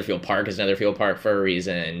reason. Netherfield Park is Netherfield Park for a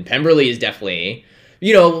reason. Pemberley is definitely,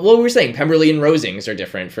 you know, what we were saying. Pemberley and Rosings are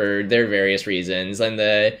different for their various reasons, and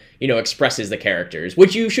expresses the characters,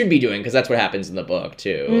 which you should be doing because that's what happens in the book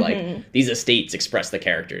too. Like these estates express the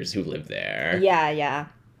characters who live there. Yeah,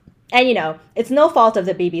 and you know, it's no fault of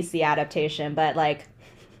the BBC adaptation, but like,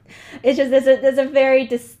 it's just there's a very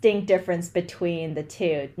distinct difference between the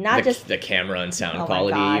two. Not just the camera and sound oh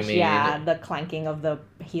quality. My gosh, you mean? Yeah, the clanking of the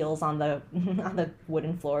heels on the on the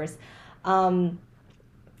wooden floors.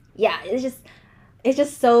 Yeah, it's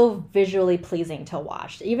just so visually pleasing to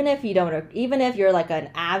watch. Even if you're like an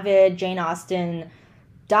avid Jane Austen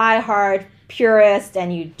diehard purist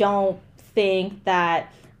and you don't think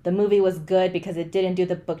that the movie was good because it didn't do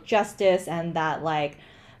the book justice, and that like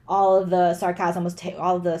all of the sarcasm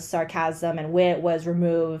and wit was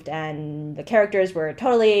removed, and the characters were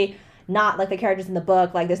totally not like the characters in the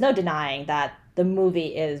book. Like, there's no denying that the movie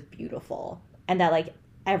is beautiful, and that like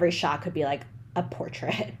every shot could be like a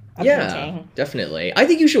portrait. a Yeah, painting. definitely. I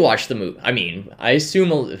think you should watch the movie. I mean, I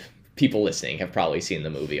assume people listening have probably seen the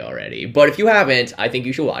movie already, but if you haven't, I think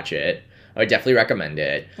you should watch it. I would definitely recommend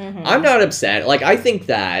it. Mhm. I'm not upset. Like, I think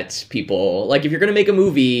that people, like, if you're gonna make a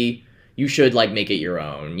movie, you should, like, make it your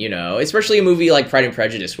own, you know? Especially a movie like Pride and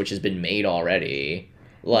Prejudice, which has been made already.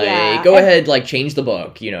 Like, Yeah, go ahead, like, change the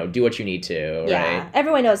book, you know, do what you need to, Yeah, right?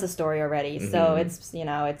 everyone knows the story already, so Mhm.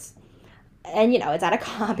 it's it's out of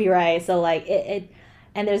copyright, so like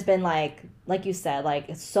and there's been like you said, like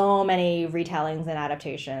so many retellings and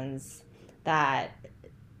adaptations that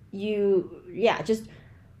just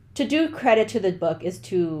to do credit to the book is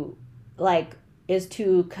to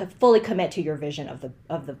fully commit to your vision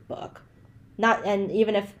of the book, not and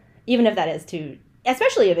even if that is to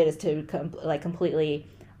especially if it is to completely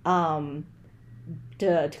to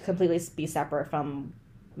completely be separate from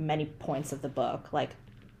many points of the book. Like,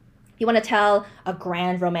 you want to tell a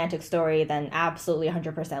grand romantic story, then absolutely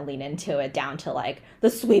 100% lean into it, down to like the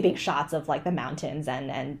sweeping shots of like the mountains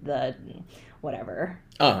and the whatever.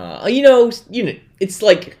 You know, it's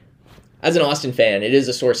like, as an Austen fan, it is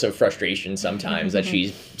a source of frustration sometimes that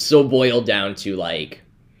she's so boiled down to, like,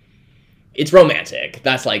 it's romantic.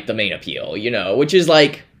 That's, like, the main appeal, you know, which is,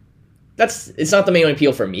 like, it's not the main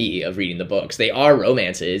appeal for me of reading the books. They are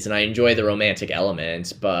romances, and I enjoy the romantic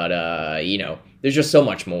elements, but, you know, there's just so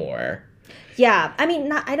much more. Yeah, I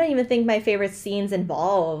mean, I don't even think my favorite scenes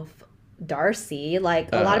involve Darcy. Like,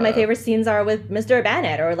 a lot of my favorite scenes are with Mr.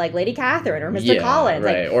 Bennet or like Lady Catherine or Mr. Collins,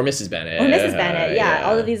 right, like, or Mrs. Bennet. or Mrs. Bennet. Yeah,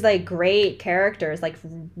 all of these like great characters, like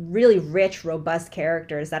really rich, robust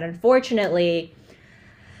characters that unfortunately,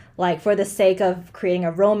 like for the sake of creating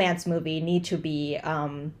a romance movie, need to be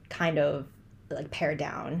kind of like pared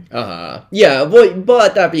down. Yeah,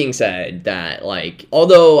 but that being said, that, like,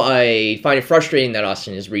 although I find it frustrating that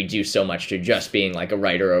Austen has reduced so much to just being like a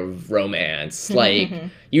writer of romance, like,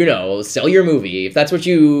 you know, sell your movie. If that's what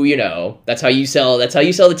you know, that's how you sell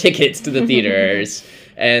the tickets to the theaters.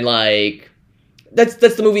 And like, that's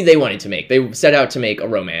the movie they wanted to make. They set out to make a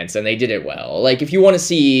romance, and they did it well. Like, if you want to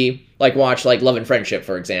see, like, watch like Love and Friendship,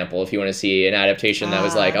 for example, if you want to see an adaptation that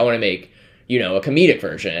was like, I want to make, you know, a comedic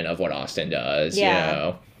version of what Austen does, you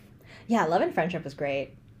know. Yeah, Love and Friendship was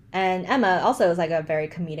great. And Emma also is like a very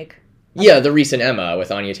comedic. Yeah, the recent Emma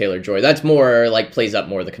with Anya Taylor-Joy, that's more, like, plays up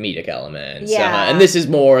more the comedic elements. Yeah. And this is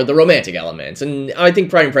more the romantic elements. And I think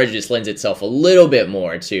Pride and Prejudice lends itself a little bit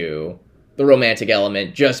more to the romantic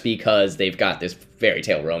element just because they've got this fairy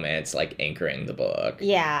tale romance, like, anchoring the book.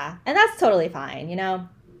 Yeah, and that's totally fine, you know?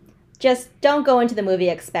 Just don't go into the movie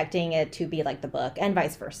expecting it to be like the book, and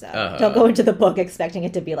vice versa. Don't go into the book expecting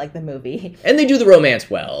it to be like the movie. And they do the romance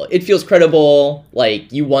well. It feels credible.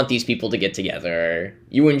 Like, you want these people to get together.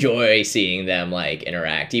 You enjoy seeing them, like,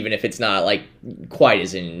 interact, even if it's not, like, quite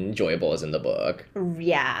as enjoyable as in the book.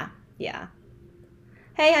 Yeah.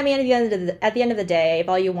 Hey, I mean, at the end of the day, if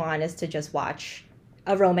all you want is to just watch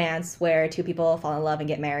a romance where two people fall in love and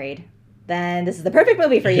get married, then this is the perfect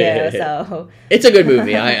movie for you. So it's a good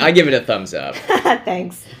movie. I give it a thumbs up.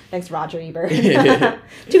 Thanks, Roger Ebert.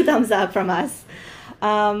 2 thumbs up from us.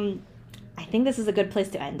 I think this is a good place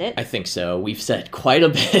to end it. I think so. We've said quite a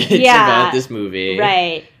bit about this movie.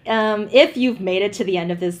 Right. If you've made it to the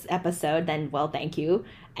end of this episode, then, well, thank you.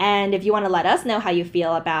 And if you want to let us know how you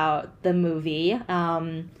feel about the movie,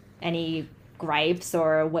 any gripes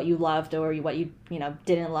or what you loved or what you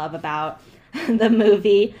didn't love about the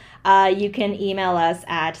movie, you can email us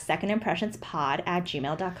at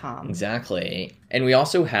secondimpressionspod@gmail.com. Exactly. And we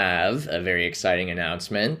also have a very exciting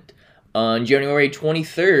announcement. On January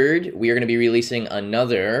 23rd, we are going to be releasing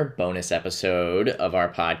another bonus episode of our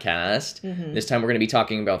podcast. This time we're going to be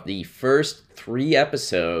talking about the first 3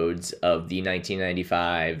 episodes of the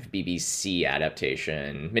 1995 BBC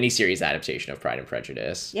miniseries adaptation of Pride and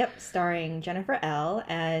Prejudice. Yep, starring Jennifer L.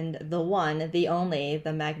 and the one, the only,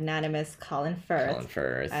 the magnanimous Colin Firth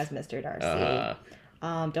as Mr. Darcy.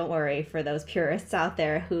 Don't worry, for those purists out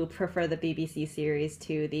there who prefer the BBC series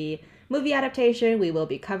to the movie adaptation, we will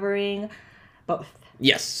be covering both.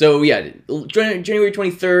 Yes, so yeah, January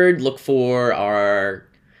 23rd, look for our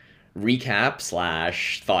recap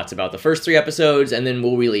 / thoughts about the first 3 episodes, and then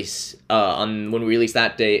we'll release, when we release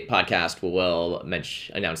that podcast, we'll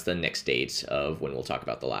announce the next date of when we'll talk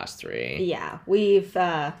about the last 3. Yeah, we've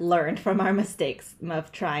learned from our mistakes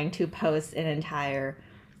of trying to post an entire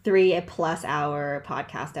 3+ hour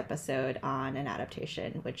podcast episode on an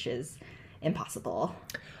adaptation, which is impossible.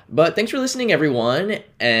 But thanks for listening, everyone,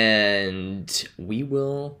 and we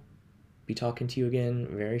will be talking to you again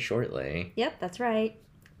very shortly. Yep, that's right.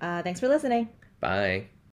 Thanks for listening. Bye.